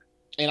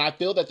 And I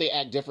feel that they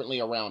act differently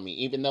around me,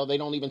 even though they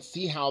don't even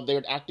see how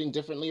they're acting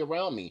differently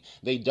around me.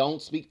 They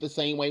don't speak the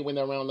same way when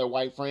they're around their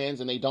white friends,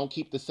 and they don't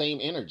keep the same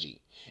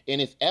energy.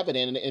 And it's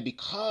evident, and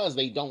because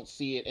they don't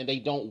see it and they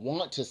don't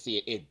want to see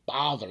it, it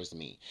bothers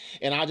me.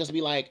 And I just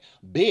be like,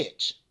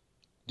 bitch,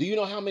 do you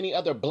know how many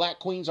other black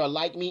queens are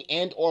like me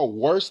and or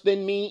worse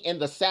than me in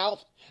the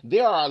South?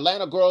 There are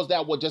Atlanta girls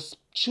that will just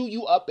chew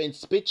you up and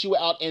spit you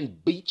out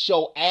and beat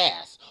your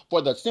ass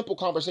for the simple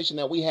conversation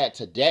that we had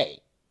today.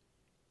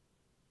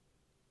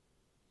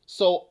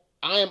 So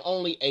I am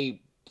only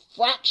a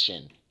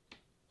fraction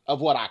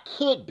of what I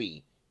could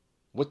be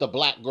with the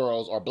black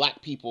girls or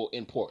black people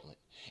in Portland.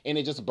 And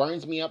it just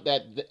burns me up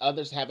that the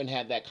others haven't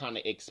had that kind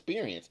of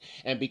experience.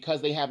 And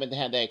because they haven't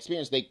had that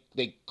experience,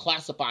 they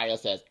classify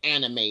us as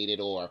animated,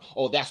 or,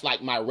 oh, that's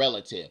like my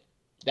relative.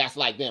 That's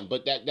like them.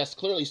 But that's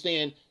clearly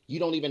saying you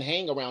don't even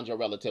hang around your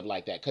relative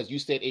like that, because you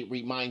said it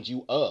reminds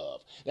you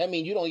of. That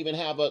means you don't even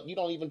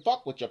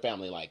fuck with your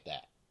family like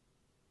that.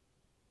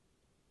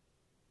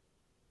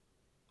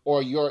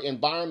 Or your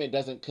environment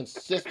doesn't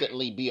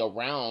consistently be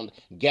around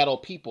ghetto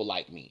people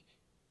like me.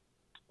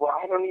 Well,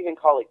 I don't even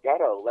call it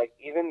ghetto. Like,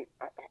 even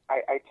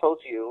I told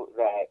you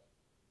that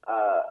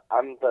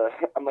I'm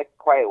like the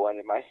quiet one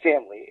in my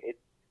family.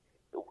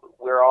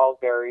 We're all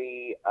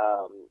very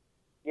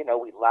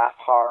we laugh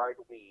hard.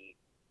 We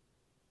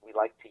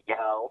like to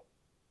yell.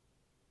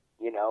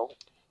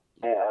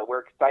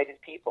 We're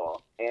excited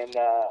people, and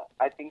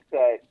I think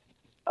that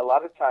a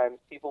lot of times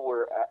people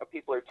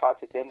are taught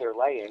to dim their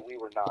light, and we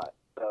were not.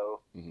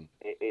 So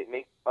it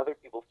makes other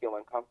people feel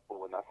uncomfortable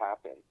when that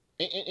happens.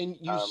 And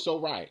you're so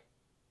right.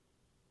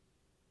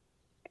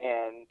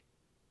 And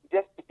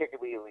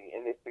particularly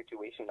in this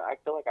situation, I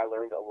feel like I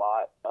learned a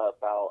lot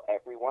about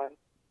everyone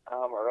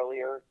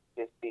earlier,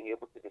 just being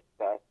able to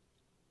discuss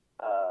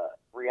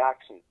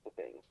reactions to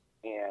things.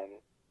 And,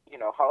 you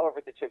know,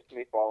 however the chips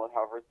may fall and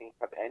however things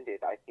have ended,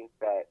 I think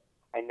that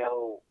I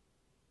know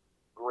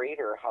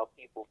greater how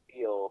people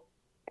feel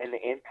and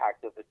the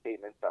impact of the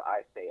statements that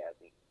I say at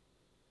least.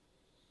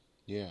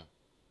 Yeah,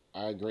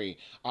 I agree.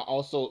 I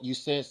also, you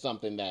said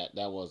something that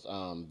was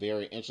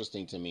very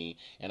interesting to me,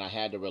 and I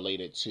had to relate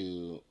it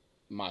to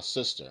my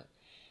sister.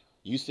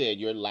 You said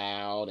you're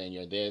loud and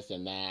you're this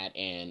and that,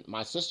 and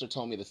my sister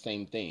told me the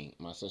same thing.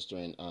 My sister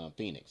in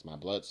Phoenix, my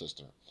blood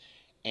sister,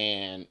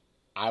 and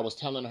I was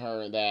telling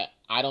her that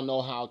I don't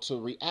know how to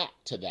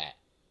react to that.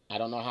 I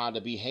don't know how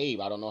to behave.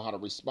 I don't know how to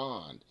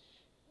respond.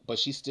 But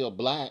she's still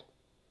black,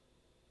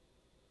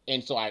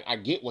 and so I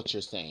get what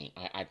you're saying.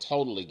 I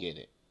totally get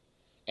it.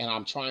 And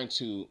I'm trying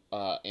to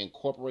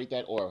incorporate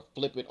that or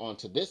flip it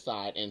onto this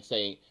side and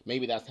say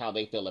maybe that's how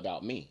they feel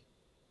about me,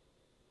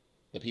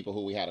 the people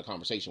who we had a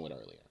conversation with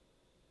earlier.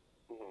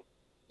 Mm-hmm.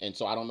 And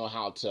so I don't know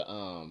how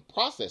to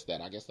process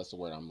that. I guess that's the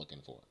word I'm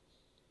looking for.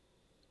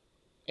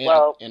 And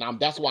well,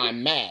 that's why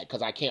I'm mad,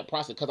 because I can't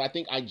process, because I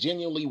think I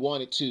genuinely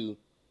wanted to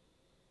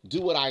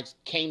do what I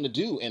came to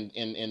do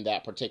in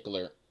that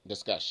particular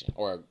discussion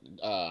or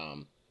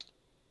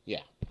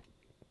yeah.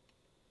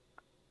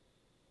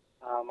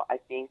 I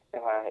think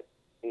that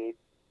it,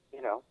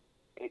 you know,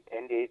 it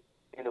ended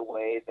in a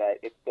way that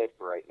it's good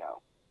for right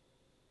now.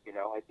 You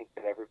know, I think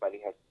that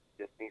everybody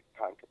just needs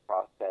time to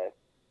process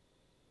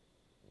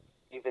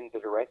even the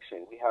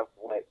direction. We have,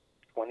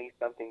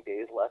 20-something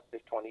days left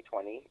of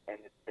 2020, and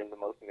it's been the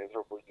most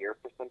miserable year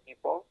for some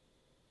people.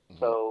 Mm-hmm.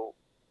 So,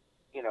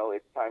 you know,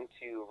 it's time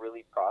to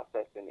really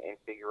process and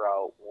figure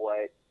out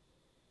what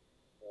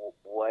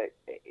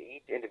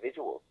each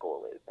individual's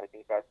goal is. I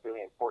think that's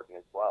really important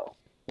as well.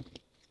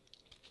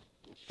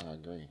 I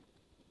agree.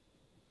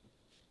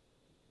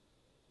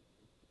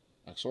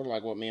 Sort of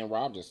like what me and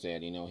Rob just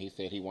said. You know, he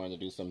said he wanted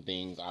to do some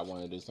things, I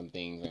wanted to do some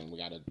things, and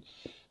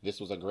this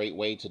was a great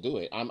way to do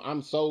it.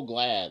 I'm so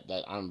glad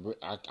that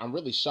I'm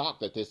really shocked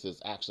that this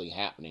is actually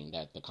happening,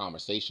 that the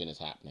conversation is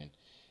happening,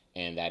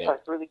 and that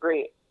it's really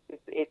great.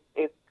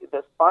 It's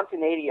the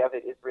spontaneity of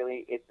it is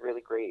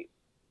really great.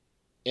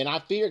 And I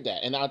feared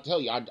that, and I'll tell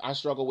you, I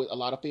struggle with a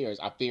lot of fears.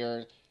 I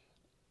fear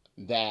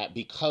that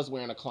because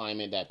we're in a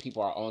climate that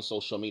people are on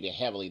social media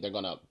heavily,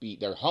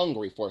 they're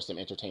hungry for some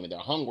entertainment. They're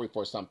hungry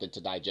for something to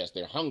digest.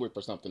 They're hungry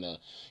for something to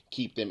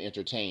keep them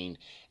entertained.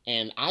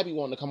 And I be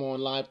wanting to come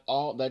on live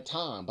all the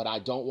time, but I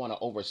don't want to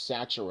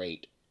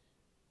oversaturate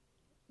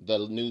the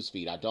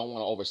newsfeed. I don't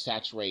want to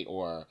oversaturate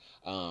or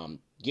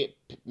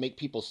make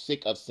people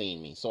sick of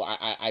seeing me. So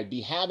I'd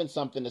be having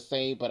something to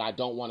say, but I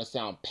don't want to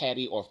sound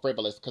petty or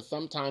frivolous, because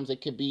sometimes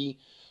it could be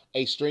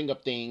a string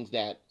of things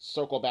that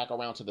circle back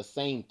around to the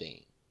same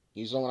thing.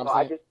 You know what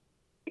I'm saying?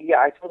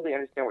 I totally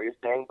understand what you're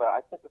saying, but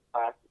I took a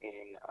class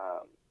in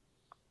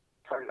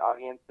target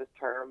audience this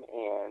term,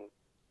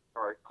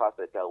 or a class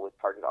that dealt with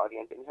target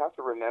audience, and you have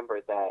to remember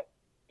that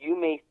you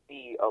may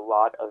see a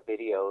lot of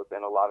videos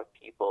and a lot of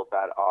people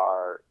that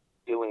are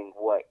doing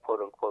what,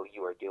 quote unquote,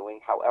 you are doing.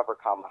 However,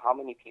 how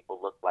many people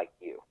look like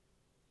you?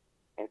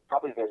 And it's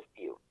probably very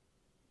few.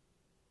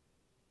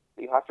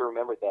 So you have to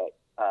remember that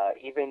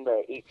even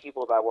the 8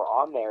 people that were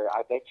on there,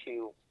 I bet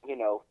you,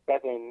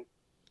 7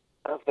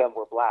 of them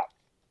were black.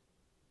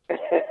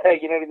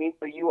 You know what I mean?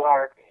 So you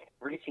are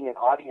reaching an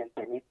audience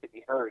that needs to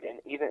be heard. And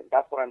even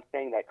that's what I'm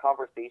saying, that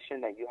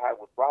conversation that you had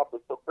with Rob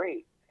was so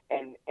great.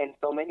 And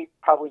so many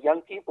probably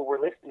young people were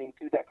listening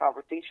to that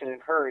conversation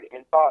and heard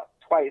and thought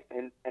twice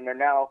and are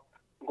now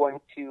going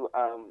to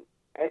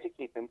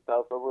educate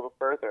themselves a little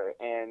further.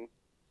 And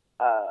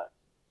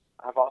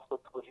I've also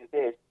told you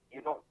this,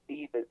 you don't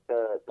see the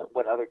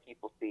what other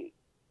people see.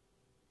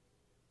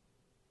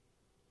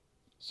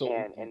 So,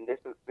 and this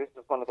is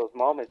one of those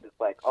moments. It's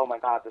like, oh my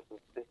God, this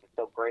is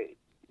so great,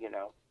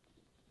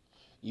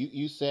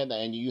 You said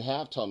that, and you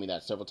have told me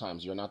that several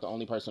times. You're not the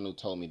only person who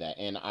told me that.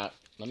 And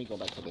let me go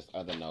back to this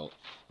other note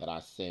that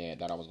I said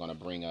that I was going to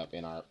bring up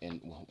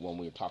when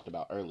we talked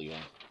about earlier.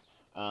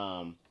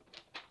 Oh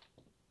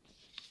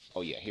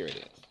yeah, here it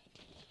is.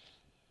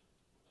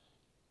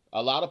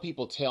 A lot of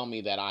people tell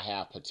me that I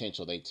have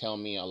potential. They tell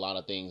me a lot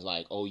of things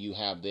like, oh, you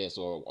have this,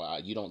 or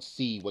you don't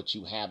see what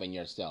you have in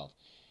yourself.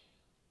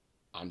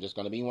 I'm just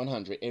going to be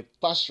 100. It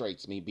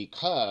frustrates me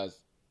because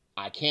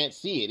I can't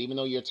see it. Even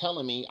though you're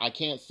telling me, I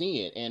can't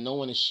see it. And no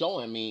one is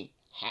showing me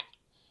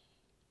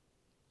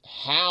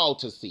how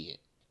to see it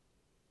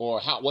or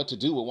what to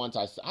do with once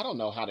I don't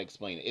know how to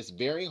explain it. It's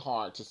very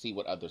hard to see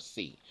what others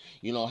see.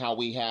 You know how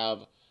we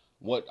have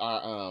what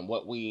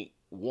we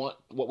want,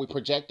 what we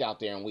project out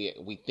there, and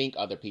we think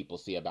other people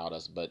see about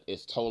us, but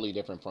it's totally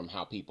different from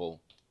how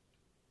people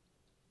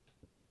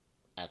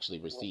actually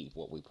receive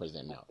what we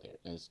present out there.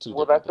 And it's too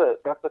different.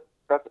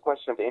 That's a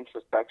question of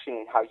introspection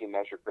and how you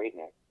measure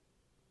greatness.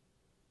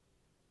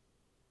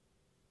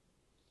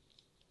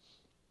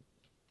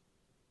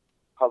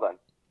 Hold on.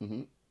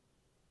 Mm-hmm.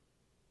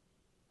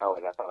 Oh,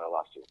 wait, I thought I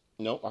lost you.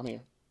 Nope, I'm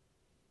here.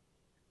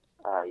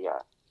 Yeah.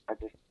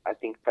 I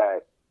think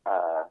that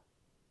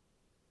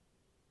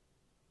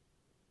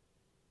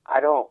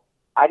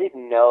I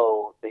didn't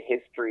know the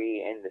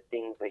history and the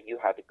things that you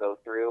had to go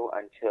through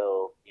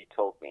until you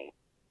told me.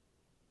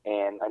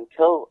 And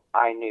until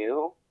I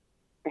knew,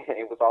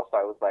 it was also,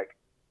 I was like,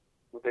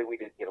 that we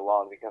didn't get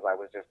along because I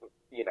was just,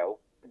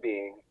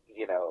 being,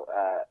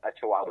 a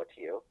chihuahua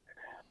to you.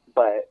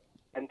 But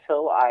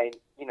until I,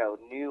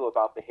 knew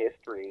about the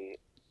history,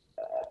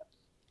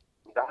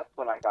 that's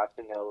when I got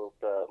to know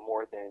the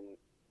more than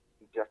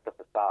just the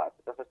facade.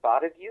 The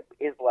facade of you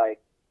is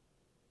like,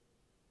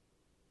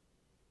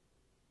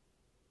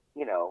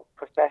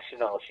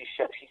 professional. She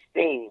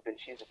sings and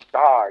she's a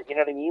star. You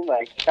know what I mean?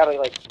 Like, you gotta,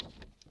 like,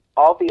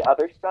 all the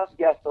other stuff,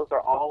 yes, those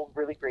are all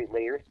really great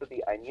layers to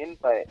the onion,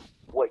 but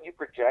what you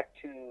project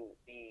to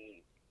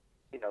the,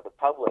 the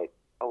public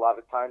a lot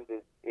of times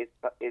is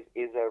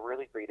a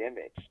really great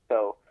image.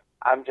 So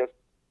I guess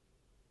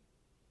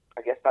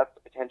that's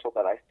the potential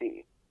that I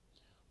see.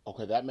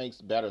 Okay, that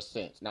makes better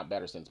sense. Not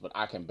better sense, but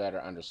I can better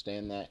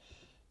understand that.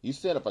 You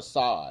said a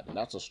facade, and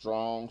that's a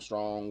strong,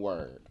 strong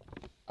word.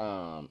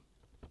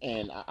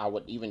 And I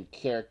would even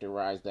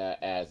characterize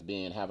that as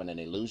having an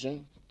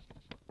illusion.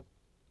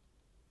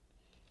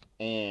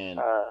 And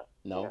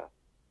no. Yeah.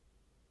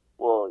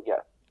 Well, yeah.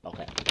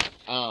 Okay.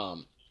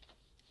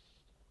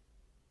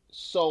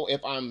 So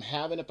if I'm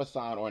having a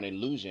facade or an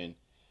illusion,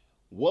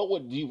 what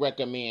would you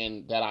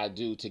recommend that I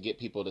do to get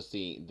people to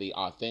see the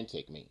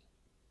authentic me?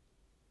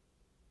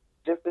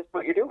 Just this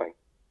what you're doing.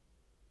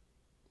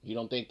 You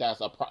don't think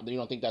that's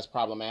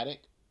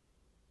problematic?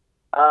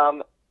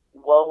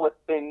 Well, what's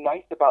been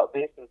nice about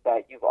this is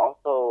that you've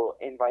also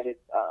invited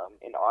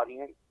an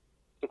audience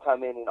to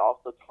come in and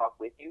also talk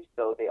with you,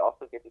 so they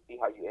also get to see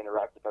how you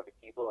interact with other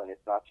people, and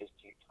it's not just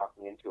you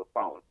talking into a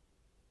phone.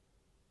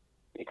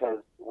 Because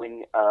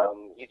when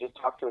you just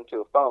talk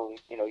into a phone,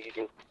 you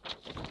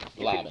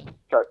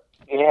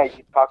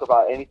talk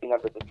about anything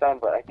under the sun.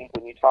 But I think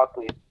when you talk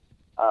with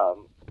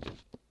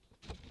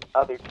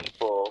other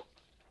people,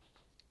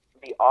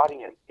 the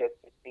audience gets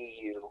to see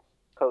you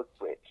code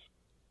switch.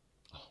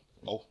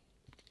 Oh.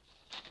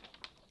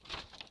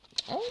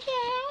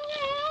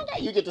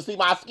 Okay. You get to see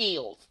my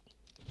skills.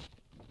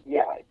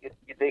 Yeah,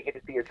 they get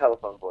to see your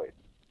telephone voice.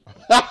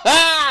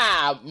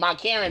 My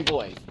Karen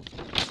voice.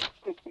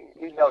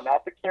 No,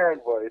 not the Karen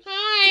voice.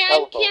 Hi,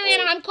 I'm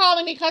Karen. I'm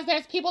calling because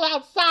there's people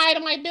outside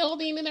of my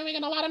building and they're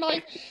making a lot of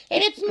noise.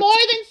 And it's more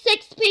than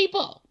 6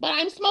 people. But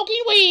I'm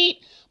smoking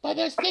weed. But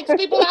there's 6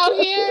 people out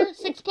here.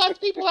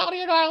 6+ people out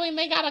here, darling.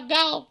 They gotta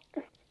go.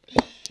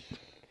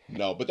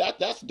 No, but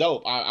that's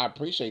dope. I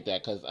appreciate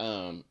that because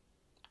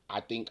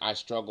I think I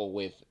struggle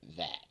with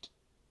that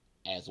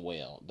as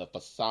well. The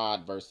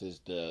facade versus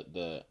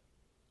the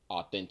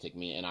authentic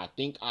me. And I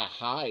think I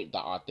hide the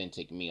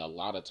authentic me a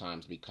lot of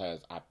times because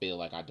I feel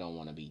like I don't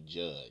want to be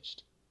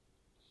judged.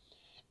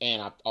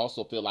 And I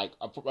also feel like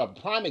a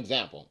prime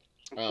example,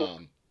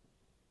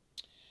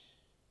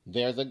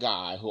 there's a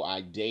guy who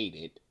I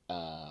dated.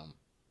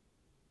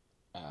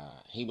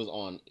 He was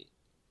on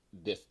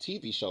this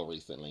TV show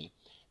recently,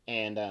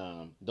 and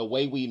the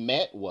way we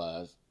met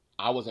was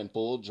I was in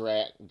full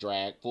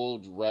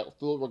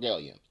full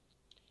regalia,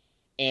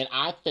 and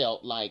I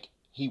felt like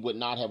he would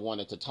not have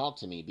wanted to talk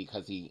to me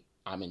because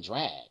I'm in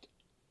drag.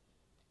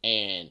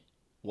 And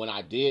when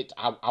I did,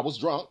 I was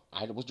drunk.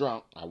 I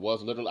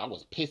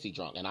was pissy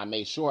drunk. And I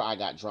made sure I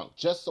got drunk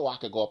just so I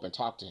could go up and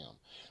talk to him.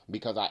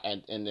 Because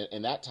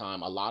in that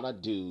time, a lot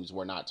of dudes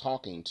were not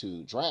talking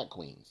to drag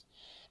queens.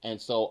 And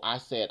so I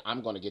said,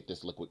 I'm going to get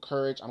this liquid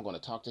courage. I'm going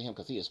to talk to him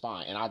because he is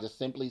fine. And I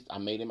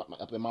made him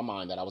up in my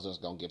mind that I was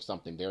just going to give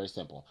something very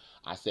simple.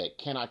 I said,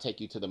 can I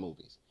take you to the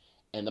movies?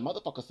 And the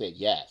motherfucker said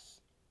yes.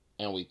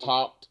 And we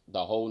talked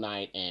the whole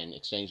night and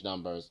exchanged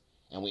numbers,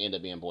 and we ended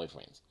up being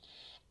boyfriends.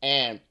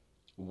 And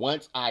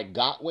once I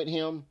got with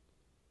him,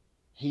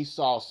 he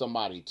saw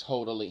somebody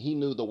totally, he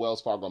knew the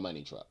Wells Fargo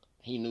money truck.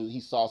 He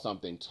saw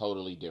something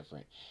totally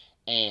different.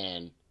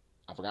 And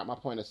I forgot my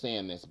point of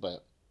saying this,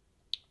 but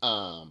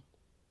I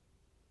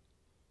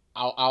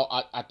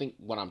think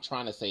what I'm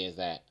trying to say is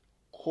that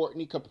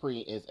Courtney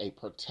Capri is a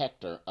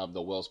protector of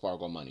the Wells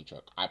Fargo money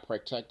truck. I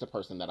protect the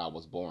person that I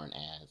was born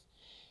as.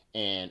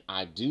 And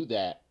I do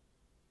that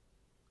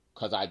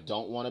because I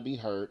don't want to be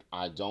hurt.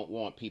 I don't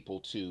want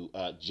people to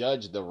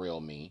judge the real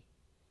me.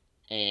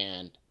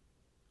 And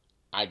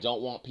I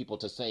don't want people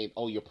to say,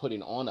 oh, you're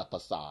putting on a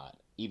facade,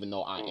 even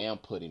though I am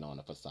putting on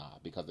a facade,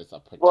 because it's a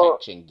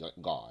protection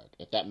guard,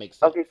 if that makes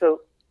sense. Okay,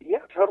 so, yeah,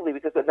 totally,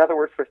 because another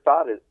word for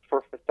facade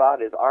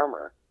is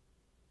armor.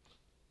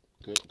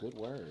 Good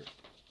word.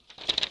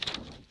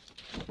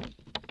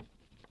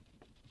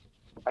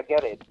 I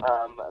get it.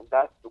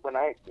 That's when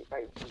I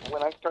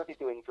started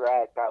doing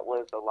drag, that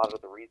was a lot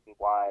of the reason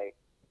why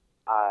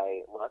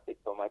I loved it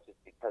so much, is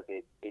because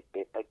it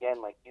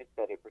again, like you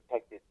said, it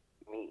protected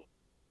me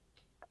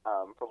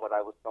from what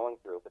I was going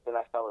through. But then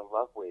I fell in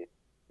love with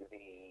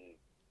the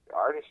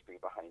artistry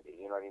behind it.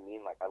 You know what I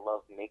mean? Like, I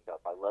love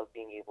makeup. I love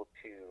being able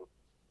to.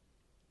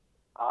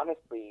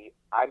 Honestly,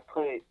 I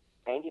put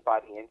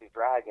anybody into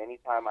drag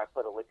anytime I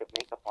put a lick of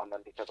makeup on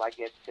them, because I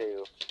get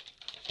to,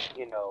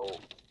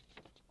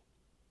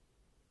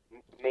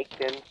 make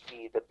them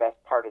see the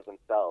best part of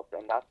themselves,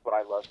 and that's what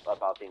I love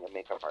about being a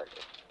makeup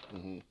artist.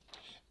 Mm-hmm.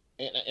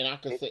 And I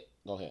could say,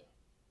 go ahead.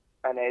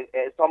 And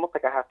it's almost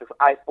like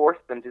I force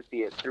them to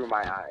see it through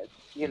my eyes,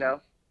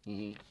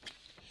 Mm-hmm.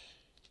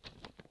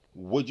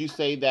 Would you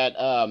say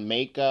that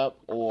makeup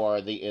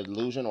or the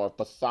illusion or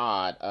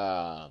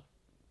facade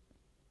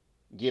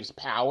gives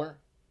power?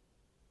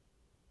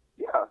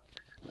 Yeah.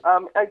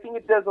 I think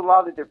it does a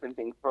lot of different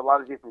things for a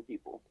lot of different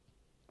people.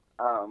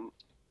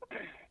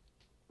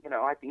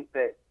 I think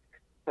that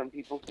some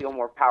people feel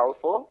more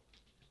powerful.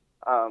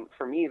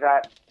 For me,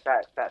 that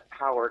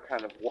power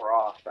kind of wore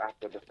off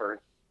after the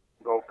first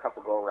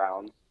couple go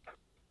rounds.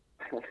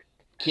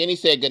 Kenny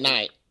said good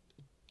night.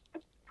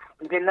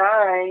 Good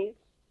night.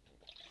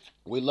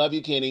 We love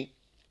you, Kenny.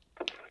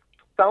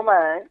 So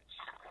much.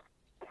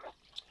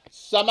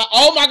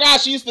 Oh my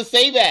gosh, she used to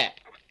say that.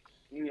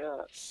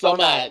 Yeah. So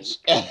much.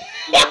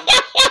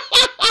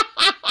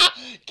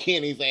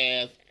 Kenny's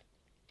ass.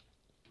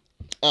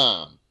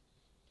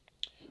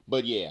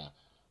 But yeah,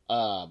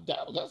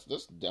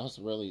 that's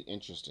really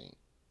interesting.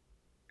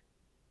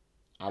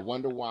 I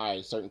wonder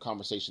why certain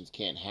conversations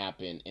can't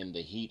happen in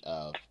the heat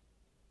of,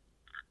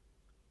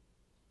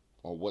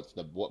 or I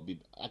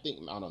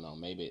don't know,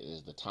 maybe it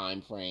is the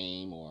time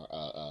frame or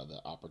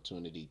the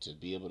opportunity to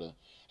be able to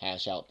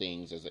hash out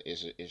things as an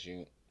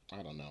issue.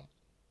 I don't know.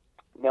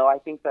 No, I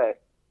think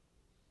that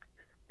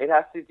it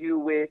has to do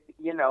with,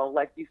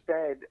 like you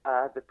said,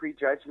 the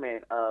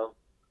prejudgment of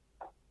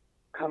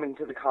coming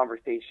to the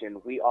conversation.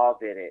 We all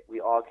did it. We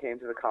all came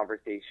to the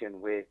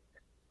conversation with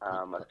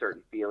a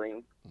certain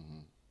feeling,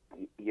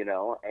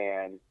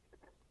 and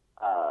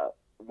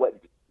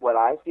what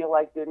I feel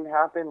like didn't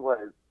happen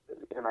was,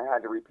 and I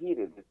had to repeat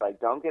it, it's like,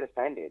 don't get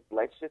offended.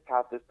 Let's just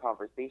have this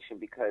conversation,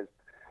 because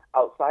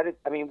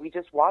we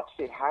just watched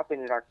it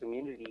happen in our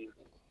community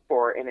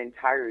for an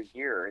entire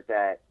year,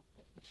 that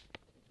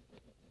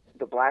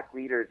the Black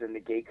leaders in the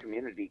gay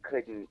community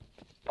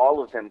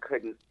all of them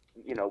couldn't,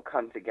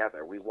 come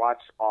together. We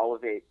watched all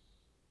of it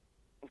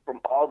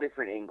from all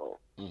different angles.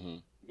 Mm-hmm.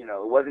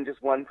 It wasn't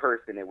just one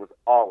person, it was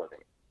all of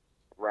it.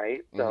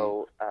 Right? Mm-hmm.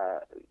 So,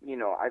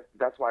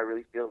 that's why I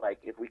really feel like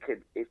if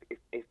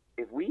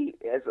we,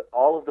 as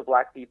all of the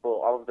Black people,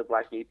 all of the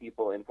Black gay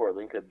people in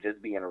Portland could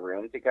just be in a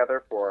room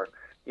together for,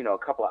 a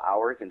couple of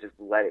hours and just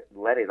let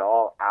it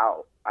all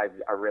out, I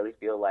really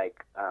feel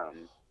like,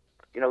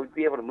 we'd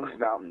be able to move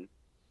mountains,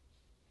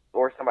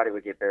 or somebody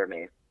would get their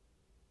mace.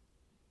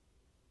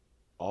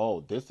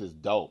 Oh, this is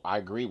dope. I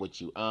agree with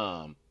you.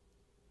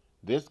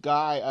 This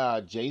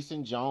guy,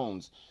 Jason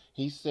Jones,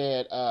 he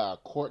said,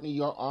 Courtney is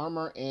your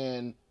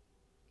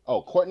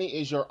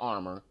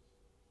armor,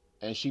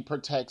 and she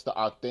protects the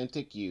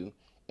authentic you,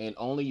 and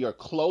only your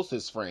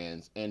closest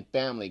friends and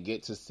family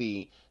get to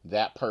see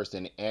that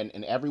person,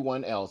 and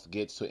everyone else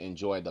gets to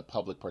enjoy the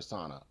public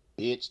persona.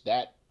 Bitch,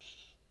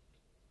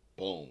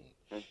 boom.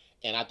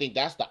 And I think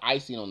that's the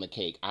icing on the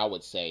cake, I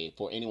would say,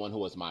 for anyone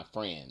who is my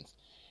friends.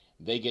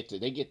 They get the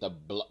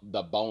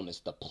bonus,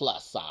 the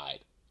plus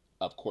side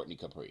of Courtney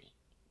Capri.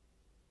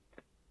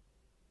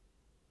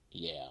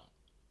 Yeah.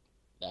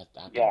 But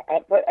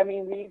I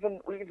mean, we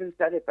even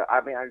said it. But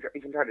I mean, I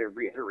even tried to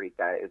reiterate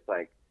that it's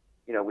like,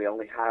 we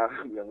only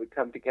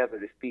come together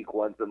to speak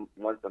once a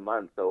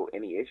month. So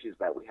any issues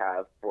that we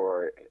have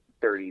for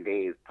 30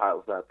 days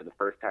piles up, and the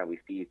first time we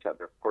see each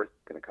other, of course,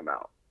 it's going to come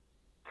out.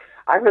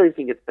 I really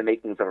think it's the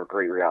makings of a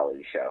great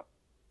reality show.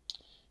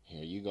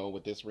 Here you go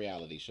with this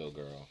reality show,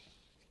 girl.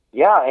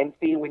 Yeah, and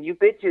see, when you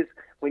bitches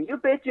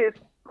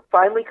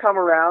finally come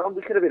around,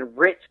 we could have been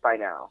rich by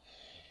now.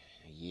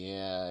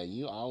 Yeah,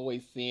 you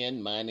always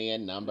seeing money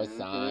and number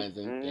signs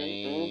and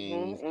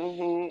things.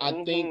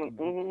 I think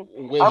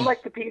I'm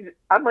like the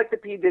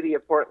P Diddy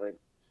of Portland.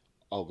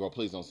 Oh, girl,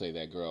 please don't say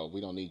that, girl.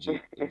 We don't need you.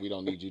 We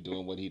don't need you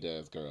doing what he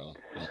does, girl.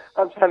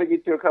 I'm trying to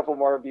get you a couple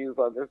more views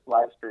on this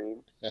live stream.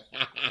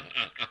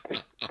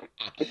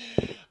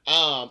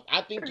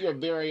 I think you're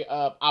very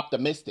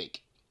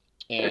optimistic,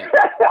 and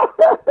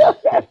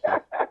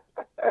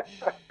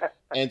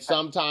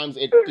sometimes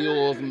it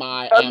fuels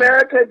my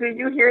America. Do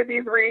you hear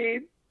these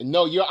reads?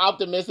 No, you're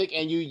optimistic,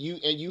 and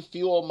you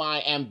fuel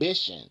my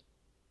ambition.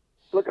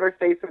 Look at her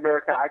face,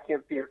 America. I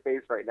can't see her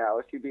face right now.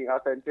 Is she being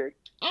authentic?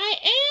 I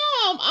am.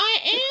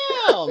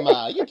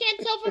 You can't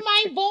tell from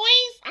my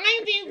voice.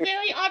 I'm being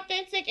very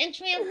authentic and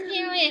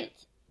transparent.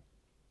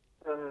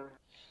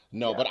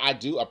 No, yeah. But I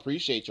do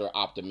appreciate your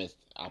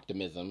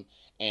optimism.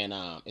 And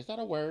is that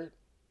a word?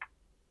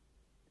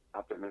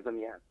 Optimism,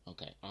 yeah.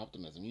 Okay,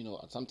 optimism.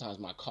 Sometimes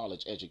my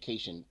college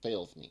education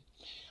fails me.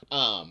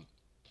 I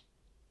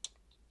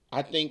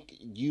think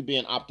you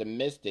being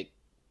optimistic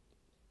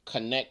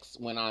connects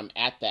when I'm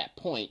at that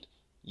point.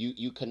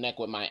 You connect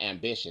with my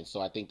ambition, so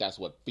I think that's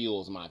what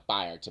fuels my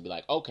fire to be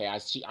like, okay,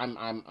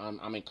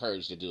 I'm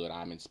encouraged to do it.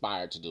 I'm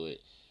inspired to do it,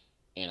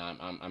 and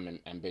I'm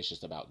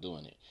ambitious about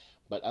doing it.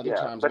 But other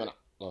times when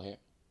go ahead.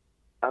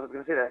 I was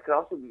going to say that could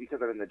also be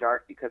because I'm in the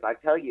dark, because I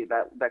tell you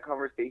that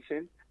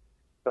conversation,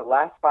 the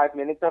last 5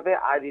 minutes of it,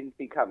 I didn't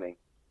see coming.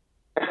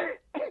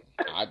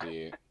 I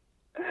did.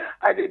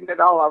 I didn't at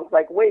all. I was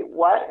like, wait,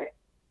 what?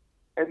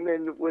 And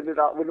then when it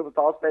was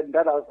all said and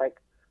done, I was like,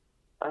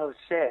 oh,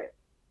 shit.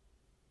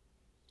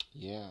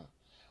 Yeah.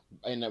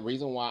 And the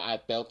reason why I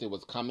felt it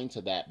was coming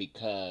to that,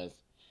 because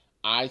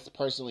I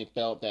personally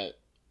felt that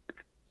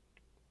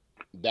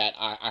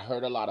I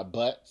heard a lot of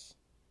buts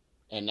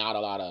and not a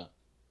lot of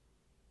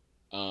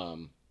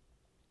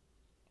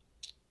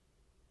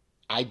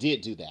I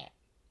did do that.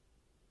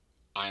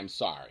 I'm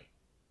sorry.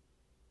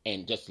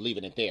 And just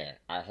leaving it there.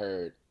 I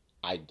heard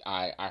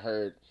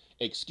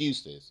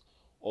excuses,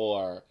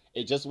 or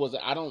it just was,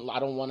 I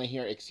don't want to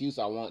hear excuse.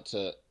 I want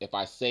to, if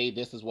I say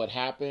this is what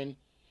happened,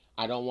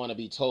 I don't want to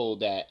be told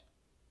that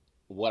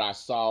what I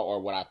saw or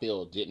what I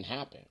feel didn't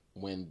happen,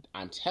 when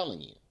I'm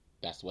telling you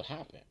that's what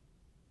happened.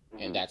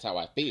 Mm-hmm. And that's how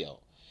I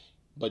feel.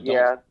 But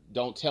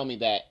don't tell me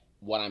that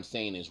what I'm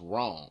saying is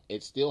wrong.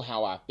 It's still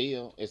how I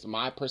feel. It's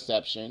my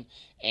perception,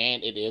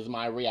 and it is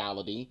my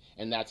reality,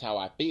 and that's how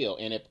I feel.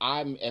 And if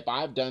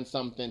I've done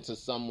something to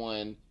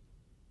someone,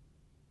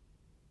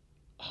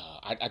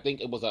 I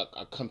think it was a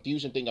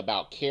confusion thing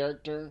about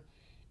character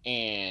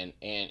and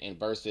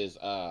versus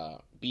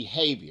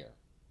behavior.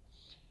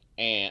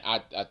 And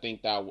I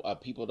think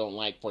that people don't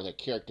like for their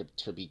character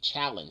to be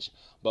challenged,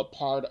 but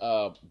part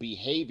of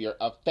behavior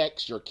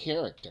affects your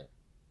character.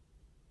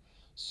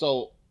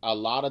 So a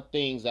lot of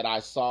things that I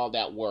saw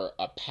that were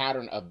a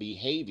pattern of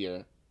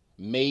behavior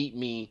made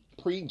me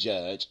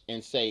prejudge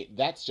and say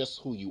that's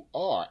just who you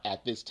are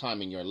at this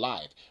time in your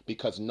life,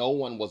 because no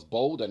one was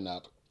bold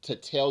enough to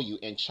tell you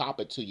and chop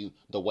it to you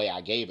the way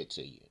I gave it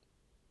to you.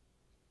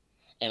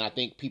 And I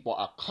think people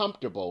are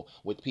comfortable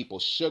with people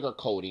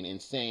sugarcoating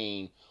and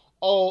saying,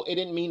 oh, it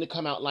didn't mean to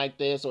come out like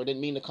this, or it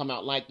didn't mean to come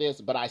out like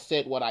this, but I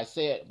said what I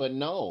said. But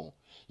no,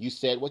 you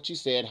said what you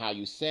said, how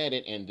you said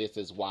it, and this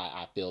is why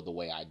I feel the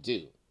way I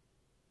do.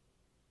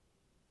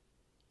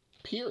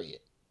 Period.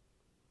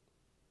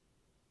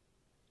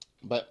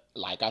 But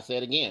like I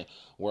said again,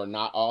 we're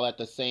not all at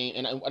the same,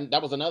 and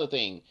that was another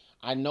thing.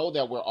 I know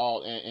that we're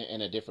all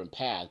in a different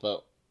path,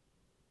 but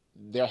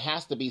there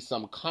has to be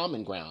some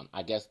common ground.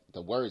 I guess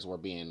the words were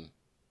being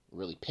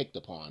really picked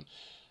upon.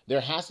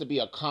 There has to be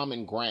a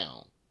common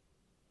ground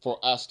for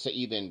us to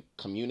even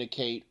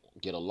communicate,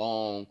 get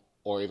along,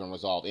 or even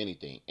resolve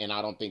anything. And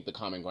I don't think the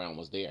common ground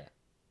was there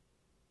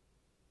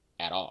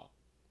at all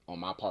on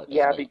my part.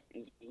 Yeah, as well.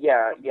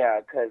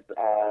 because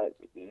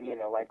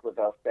like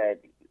Lavelle said,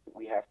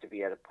 we have to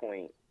be at a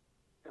point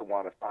to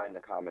want to find the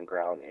common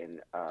ground, and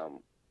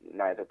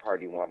neither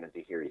party wanted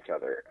to hear each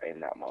other in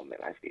that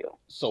moment, I feel.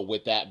 So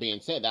with that being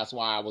said, that's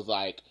why I was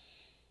like,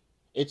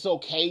 it's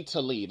okay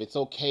to leave. It's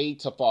okay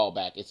to fall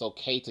back. It's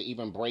okay to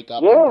even break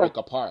up and break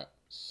apart.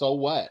 So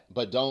what?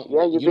 But don't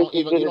you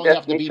don't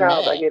have to be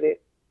mad. I get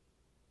it.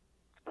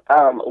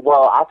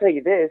 Well, I'll tell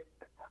you this.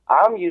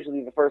 I'm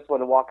usually the first one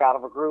to walk out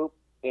of a group,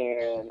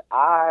 and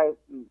I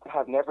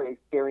have never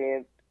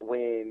experienced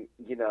when,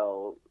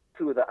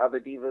 two of the other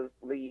divas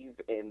leave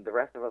and the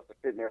rest of us are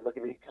sitting there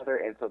looking at each other,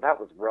 and so that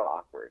was real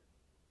awkward.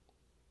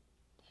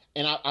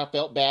 And I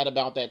felt bad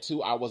about that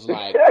too. I was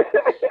like,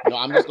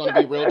 I'm just going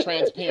to be real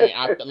transparent.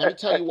 Let me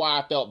tell you why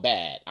I felt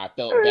bad. I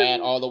felt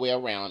bad all the way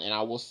around, and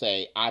I will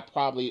say I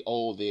probably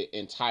owe the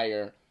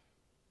entire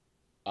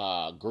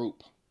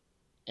group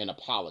an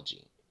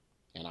apology,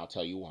 and I'll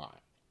tell you why.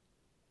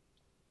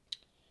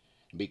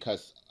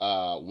 Because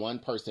one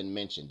person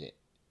mentioned it,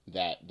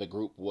 that the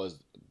group was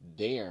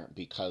there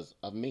because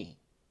of me.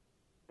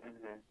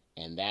 Mm-hmm.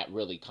 And that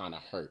really kind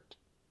of hurt.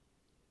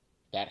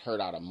 That hurt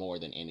out of more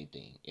than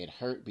anything. It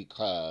hurt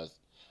because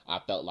I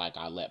felt like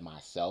I let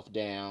myself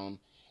down,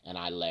 and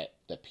I let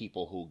the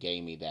people who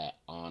gave me that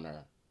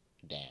honor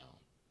down.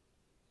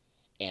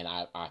 And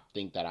I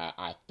think that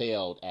I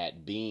failed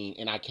at being,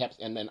 and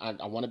then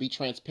I want to be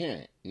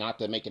transparent, not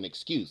to make an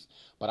excuse,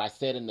 but I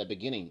said in the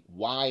beginning,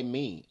 why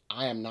me?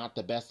 I am not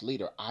the best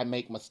leader. I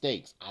make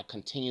mistakes. I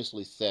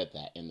continuously said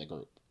that in the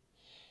group.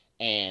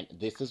 And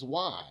this is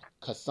why,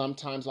 because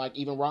sometimes, like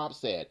even Robb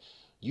said,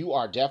 you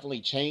are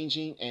definitely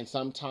changing, and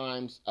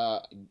sometimes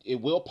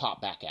it will pop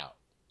back out.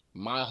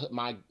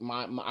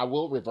 I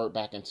will revert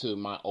back into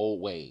my old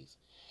ways,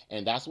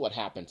 and that's what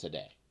happened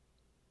today,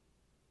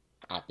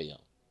 I feel.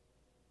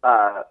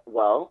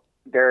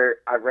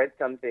 I read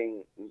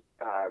something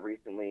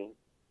recently.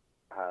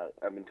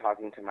 I've been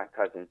talking to my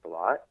cousins a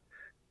lot,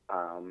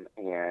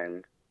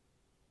 and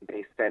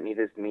they sent me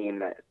this meme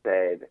that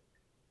said,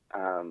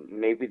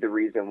 maybe the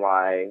reason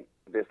why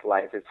this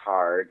life is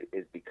hard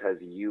is because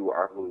you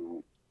are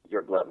who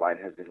your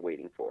bloodline has been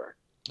waiting for.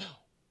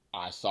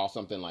 I saw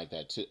something like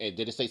that too.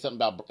 Did it say something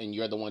about, and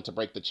you're the one to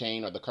break the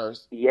chain or the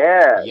curse?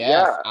 Yeah. Yes,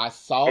 yeah. I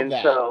saw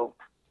that.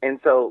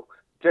 So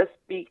just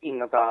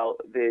speaking about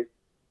this,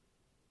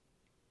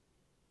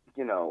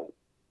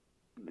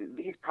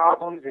 these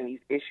problems and these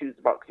issues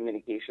about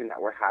communication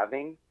that we're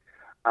having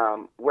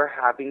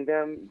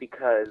them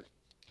because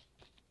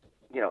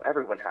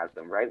everyone has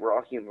them, right? We're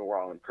all human, we're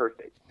all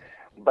imperfect.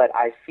 But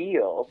I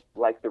feel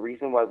like the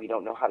reason why we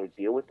don't know how to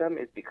deal with them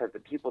is because the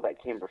people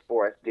that came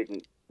before us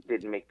didn't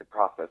make the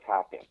process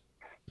happen.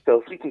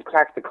 So if we can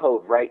crack the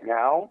code right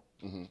now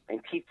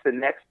and teach the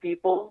next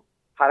people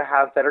how to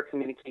have better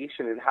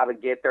communication and how to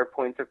get their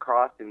points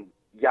across and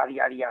yada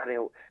yada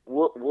yada,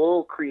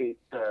 we'll create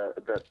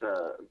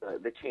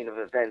the chain of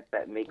events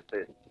that makes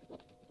this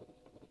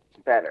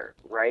better,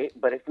 right?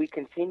 But if we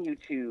continue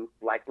to,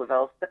 like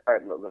Robb said,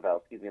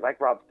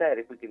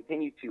 if we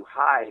continue to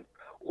hide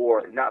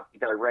or not be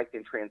direct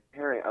and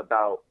transparent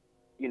about,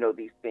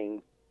 these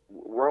things,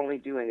 we're only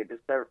doing a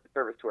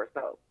disservice to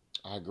ourselves.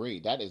 I agree.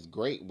 That is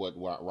great what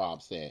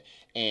Robb said.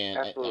 And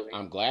Absolutely.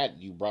 I'm glad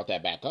you brought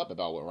that back up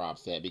about what Robb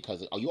said,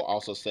 because you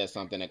also said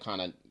something that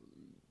kind of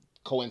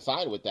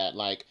coincided with that,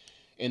 like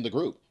in the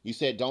group. You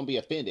said, don't be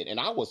offended. And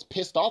I was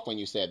pissed off when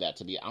you said that,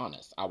 to be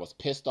honest. I was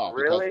pissed off.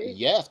 Really?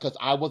 Because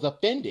I was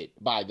offended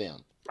by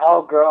them.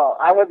 Oh, girl,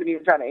 I wasn't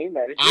even trying to aim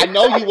at it. I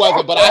know you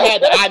wasn't, but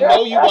I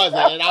know you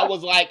wasn't. And I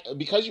was like,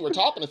 because you were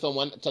talking to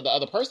the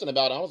other person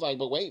about it, I was like,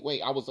 but wait,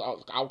 I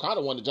kind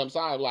of wanted to jump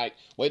side, like,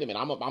 wait a minute,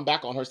 I'm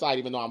back on her side,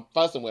 even though I'm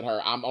fussing with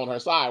her, I'm on her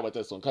side with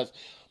this one. Because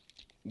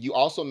you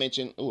also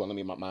mentioned,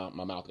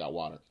 my mouth got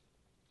water.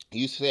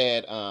 You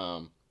said,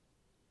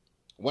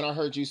 when I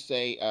heard you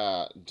say,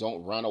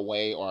 don't run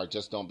away or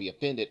just don't be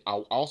offended, I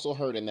also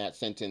heard in that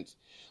sentence,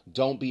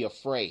 don't be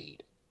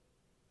afraid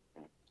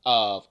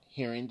of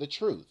hearing the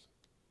truth.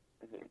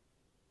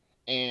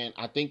 And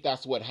I think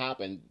that's what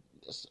happened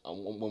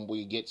when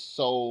we get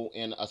so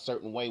in a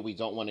certain way, we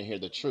don't want to hear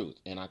the truth.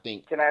 And I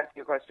think... Can I ask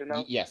you a question,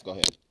 though? Yes, go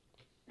ahead.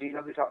 Do you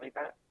know who taught me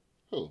that?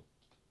 Who?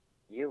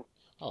 You.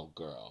 Oh,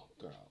 girl.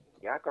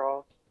 Yeah,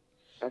 girl.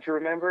 Don't you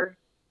remember?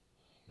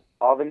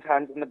 All them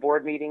times in the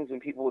board meetings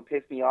when people would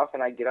piss me off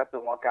and I'd get up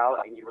and walk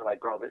out, and you were like,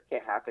 girl, this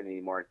can't happen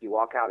anymore. If you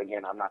walk out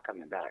again, I'm not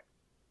coming back.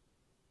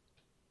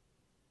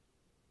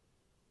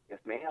 Yes,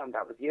 ma'am,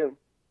 that was you.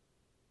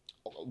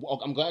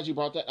 I'm glad you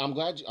brought that.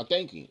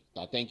 Thank you.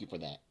 I thank you for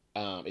that.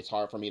 It's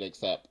hard for me to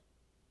accept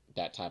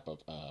that type of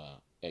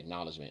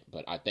acknowledgement,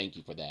 but I thank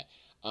you for that.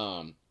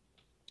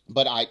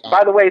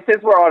 By the way,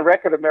 since we're on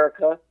record,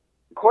 America,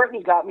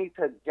 Courtney got me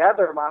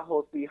together my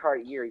whole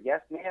sweetheart year.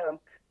 Yes, ma'am.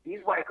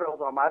 These white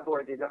girls on my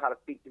board didn't know how to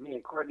speak to me,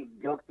 and Courtney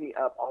yoked me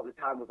up all the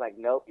time, was like,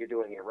 nope, you're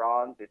doing it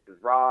wrong. This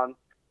is wrong.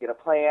 Get a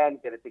plan.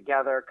 Get it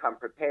together. Come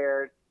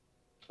prepared.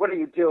 What are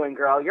you doing,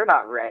 girl? You're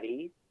not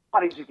ready. How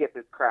did you get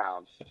this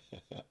crown?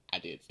 I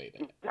did say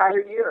that.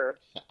 Entire year.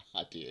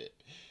 I did.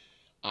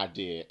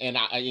 And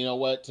you know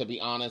what? To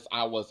be honest,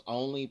 I was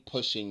only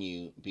pushing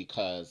you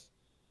because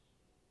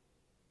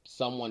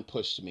someone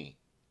pushed me.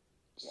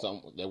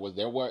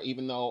 There were,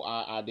 even though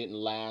I didn't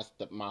last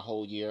my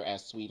whole year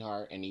as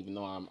sweetheart, and even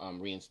though I'm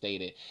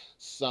reinstated,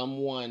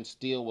 someone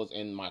still was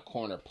in my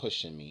corner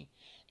pushing me.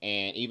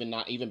 And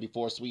even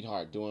before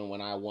sweetheart, doing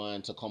when I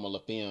won Tacoma La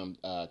Femme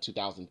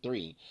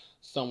 2003,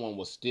 someone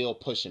was still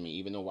pushing me,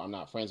 even though I'm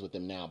not friends with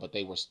them now, but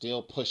they were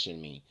still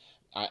pushing me.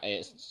 How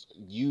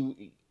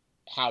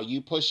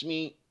you push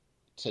me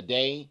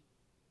today,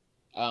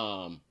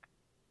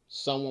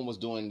 someone was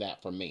doing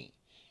that for me.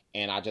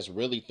 And I just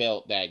really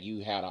felt that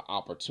you had an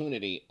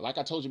opportunity. Like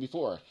I told you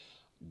before,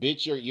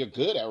 bitch, you're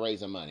good at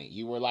raising money.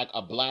 You were like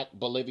a black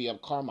Bolivia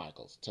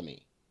Carmichael's to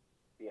me.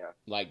 Yeah.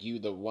 Like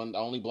the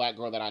only black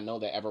girl that I know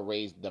that ever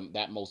raised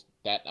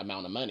that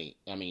amount of money.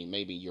 I mean,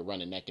 maybe you're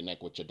running neck and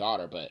neck with your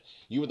daughter, but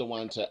you were the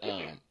one to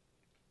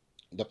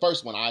the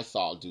first one I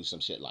saw do some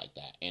shit like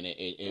that. And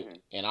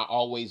and I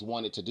always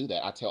wanted to do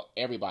that. I tell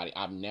everybody,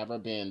 I've never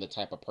been the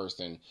type of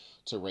person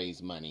to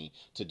raise money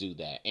to do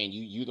that. And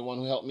you're the one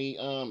who helped me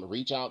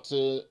reach out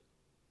to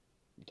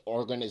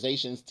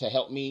organizations to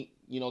help me,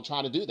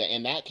 try to do that.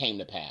 And that came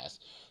to pass.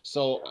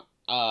 So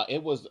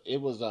it was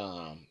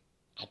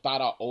I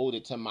thought I owed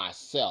it to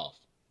myself,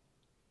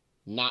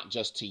 not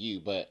just to you,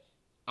 but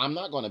I'm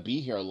not going to be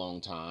here a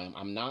long time.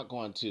 I'm not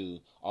going to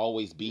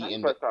always be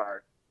in the...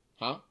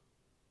 Huh?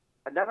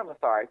 None of us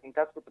are. I think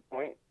that's what the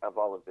point of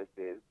all of this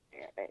is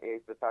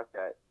the fact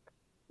that,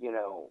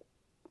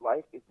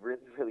 life is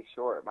really, really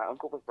short. My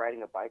uncle was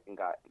riding a bike and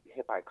got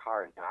hit by a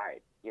car and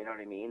died. You know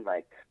what I mean?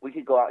 Like, we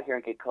could go out here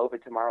and get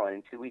COVID tomorrow, and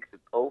in 2 weeks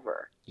it's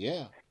over.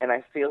 Yeah. And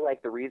I feel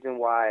like the reason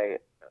why,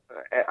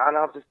 and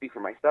I'll just speak for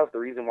myself, the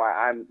reason why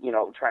I'm,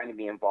 trying to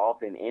be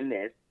involved in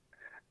this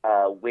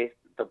with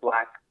the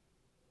black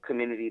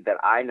community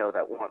that I know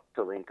that wants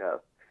to link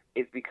up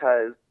is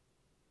because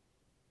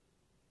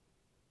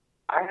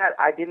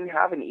I didn't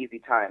have an easy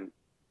time,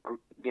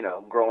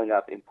 growing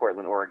up in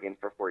Portland, Oregon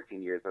for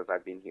 14 years as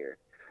I've been here.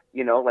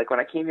 Like when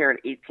I came here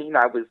at 18,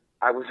 I was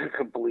a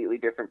completely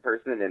different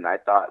person, and I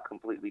thought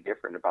completely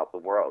different about the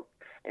world.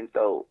 And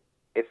so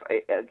if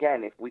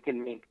we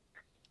can make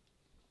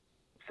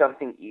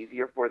something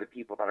easier for the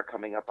people that are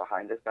coming up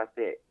behind us, that's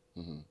it.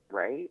 Mm-hmm.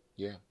 Right?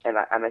 Yeah. And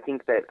I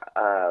think that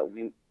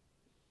we,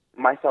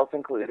 myself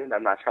included,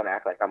 I'm not trying to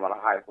act like I'm on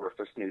a high horse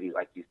or snooty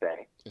like you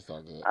say. It's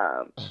all good.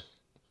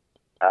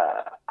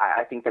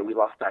 I think that we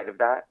lost sight of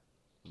that.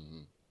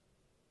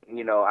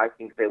 Mm-hmm. I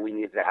think that we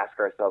need to ask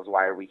ourselves,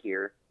 why are we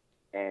here?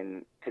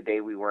 and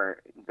today we weren't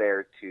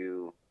there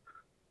to.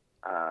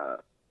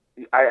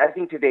 I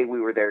think today we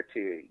were there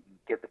to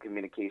get the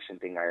communication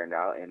thing ironed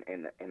out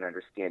and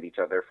understand each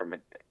other from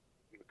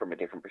a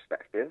different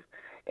perspective.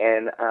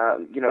 And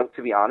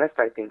to be honest,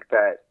 I think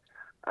that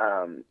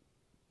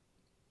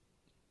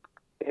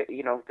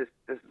this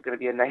is going to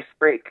be a nice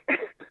break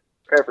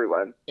for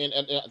everyone. And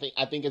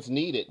I think it's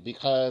needed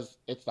because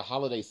it's the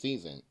holiday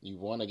season. You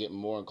want to get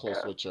more and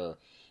close with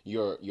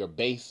your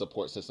base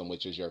support system,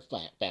 which is your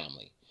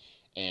family.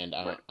 And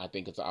Right. I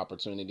think it's an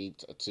opportunity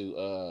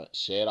to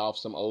shed off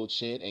some old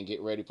shit and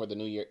get ready for the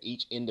new year,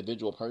 each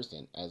individual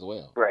person as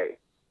well. Right.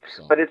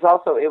 So. But it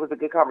was a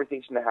good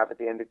conversation to have at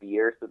the end of the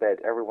year so that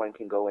everyone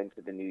can go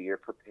into the new year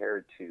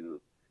prepared to,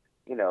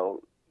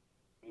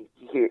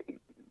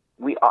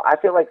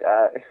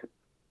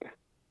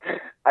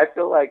 I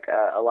feel like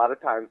a lot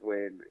of times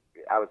when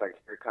I was like,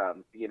 here it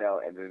comes,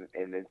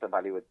 and then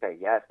somebody would say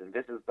yes, and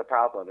this is the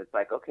problem. It's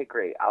like, okay,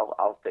 great,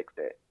 I'll fix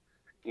it,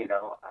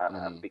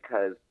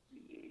 because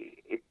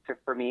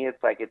for me,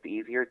 it's like it's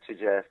easier to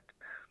just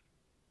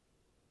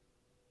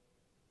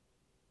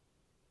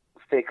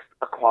fix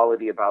a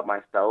quality about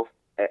myself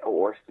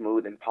or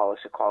smooth and polish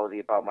a quality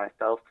about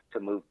myself to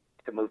move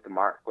the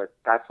mark.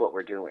 That's what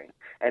we're doing,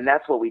 and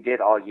that's what we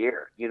did all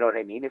year. You know what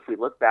I mean? If we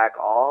look back,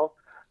 all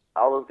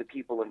of the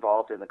people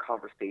involved in the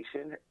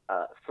conversation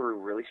through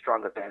really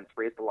strong events,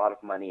 raised a lot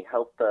of money,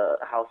 helped the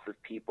houseless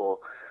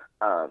people,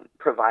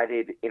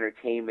 provided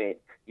entertainment,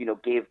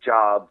 gave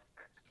jobs.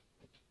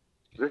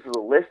 This is a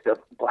list of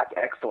Black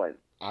excellence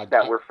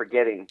that we're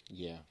forgetting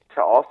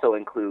to also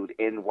include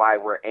in why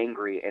we're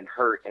angry and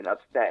hurt and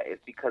upset.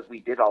 It's because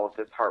we did all of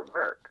this hard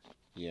work.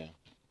 Yeah.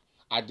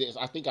 I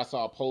think I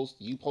saw a post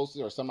you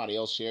posted or somebody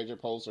else shared your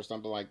post or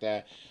something like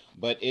that.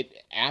 But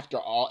after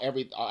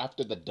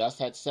the dust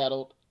had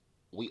settled,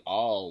 we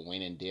all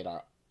went and did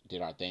our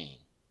thing.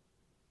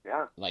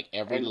 Yeah. Like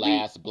every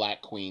last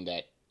Black queen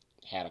that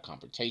had a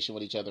confrontation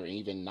with each other, and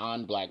even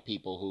non-Black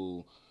people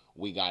who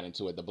we got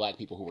into it, the Black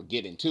people who were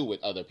getting to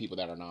with other people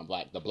that are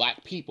non-Black, the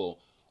Black people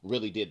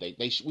really did.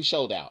 We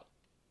showed out.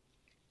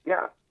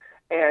 Yeah.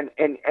 And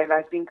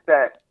I think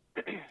that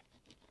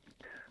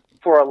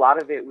for a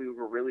lot of it, we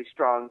were really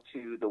strong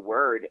to the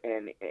word,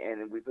 and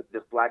we put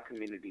the Black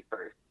community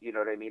first. You know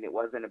what I mean? It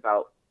wasn't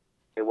about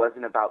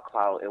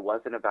clout. It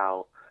wasn't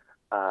about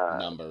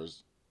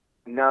numbers.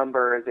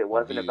 It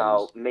wasn't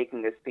about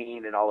making a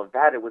scene and all of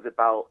that. It was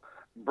about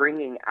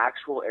bringing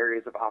actual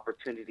areas of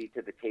opportunity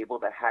to the table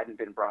that hadn't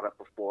been brought up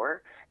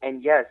before.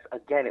 And yes,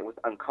 again, it was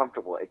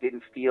uncomfortable. It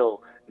didn't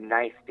feel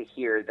nice to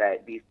hear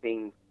that these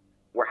things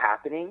were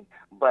happening,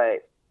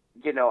 but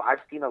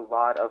I've seen a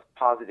lot of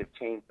positive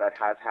change that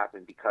has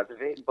happened because of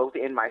it, both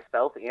in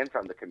myself and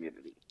from the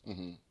community.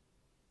 Mm-hmm.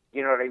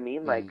 You know what I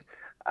mean? Mm-hmm.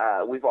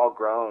 Like, we've all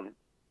grown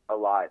a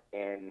lot,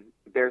 and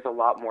there's a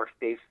lot more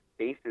safe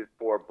spaces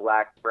for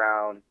Black,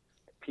 brown,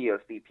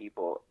 POC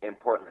people in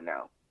Portland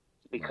now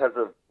because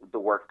of the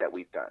work that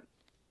we've done.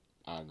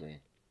 I agree.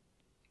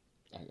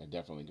 I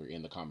definitely agree.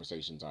 And the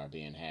conversations are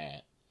being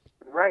had.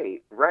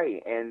 Right.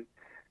 And,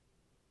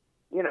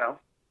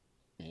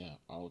 Yeah,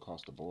 all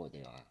across the board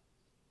they are.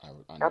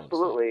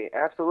 Absolutely.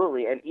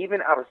 And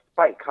even out of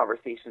spite,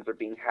 conversations are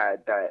being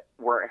had that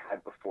weren't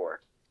had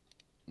before.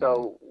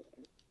 So,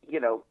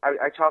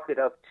 I chalk it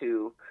up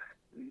to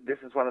this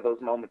is one of those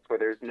moments where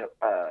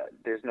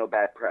there's no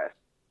bad press.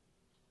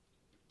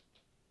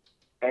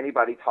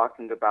 Anybody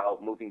talking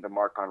about moving the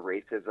mark on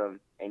racism,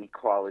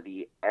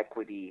 inequality,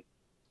 equity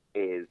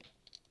is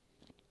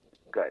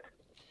good.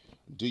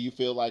 Do you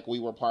feel like we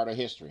were part of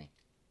history?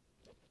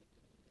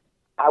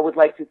 I would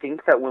like to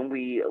think that when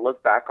we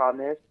look back on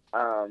this,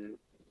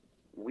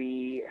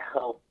 we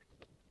helped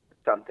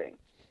something.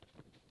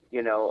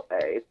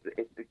 It's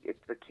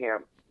the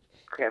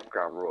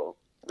campground rule.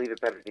 Leave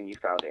it better than you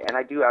found it. And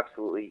I do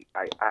absolutely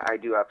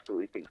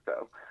think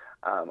so.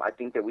 I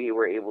think that we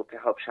were able to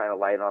help shine a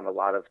light on a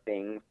lot of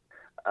things.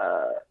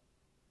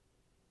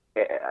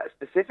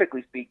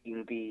 Specifically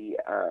speaking, the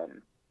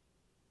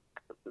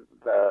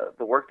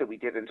work that we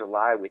did in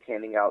July with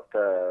handing out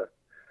the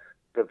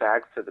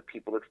bags to the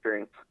people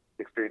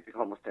experiencing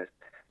homelessness.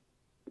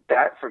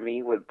 That for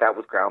me was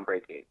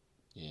groundbreaking.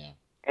 Yeah.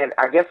 And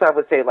I guess I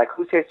would say, like,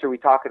 whose history are we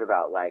talking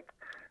about? Like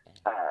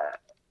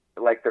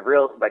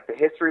the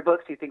history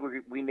books. Do you think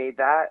we made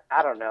that?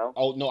 I don't know.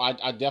 Oh no,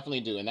 I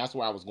definitely do, and that's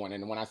where I was going.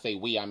 And when I say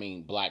we, I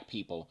mean Black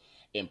people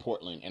in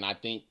Portland. And I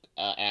think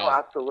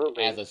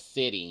absolutely. As a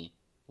city,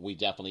 we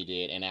definitely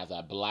did, and as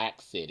a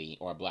Black city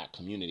or a Black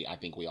community, I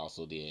think we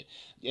also did.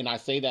 And I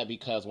say that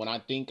because when I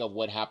think of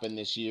what happened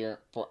this year,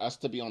 for us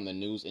to be on the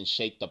news and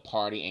shake the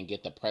party and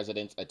get the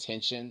president's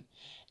attention,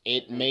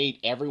 it made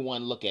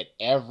everyone look at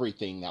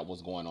everything that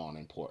was going on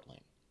in Portland.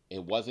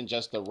 It wasn't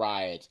just the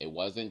riots. It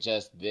wasn't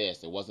just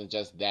this. It wasn't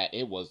just that.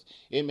 It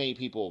made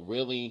people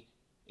really,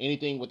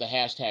 anything with the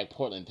hashtag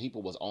Portland,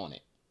 people was on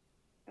it.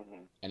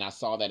 And I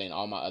saw that in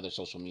all my other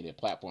social media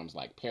platforms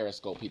like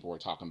Periscope. People were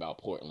talking about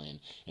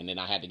Portland. And then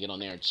I had to get on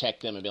there and check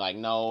them and be like,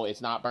 no,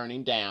 it's not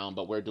burning down,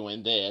 but we're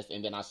doing this.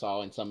 And then I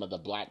saw in some of the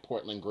Black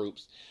Portland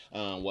groups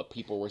what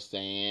people were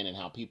saying and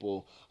how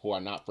people who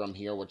are not from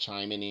here were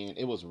chiming in.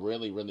 It was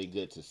really, really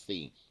good to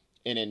see.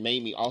 And it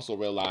made me also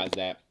realize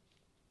that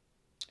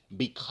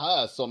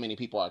because so many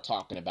people are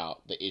talking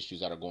about the issues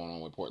that are going on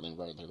with Portland,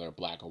 whether they're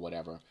Black or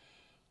whatever,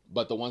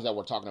 but the ones that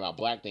were talking about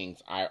Black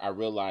things, I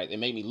realized it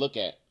made me look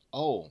at,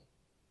 oh,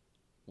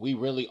 we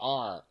really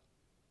are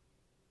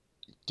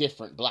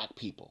different Black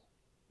people.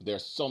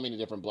 There's so many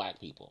different Black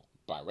people.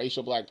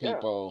 Biracial Black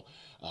people,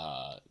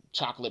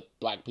 chocolate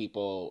Black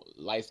people,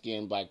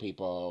 light-skinned Black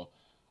people,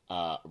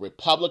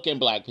 Republican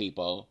Black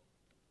people,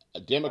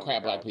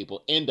 Democrat Black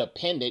people,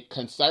 independent,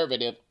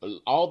 conservative,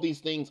 all these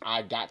things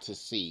I got to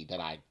see that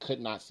I could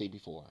not see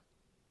before.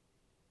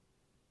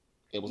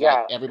 It was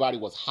like everybody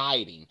was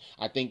hiding.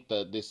 I think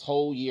this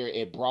whole year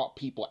it brought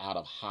people out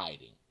of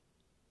hiding.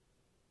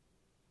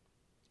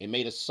 It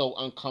made us so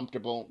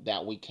uncomfortable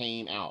that we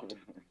came out.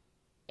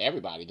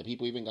 Everybody, the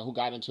people even who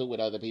got into it with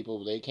other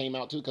people, they came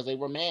out too because they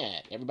were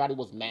mad. Everybody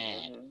was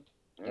mad.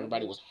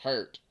 Everybody was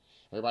hurt.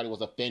 Everybody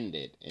was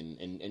offended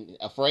and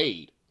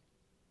afraid.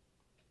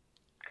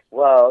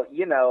 Well,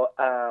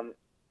 I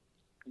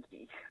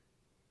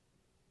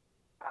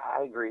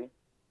agree.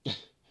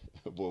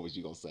 What was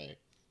you going to say?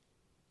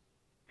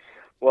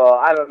 Well,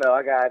 I don't know.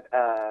 I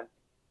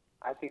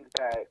think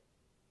that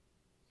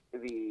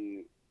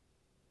the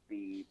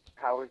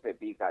powers that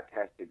be got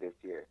tested this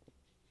year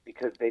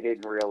because they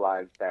didn't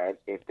realize that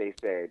if they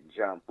said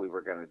jump, we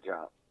were going to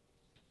jump.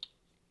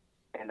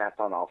 And that's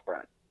on all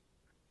fronts.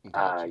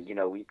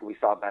 Gotcha. We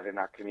saw that in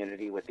our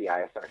community with the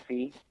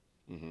ISRC.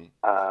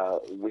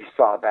 We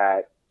saw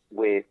that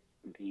with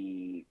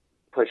the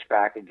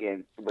pushback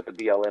with the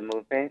BLM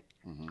movement.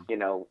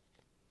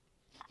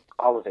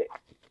 All of it.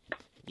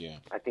 Yeah.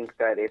 I think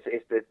that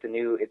it's a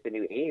new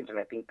age, and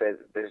I think that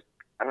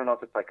I don't know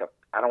if it's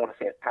I don't want to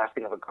say it's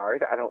passing of a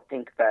guard. I don't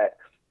think that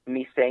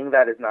me saying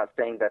that is not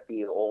saying that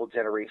the old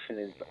generation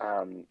is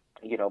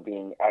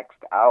being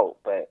X'd out,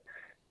 but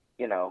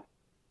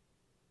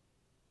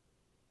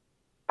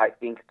I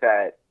think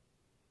that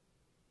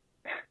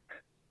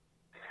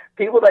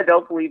people that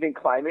don't believe in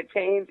climate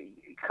change,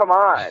 come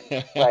on,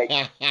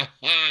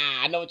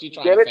 I know what you're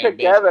trying to say. Get it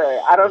together.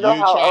 Bitch. I don't know how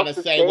you're trying else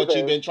to say what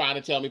you've been trying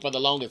to tell me for the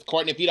longest.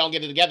 Courtney, if you don't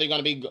get it together, you're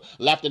going to be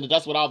left in the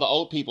dust with all the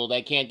old people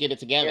that can't get it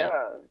together.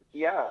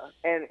 Yeah.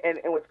 And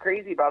what's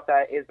crazy about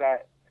that is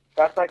that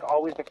that's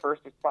always the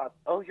first response.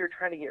 Oh, you're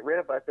trying to get rid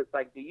of us. It's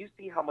like, do you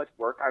see how much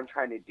work I'm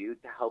trying to do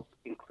to help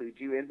include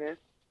you in this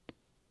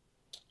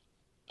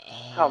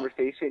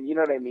conversation? You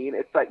know what I mean?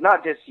 It's like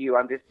not just you.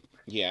 I'm just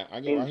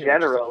in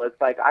general. It's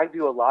like I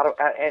do a lot of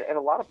and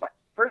a lot of.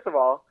 First of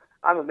all,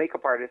 I'm a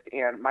makeup artist,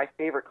 and my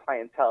favorite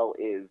clientele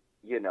is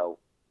I'm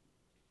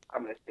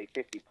going to say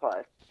 50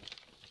 plus.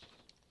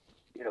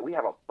 We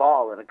have a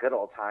ball and a good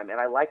old time, and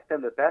I like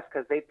them the best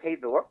because they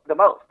paid the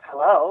most.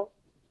 Hello?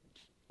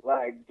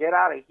 Get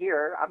out of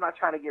here. I'm not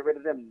trying to get rid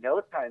of them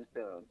no time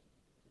soon,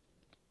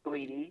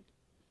 sweetie.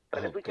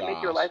 But if we can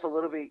make your life a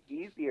little bit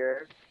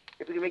easier,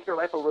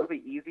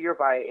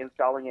 by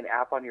installing an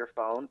app on your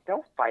phone,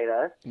 don't fight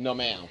us. No,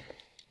 ma'am.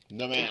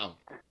 No,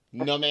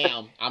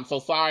 ma'am. I'm so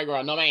sorry,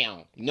 girl. No,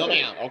 ma'am.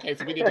 Okay,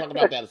 so we didn't talk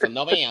about that. So,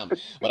 no, ma'am.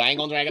 But I ain't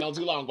going to drag it on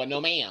too long. But, no,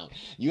 ma'am.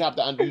 You have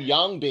to undo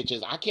young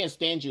bitches. I can't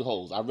stand you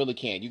hoes. I really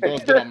can't. You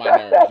girls get on my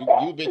nerves.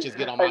 You bitches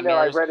get on my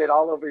nerves. I read it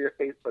all over your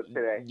Facebook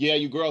today. Yeah,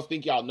 you girls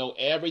think y'all know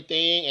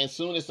everything. And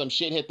soon as some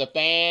shit hit the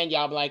fan,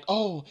 y'all be like,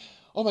 oh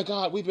my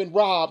God, we've been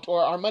robbed,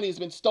 or our money has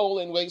been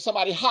stolen,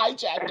 somebody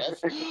hijacked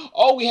us.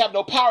 Oh, we have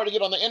no power to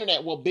get on the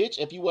internet. Well, bitch,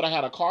 if you would have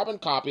had a carbon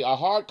copy, a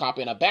hard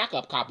copy, and a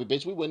backup copy,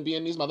 bitch, we wouldn't be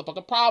in these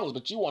motherfucking problems.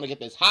 But you want to get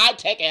this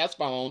high-tech ass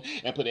phone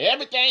and put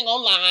everything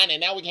online,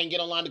 and now we can't get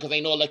online because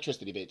ain't no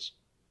electricity, bitch.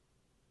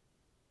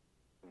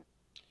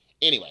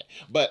 Anyway,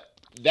 but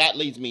that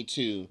leads me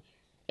to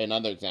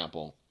another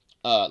example.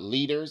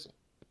 Leaders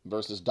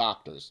versus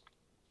doctors.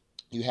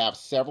 You have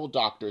several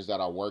doctors that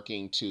are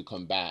working to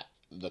combat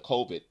the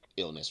COVID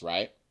illness,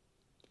 right?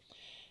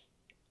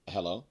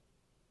 Hello?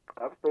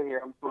 I'm sitting here.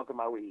 I'm smoking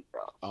my weed,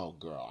 bro. Oh,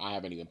 girl. I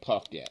haven't even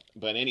puffed yet.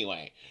 But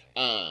anyway,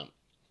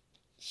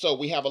 so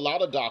we have a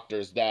lot of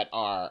doctors that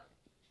are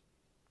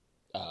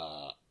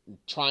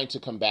trying to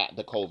combat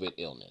the COVID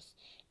illness.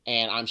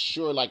 And I'm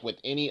sure like with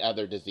any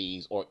other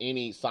disease or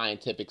any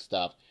scientific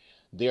stuff,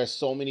 there's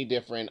so many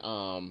different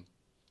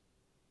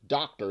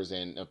doctors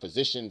and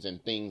physicians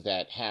and things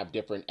that have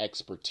different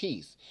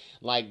expertise.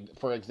 Like,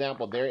 for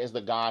example, there is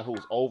the guy who's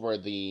over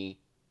the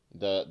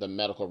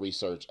medical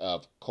research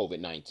of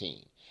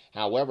COVID-19.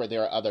 However,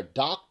 there are other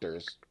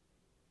doctors,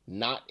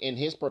 not in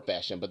his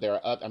profession, but there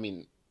are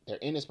they're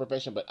in his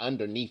profession, but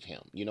underneath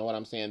him. You know what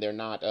I'm saying? They're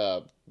not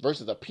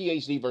versus a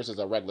PhD versus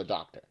a regular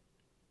doctor.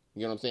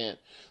 You know what I'm saying?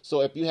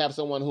 So if you have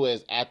someone who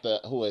is at the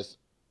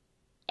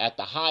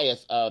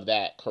highest of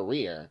that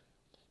career,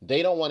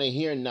 they don't want to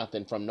hear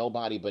nothing from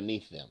nobody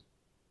beneath them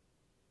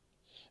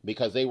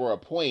because they were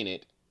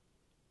appointed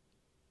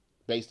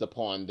based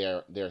upon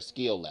their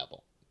skill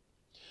level.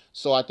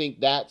 So I think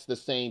that's the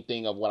same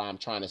thing of what I'm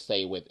trying to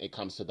say with it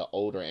comes to the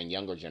older and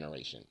younger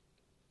generation.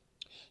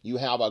 You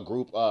have a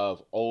group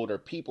of older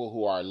people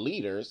who are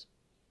leaders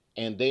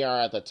and they are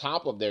at the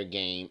top of their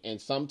game.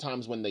 And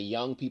sometimes when the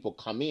young people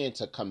come in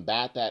to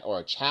combat that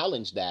or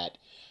challenge that,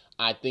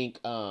 I think,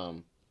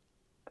 what?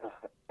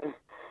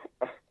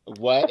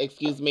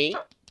 Excuse me?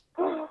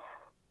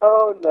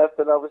 Oh,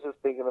 nothing. I was just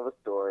thinking of a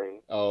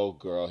story. Oh,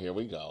 girl, here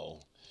we go.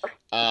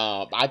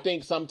 I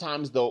think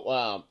sometimes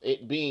though,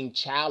 it being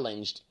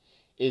challenged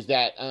is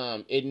that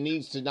it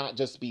needs to not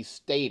just be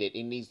stated;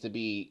 it needs to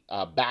be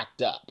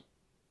backed up.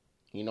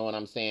 You know what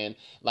I'm saying?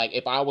 Like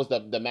if I was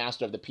the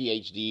master of the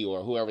PhD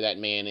or whoever that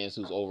man is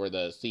who's over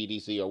the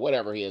CDC or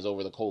whatever he is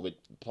over the COVID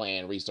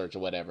plan research or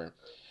whatever,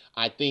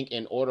 I think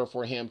in order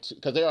for him to,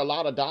 because there are a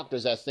lot of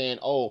doctors that saying,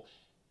 oh,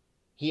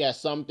 he has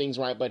some things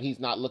right, but he's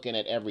not looking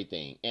at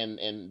everything.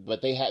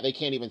 But they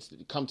can't even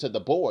come to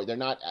the board. They're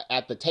not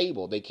at the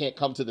table. They can't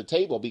come to the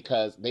table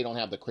because they don't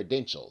have the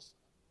credentials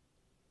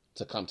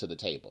to come to the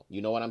table.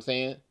 You know what I'm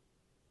saying?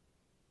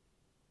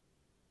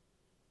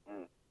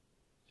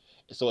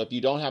 So if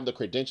you don't have the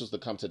credentials to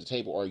come to the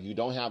table or you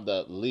don't have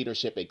the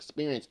leadership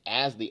experience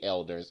as the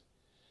elders,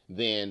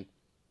 then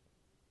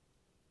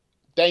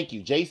thank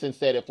you. Jason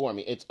said it for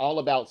me. It's all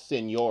about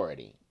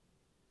seniority.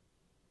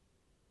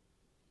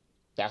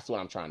 That's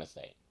what I'm trying to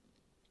say.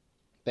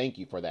 Thank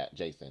you for that,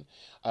 Jason.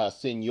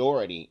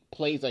 Seniority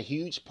plays a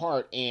huge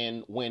part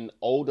in when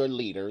older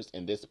leaders,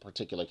 in this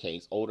particular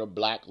case, older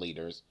black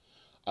leaders,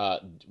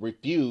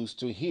 refuse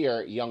to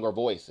hear younger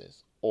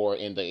voices. Or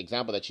in the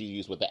example that you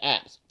use with the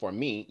apps. For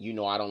me, you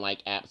know I don't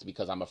like apps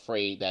because I'm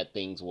afraid that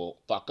things will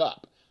fuck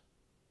up.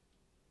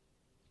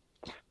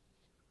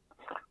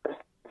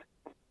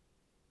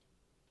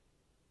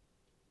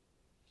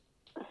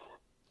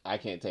 I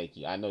can't take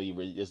you. I know you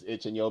were just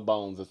itching your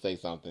bones to say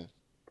something.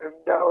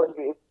 No,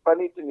 it's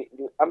funny to me.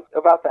 I'm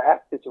about the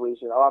app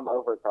situation. Oh, I'm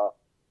over it, Carl.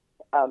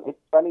 It's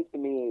funny to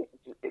me.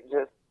 It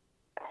just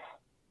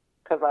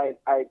because I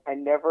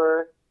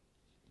never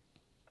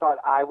thought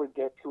I would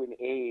get to an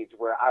age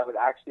where I would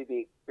actually be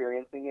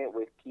experiencing it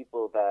with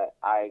people that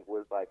I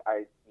was like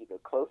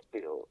close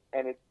to,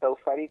 and it's so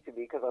funny to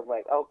me because I'm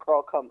like, oh,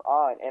 Carl, come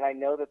on, and I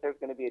know that there's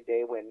going to be a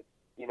day when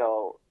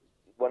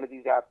one of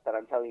these apps that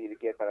I'm telling you to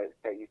get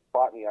that you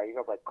spot me on,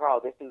 you're like, Carl,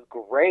 this is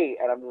great,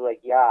 and I'm like,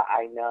 yeah,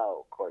 I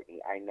know, Courtney,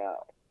 I know.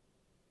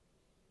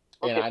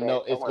 And I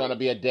know it's going to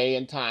be a day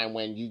and time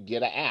when you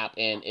get an app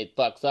and it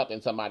fucks up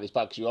and somebody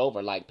fucks you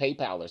over like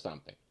PayPal or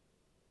something.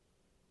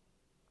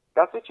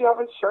 That's what you have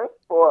insurance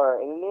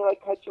for. And then they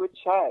cut you a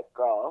check,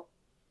 girl.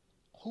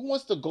 Who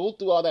wants to go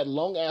through all that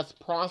long-ass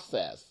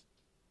process?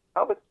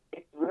 Oh, but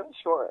it's really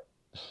short.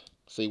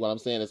 See what I'm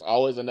saying? It's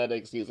always another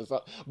excuse.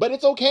 But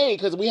it's okay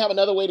because we have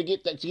another way to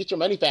get your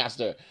money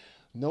faster.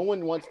 No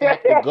one wants to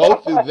have to go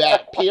through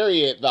that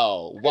period,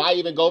 though. Why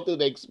even go through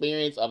the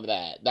experience of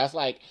that? That's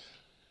like,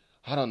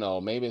 I don't know.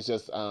 Maybe it's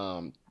just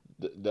the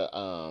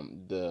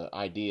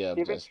idea of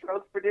different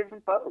strokes for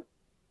different folks.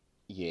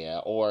 Yeah,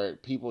 or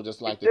people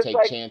just like to take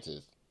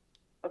chances.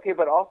 Okay,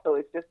 but also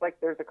it's just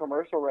like there's a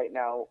commercial right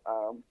now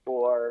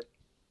for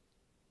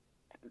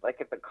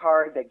it's a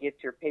card that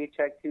gets your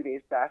paycheck 2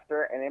 days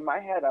faster, and in my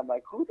head I'm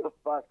like, who the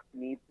fuck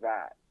needs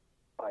that?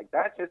 Like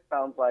that just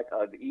sounds like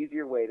an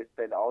easier way to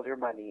spend all your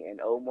money and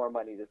owe more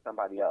money to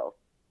somebody else.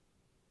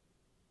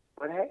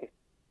 But hey,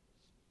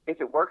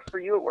 if it works for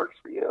you, it works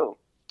for you.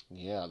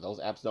 Yeah, those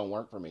apps don't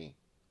work for me.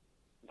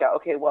 Yeah,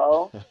 okay,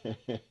 well,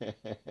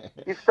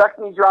 you sucked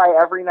me dry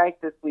every night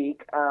this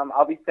week.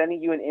 I'll be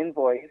sending you an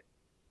invoice.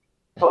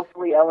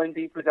 Hopefully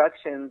L&D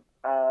Productions,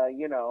 I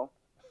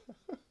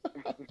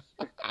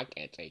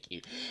can't take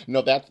you.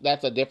 No,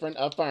 that's a different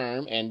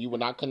firm, and you will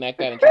not connect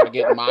that and try to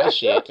get my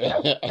shit.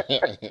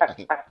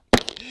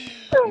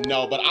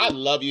 No, but I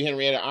love you,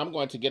 Henrietta. I'm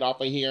going to get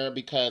off of here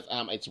because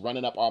it's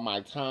running up all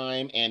my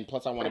time, and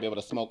plus I want to be able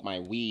to smoke my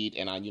weed,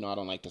 and I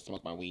don't like to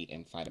smoke my weed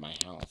inside of my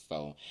house.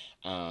 So,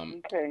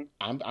 okay.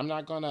 I'm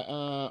not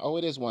gonna.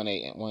 It is 1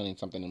 and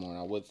something in the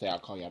morning. I would say I'll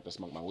call you after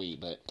smoke my weed,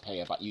 but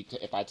hey,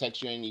 if I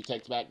text you and you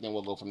text back, then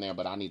we'll go from there.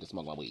 But I need to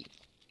smoke my weed.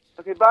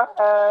 Okay, bye.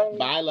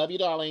 Bye, love you,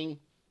 darling.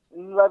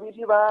 Love you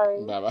too. Bye.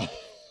 Bye.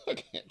 I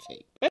can't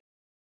take.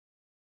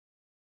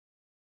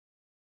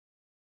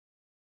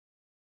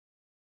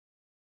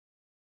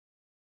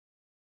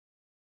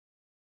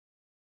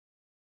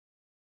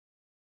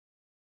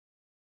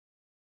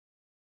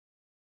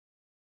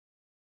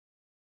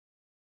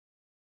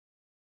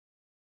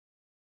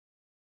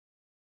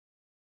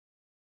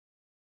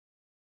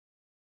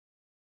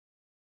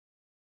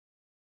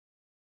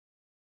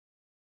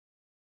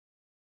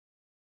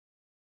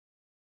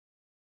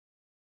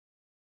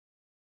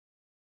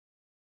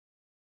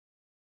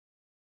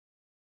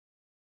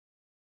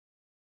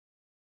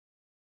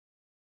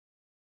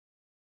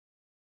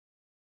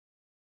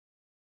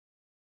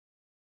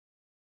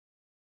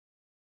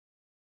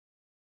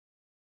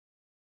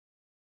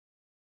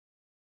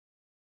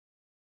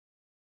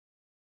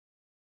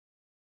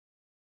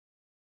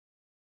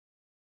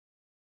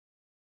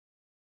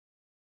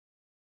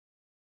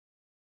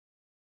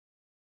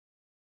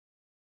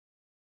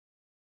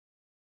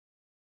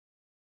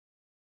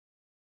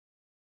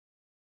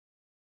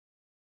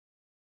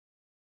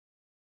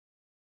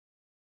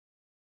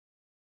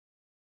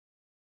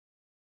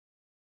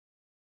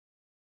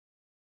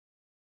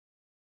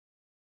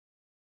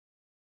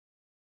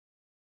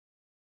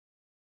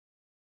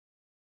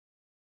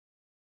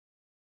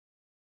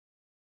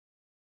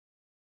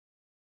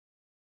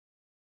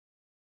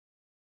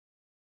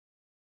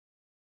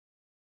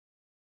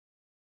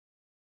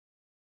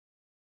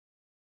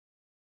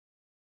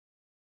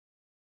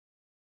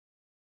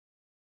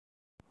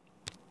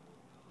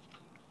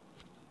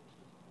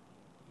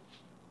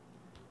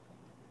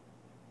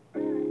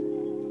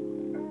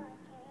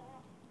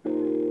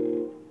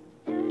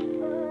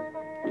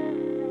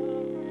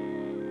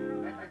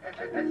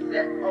 Truth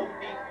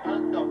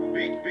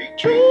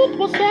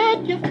will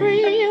set you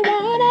free,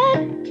 want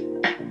it.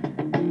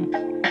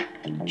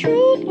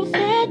 Truth will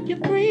set you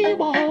free,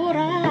 want it.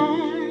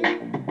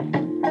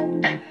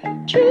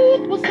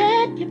 Truth will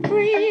set you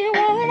free,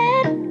 want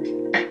it.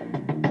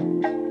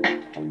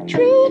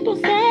 Truth will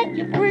set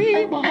you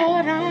free,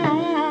 want it.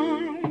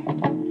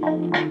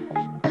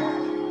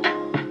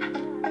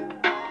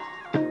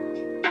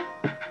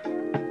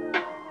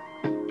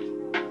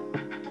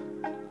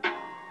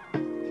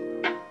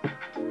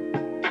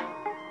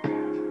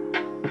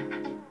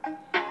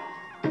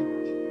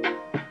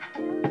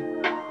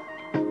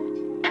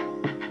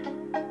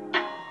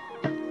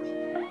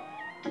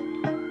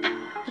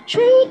 The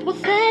truth will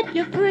set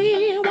you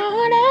free,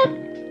 want it.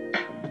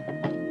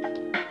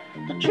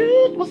 The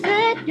truth will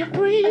set you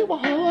free,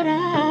 want it.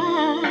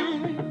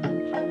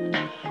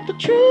 The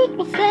truth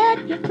will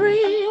set you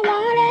free,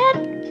 want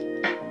it.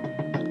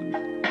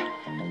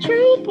 The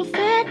truth will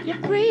set you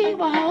free,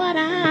 want it.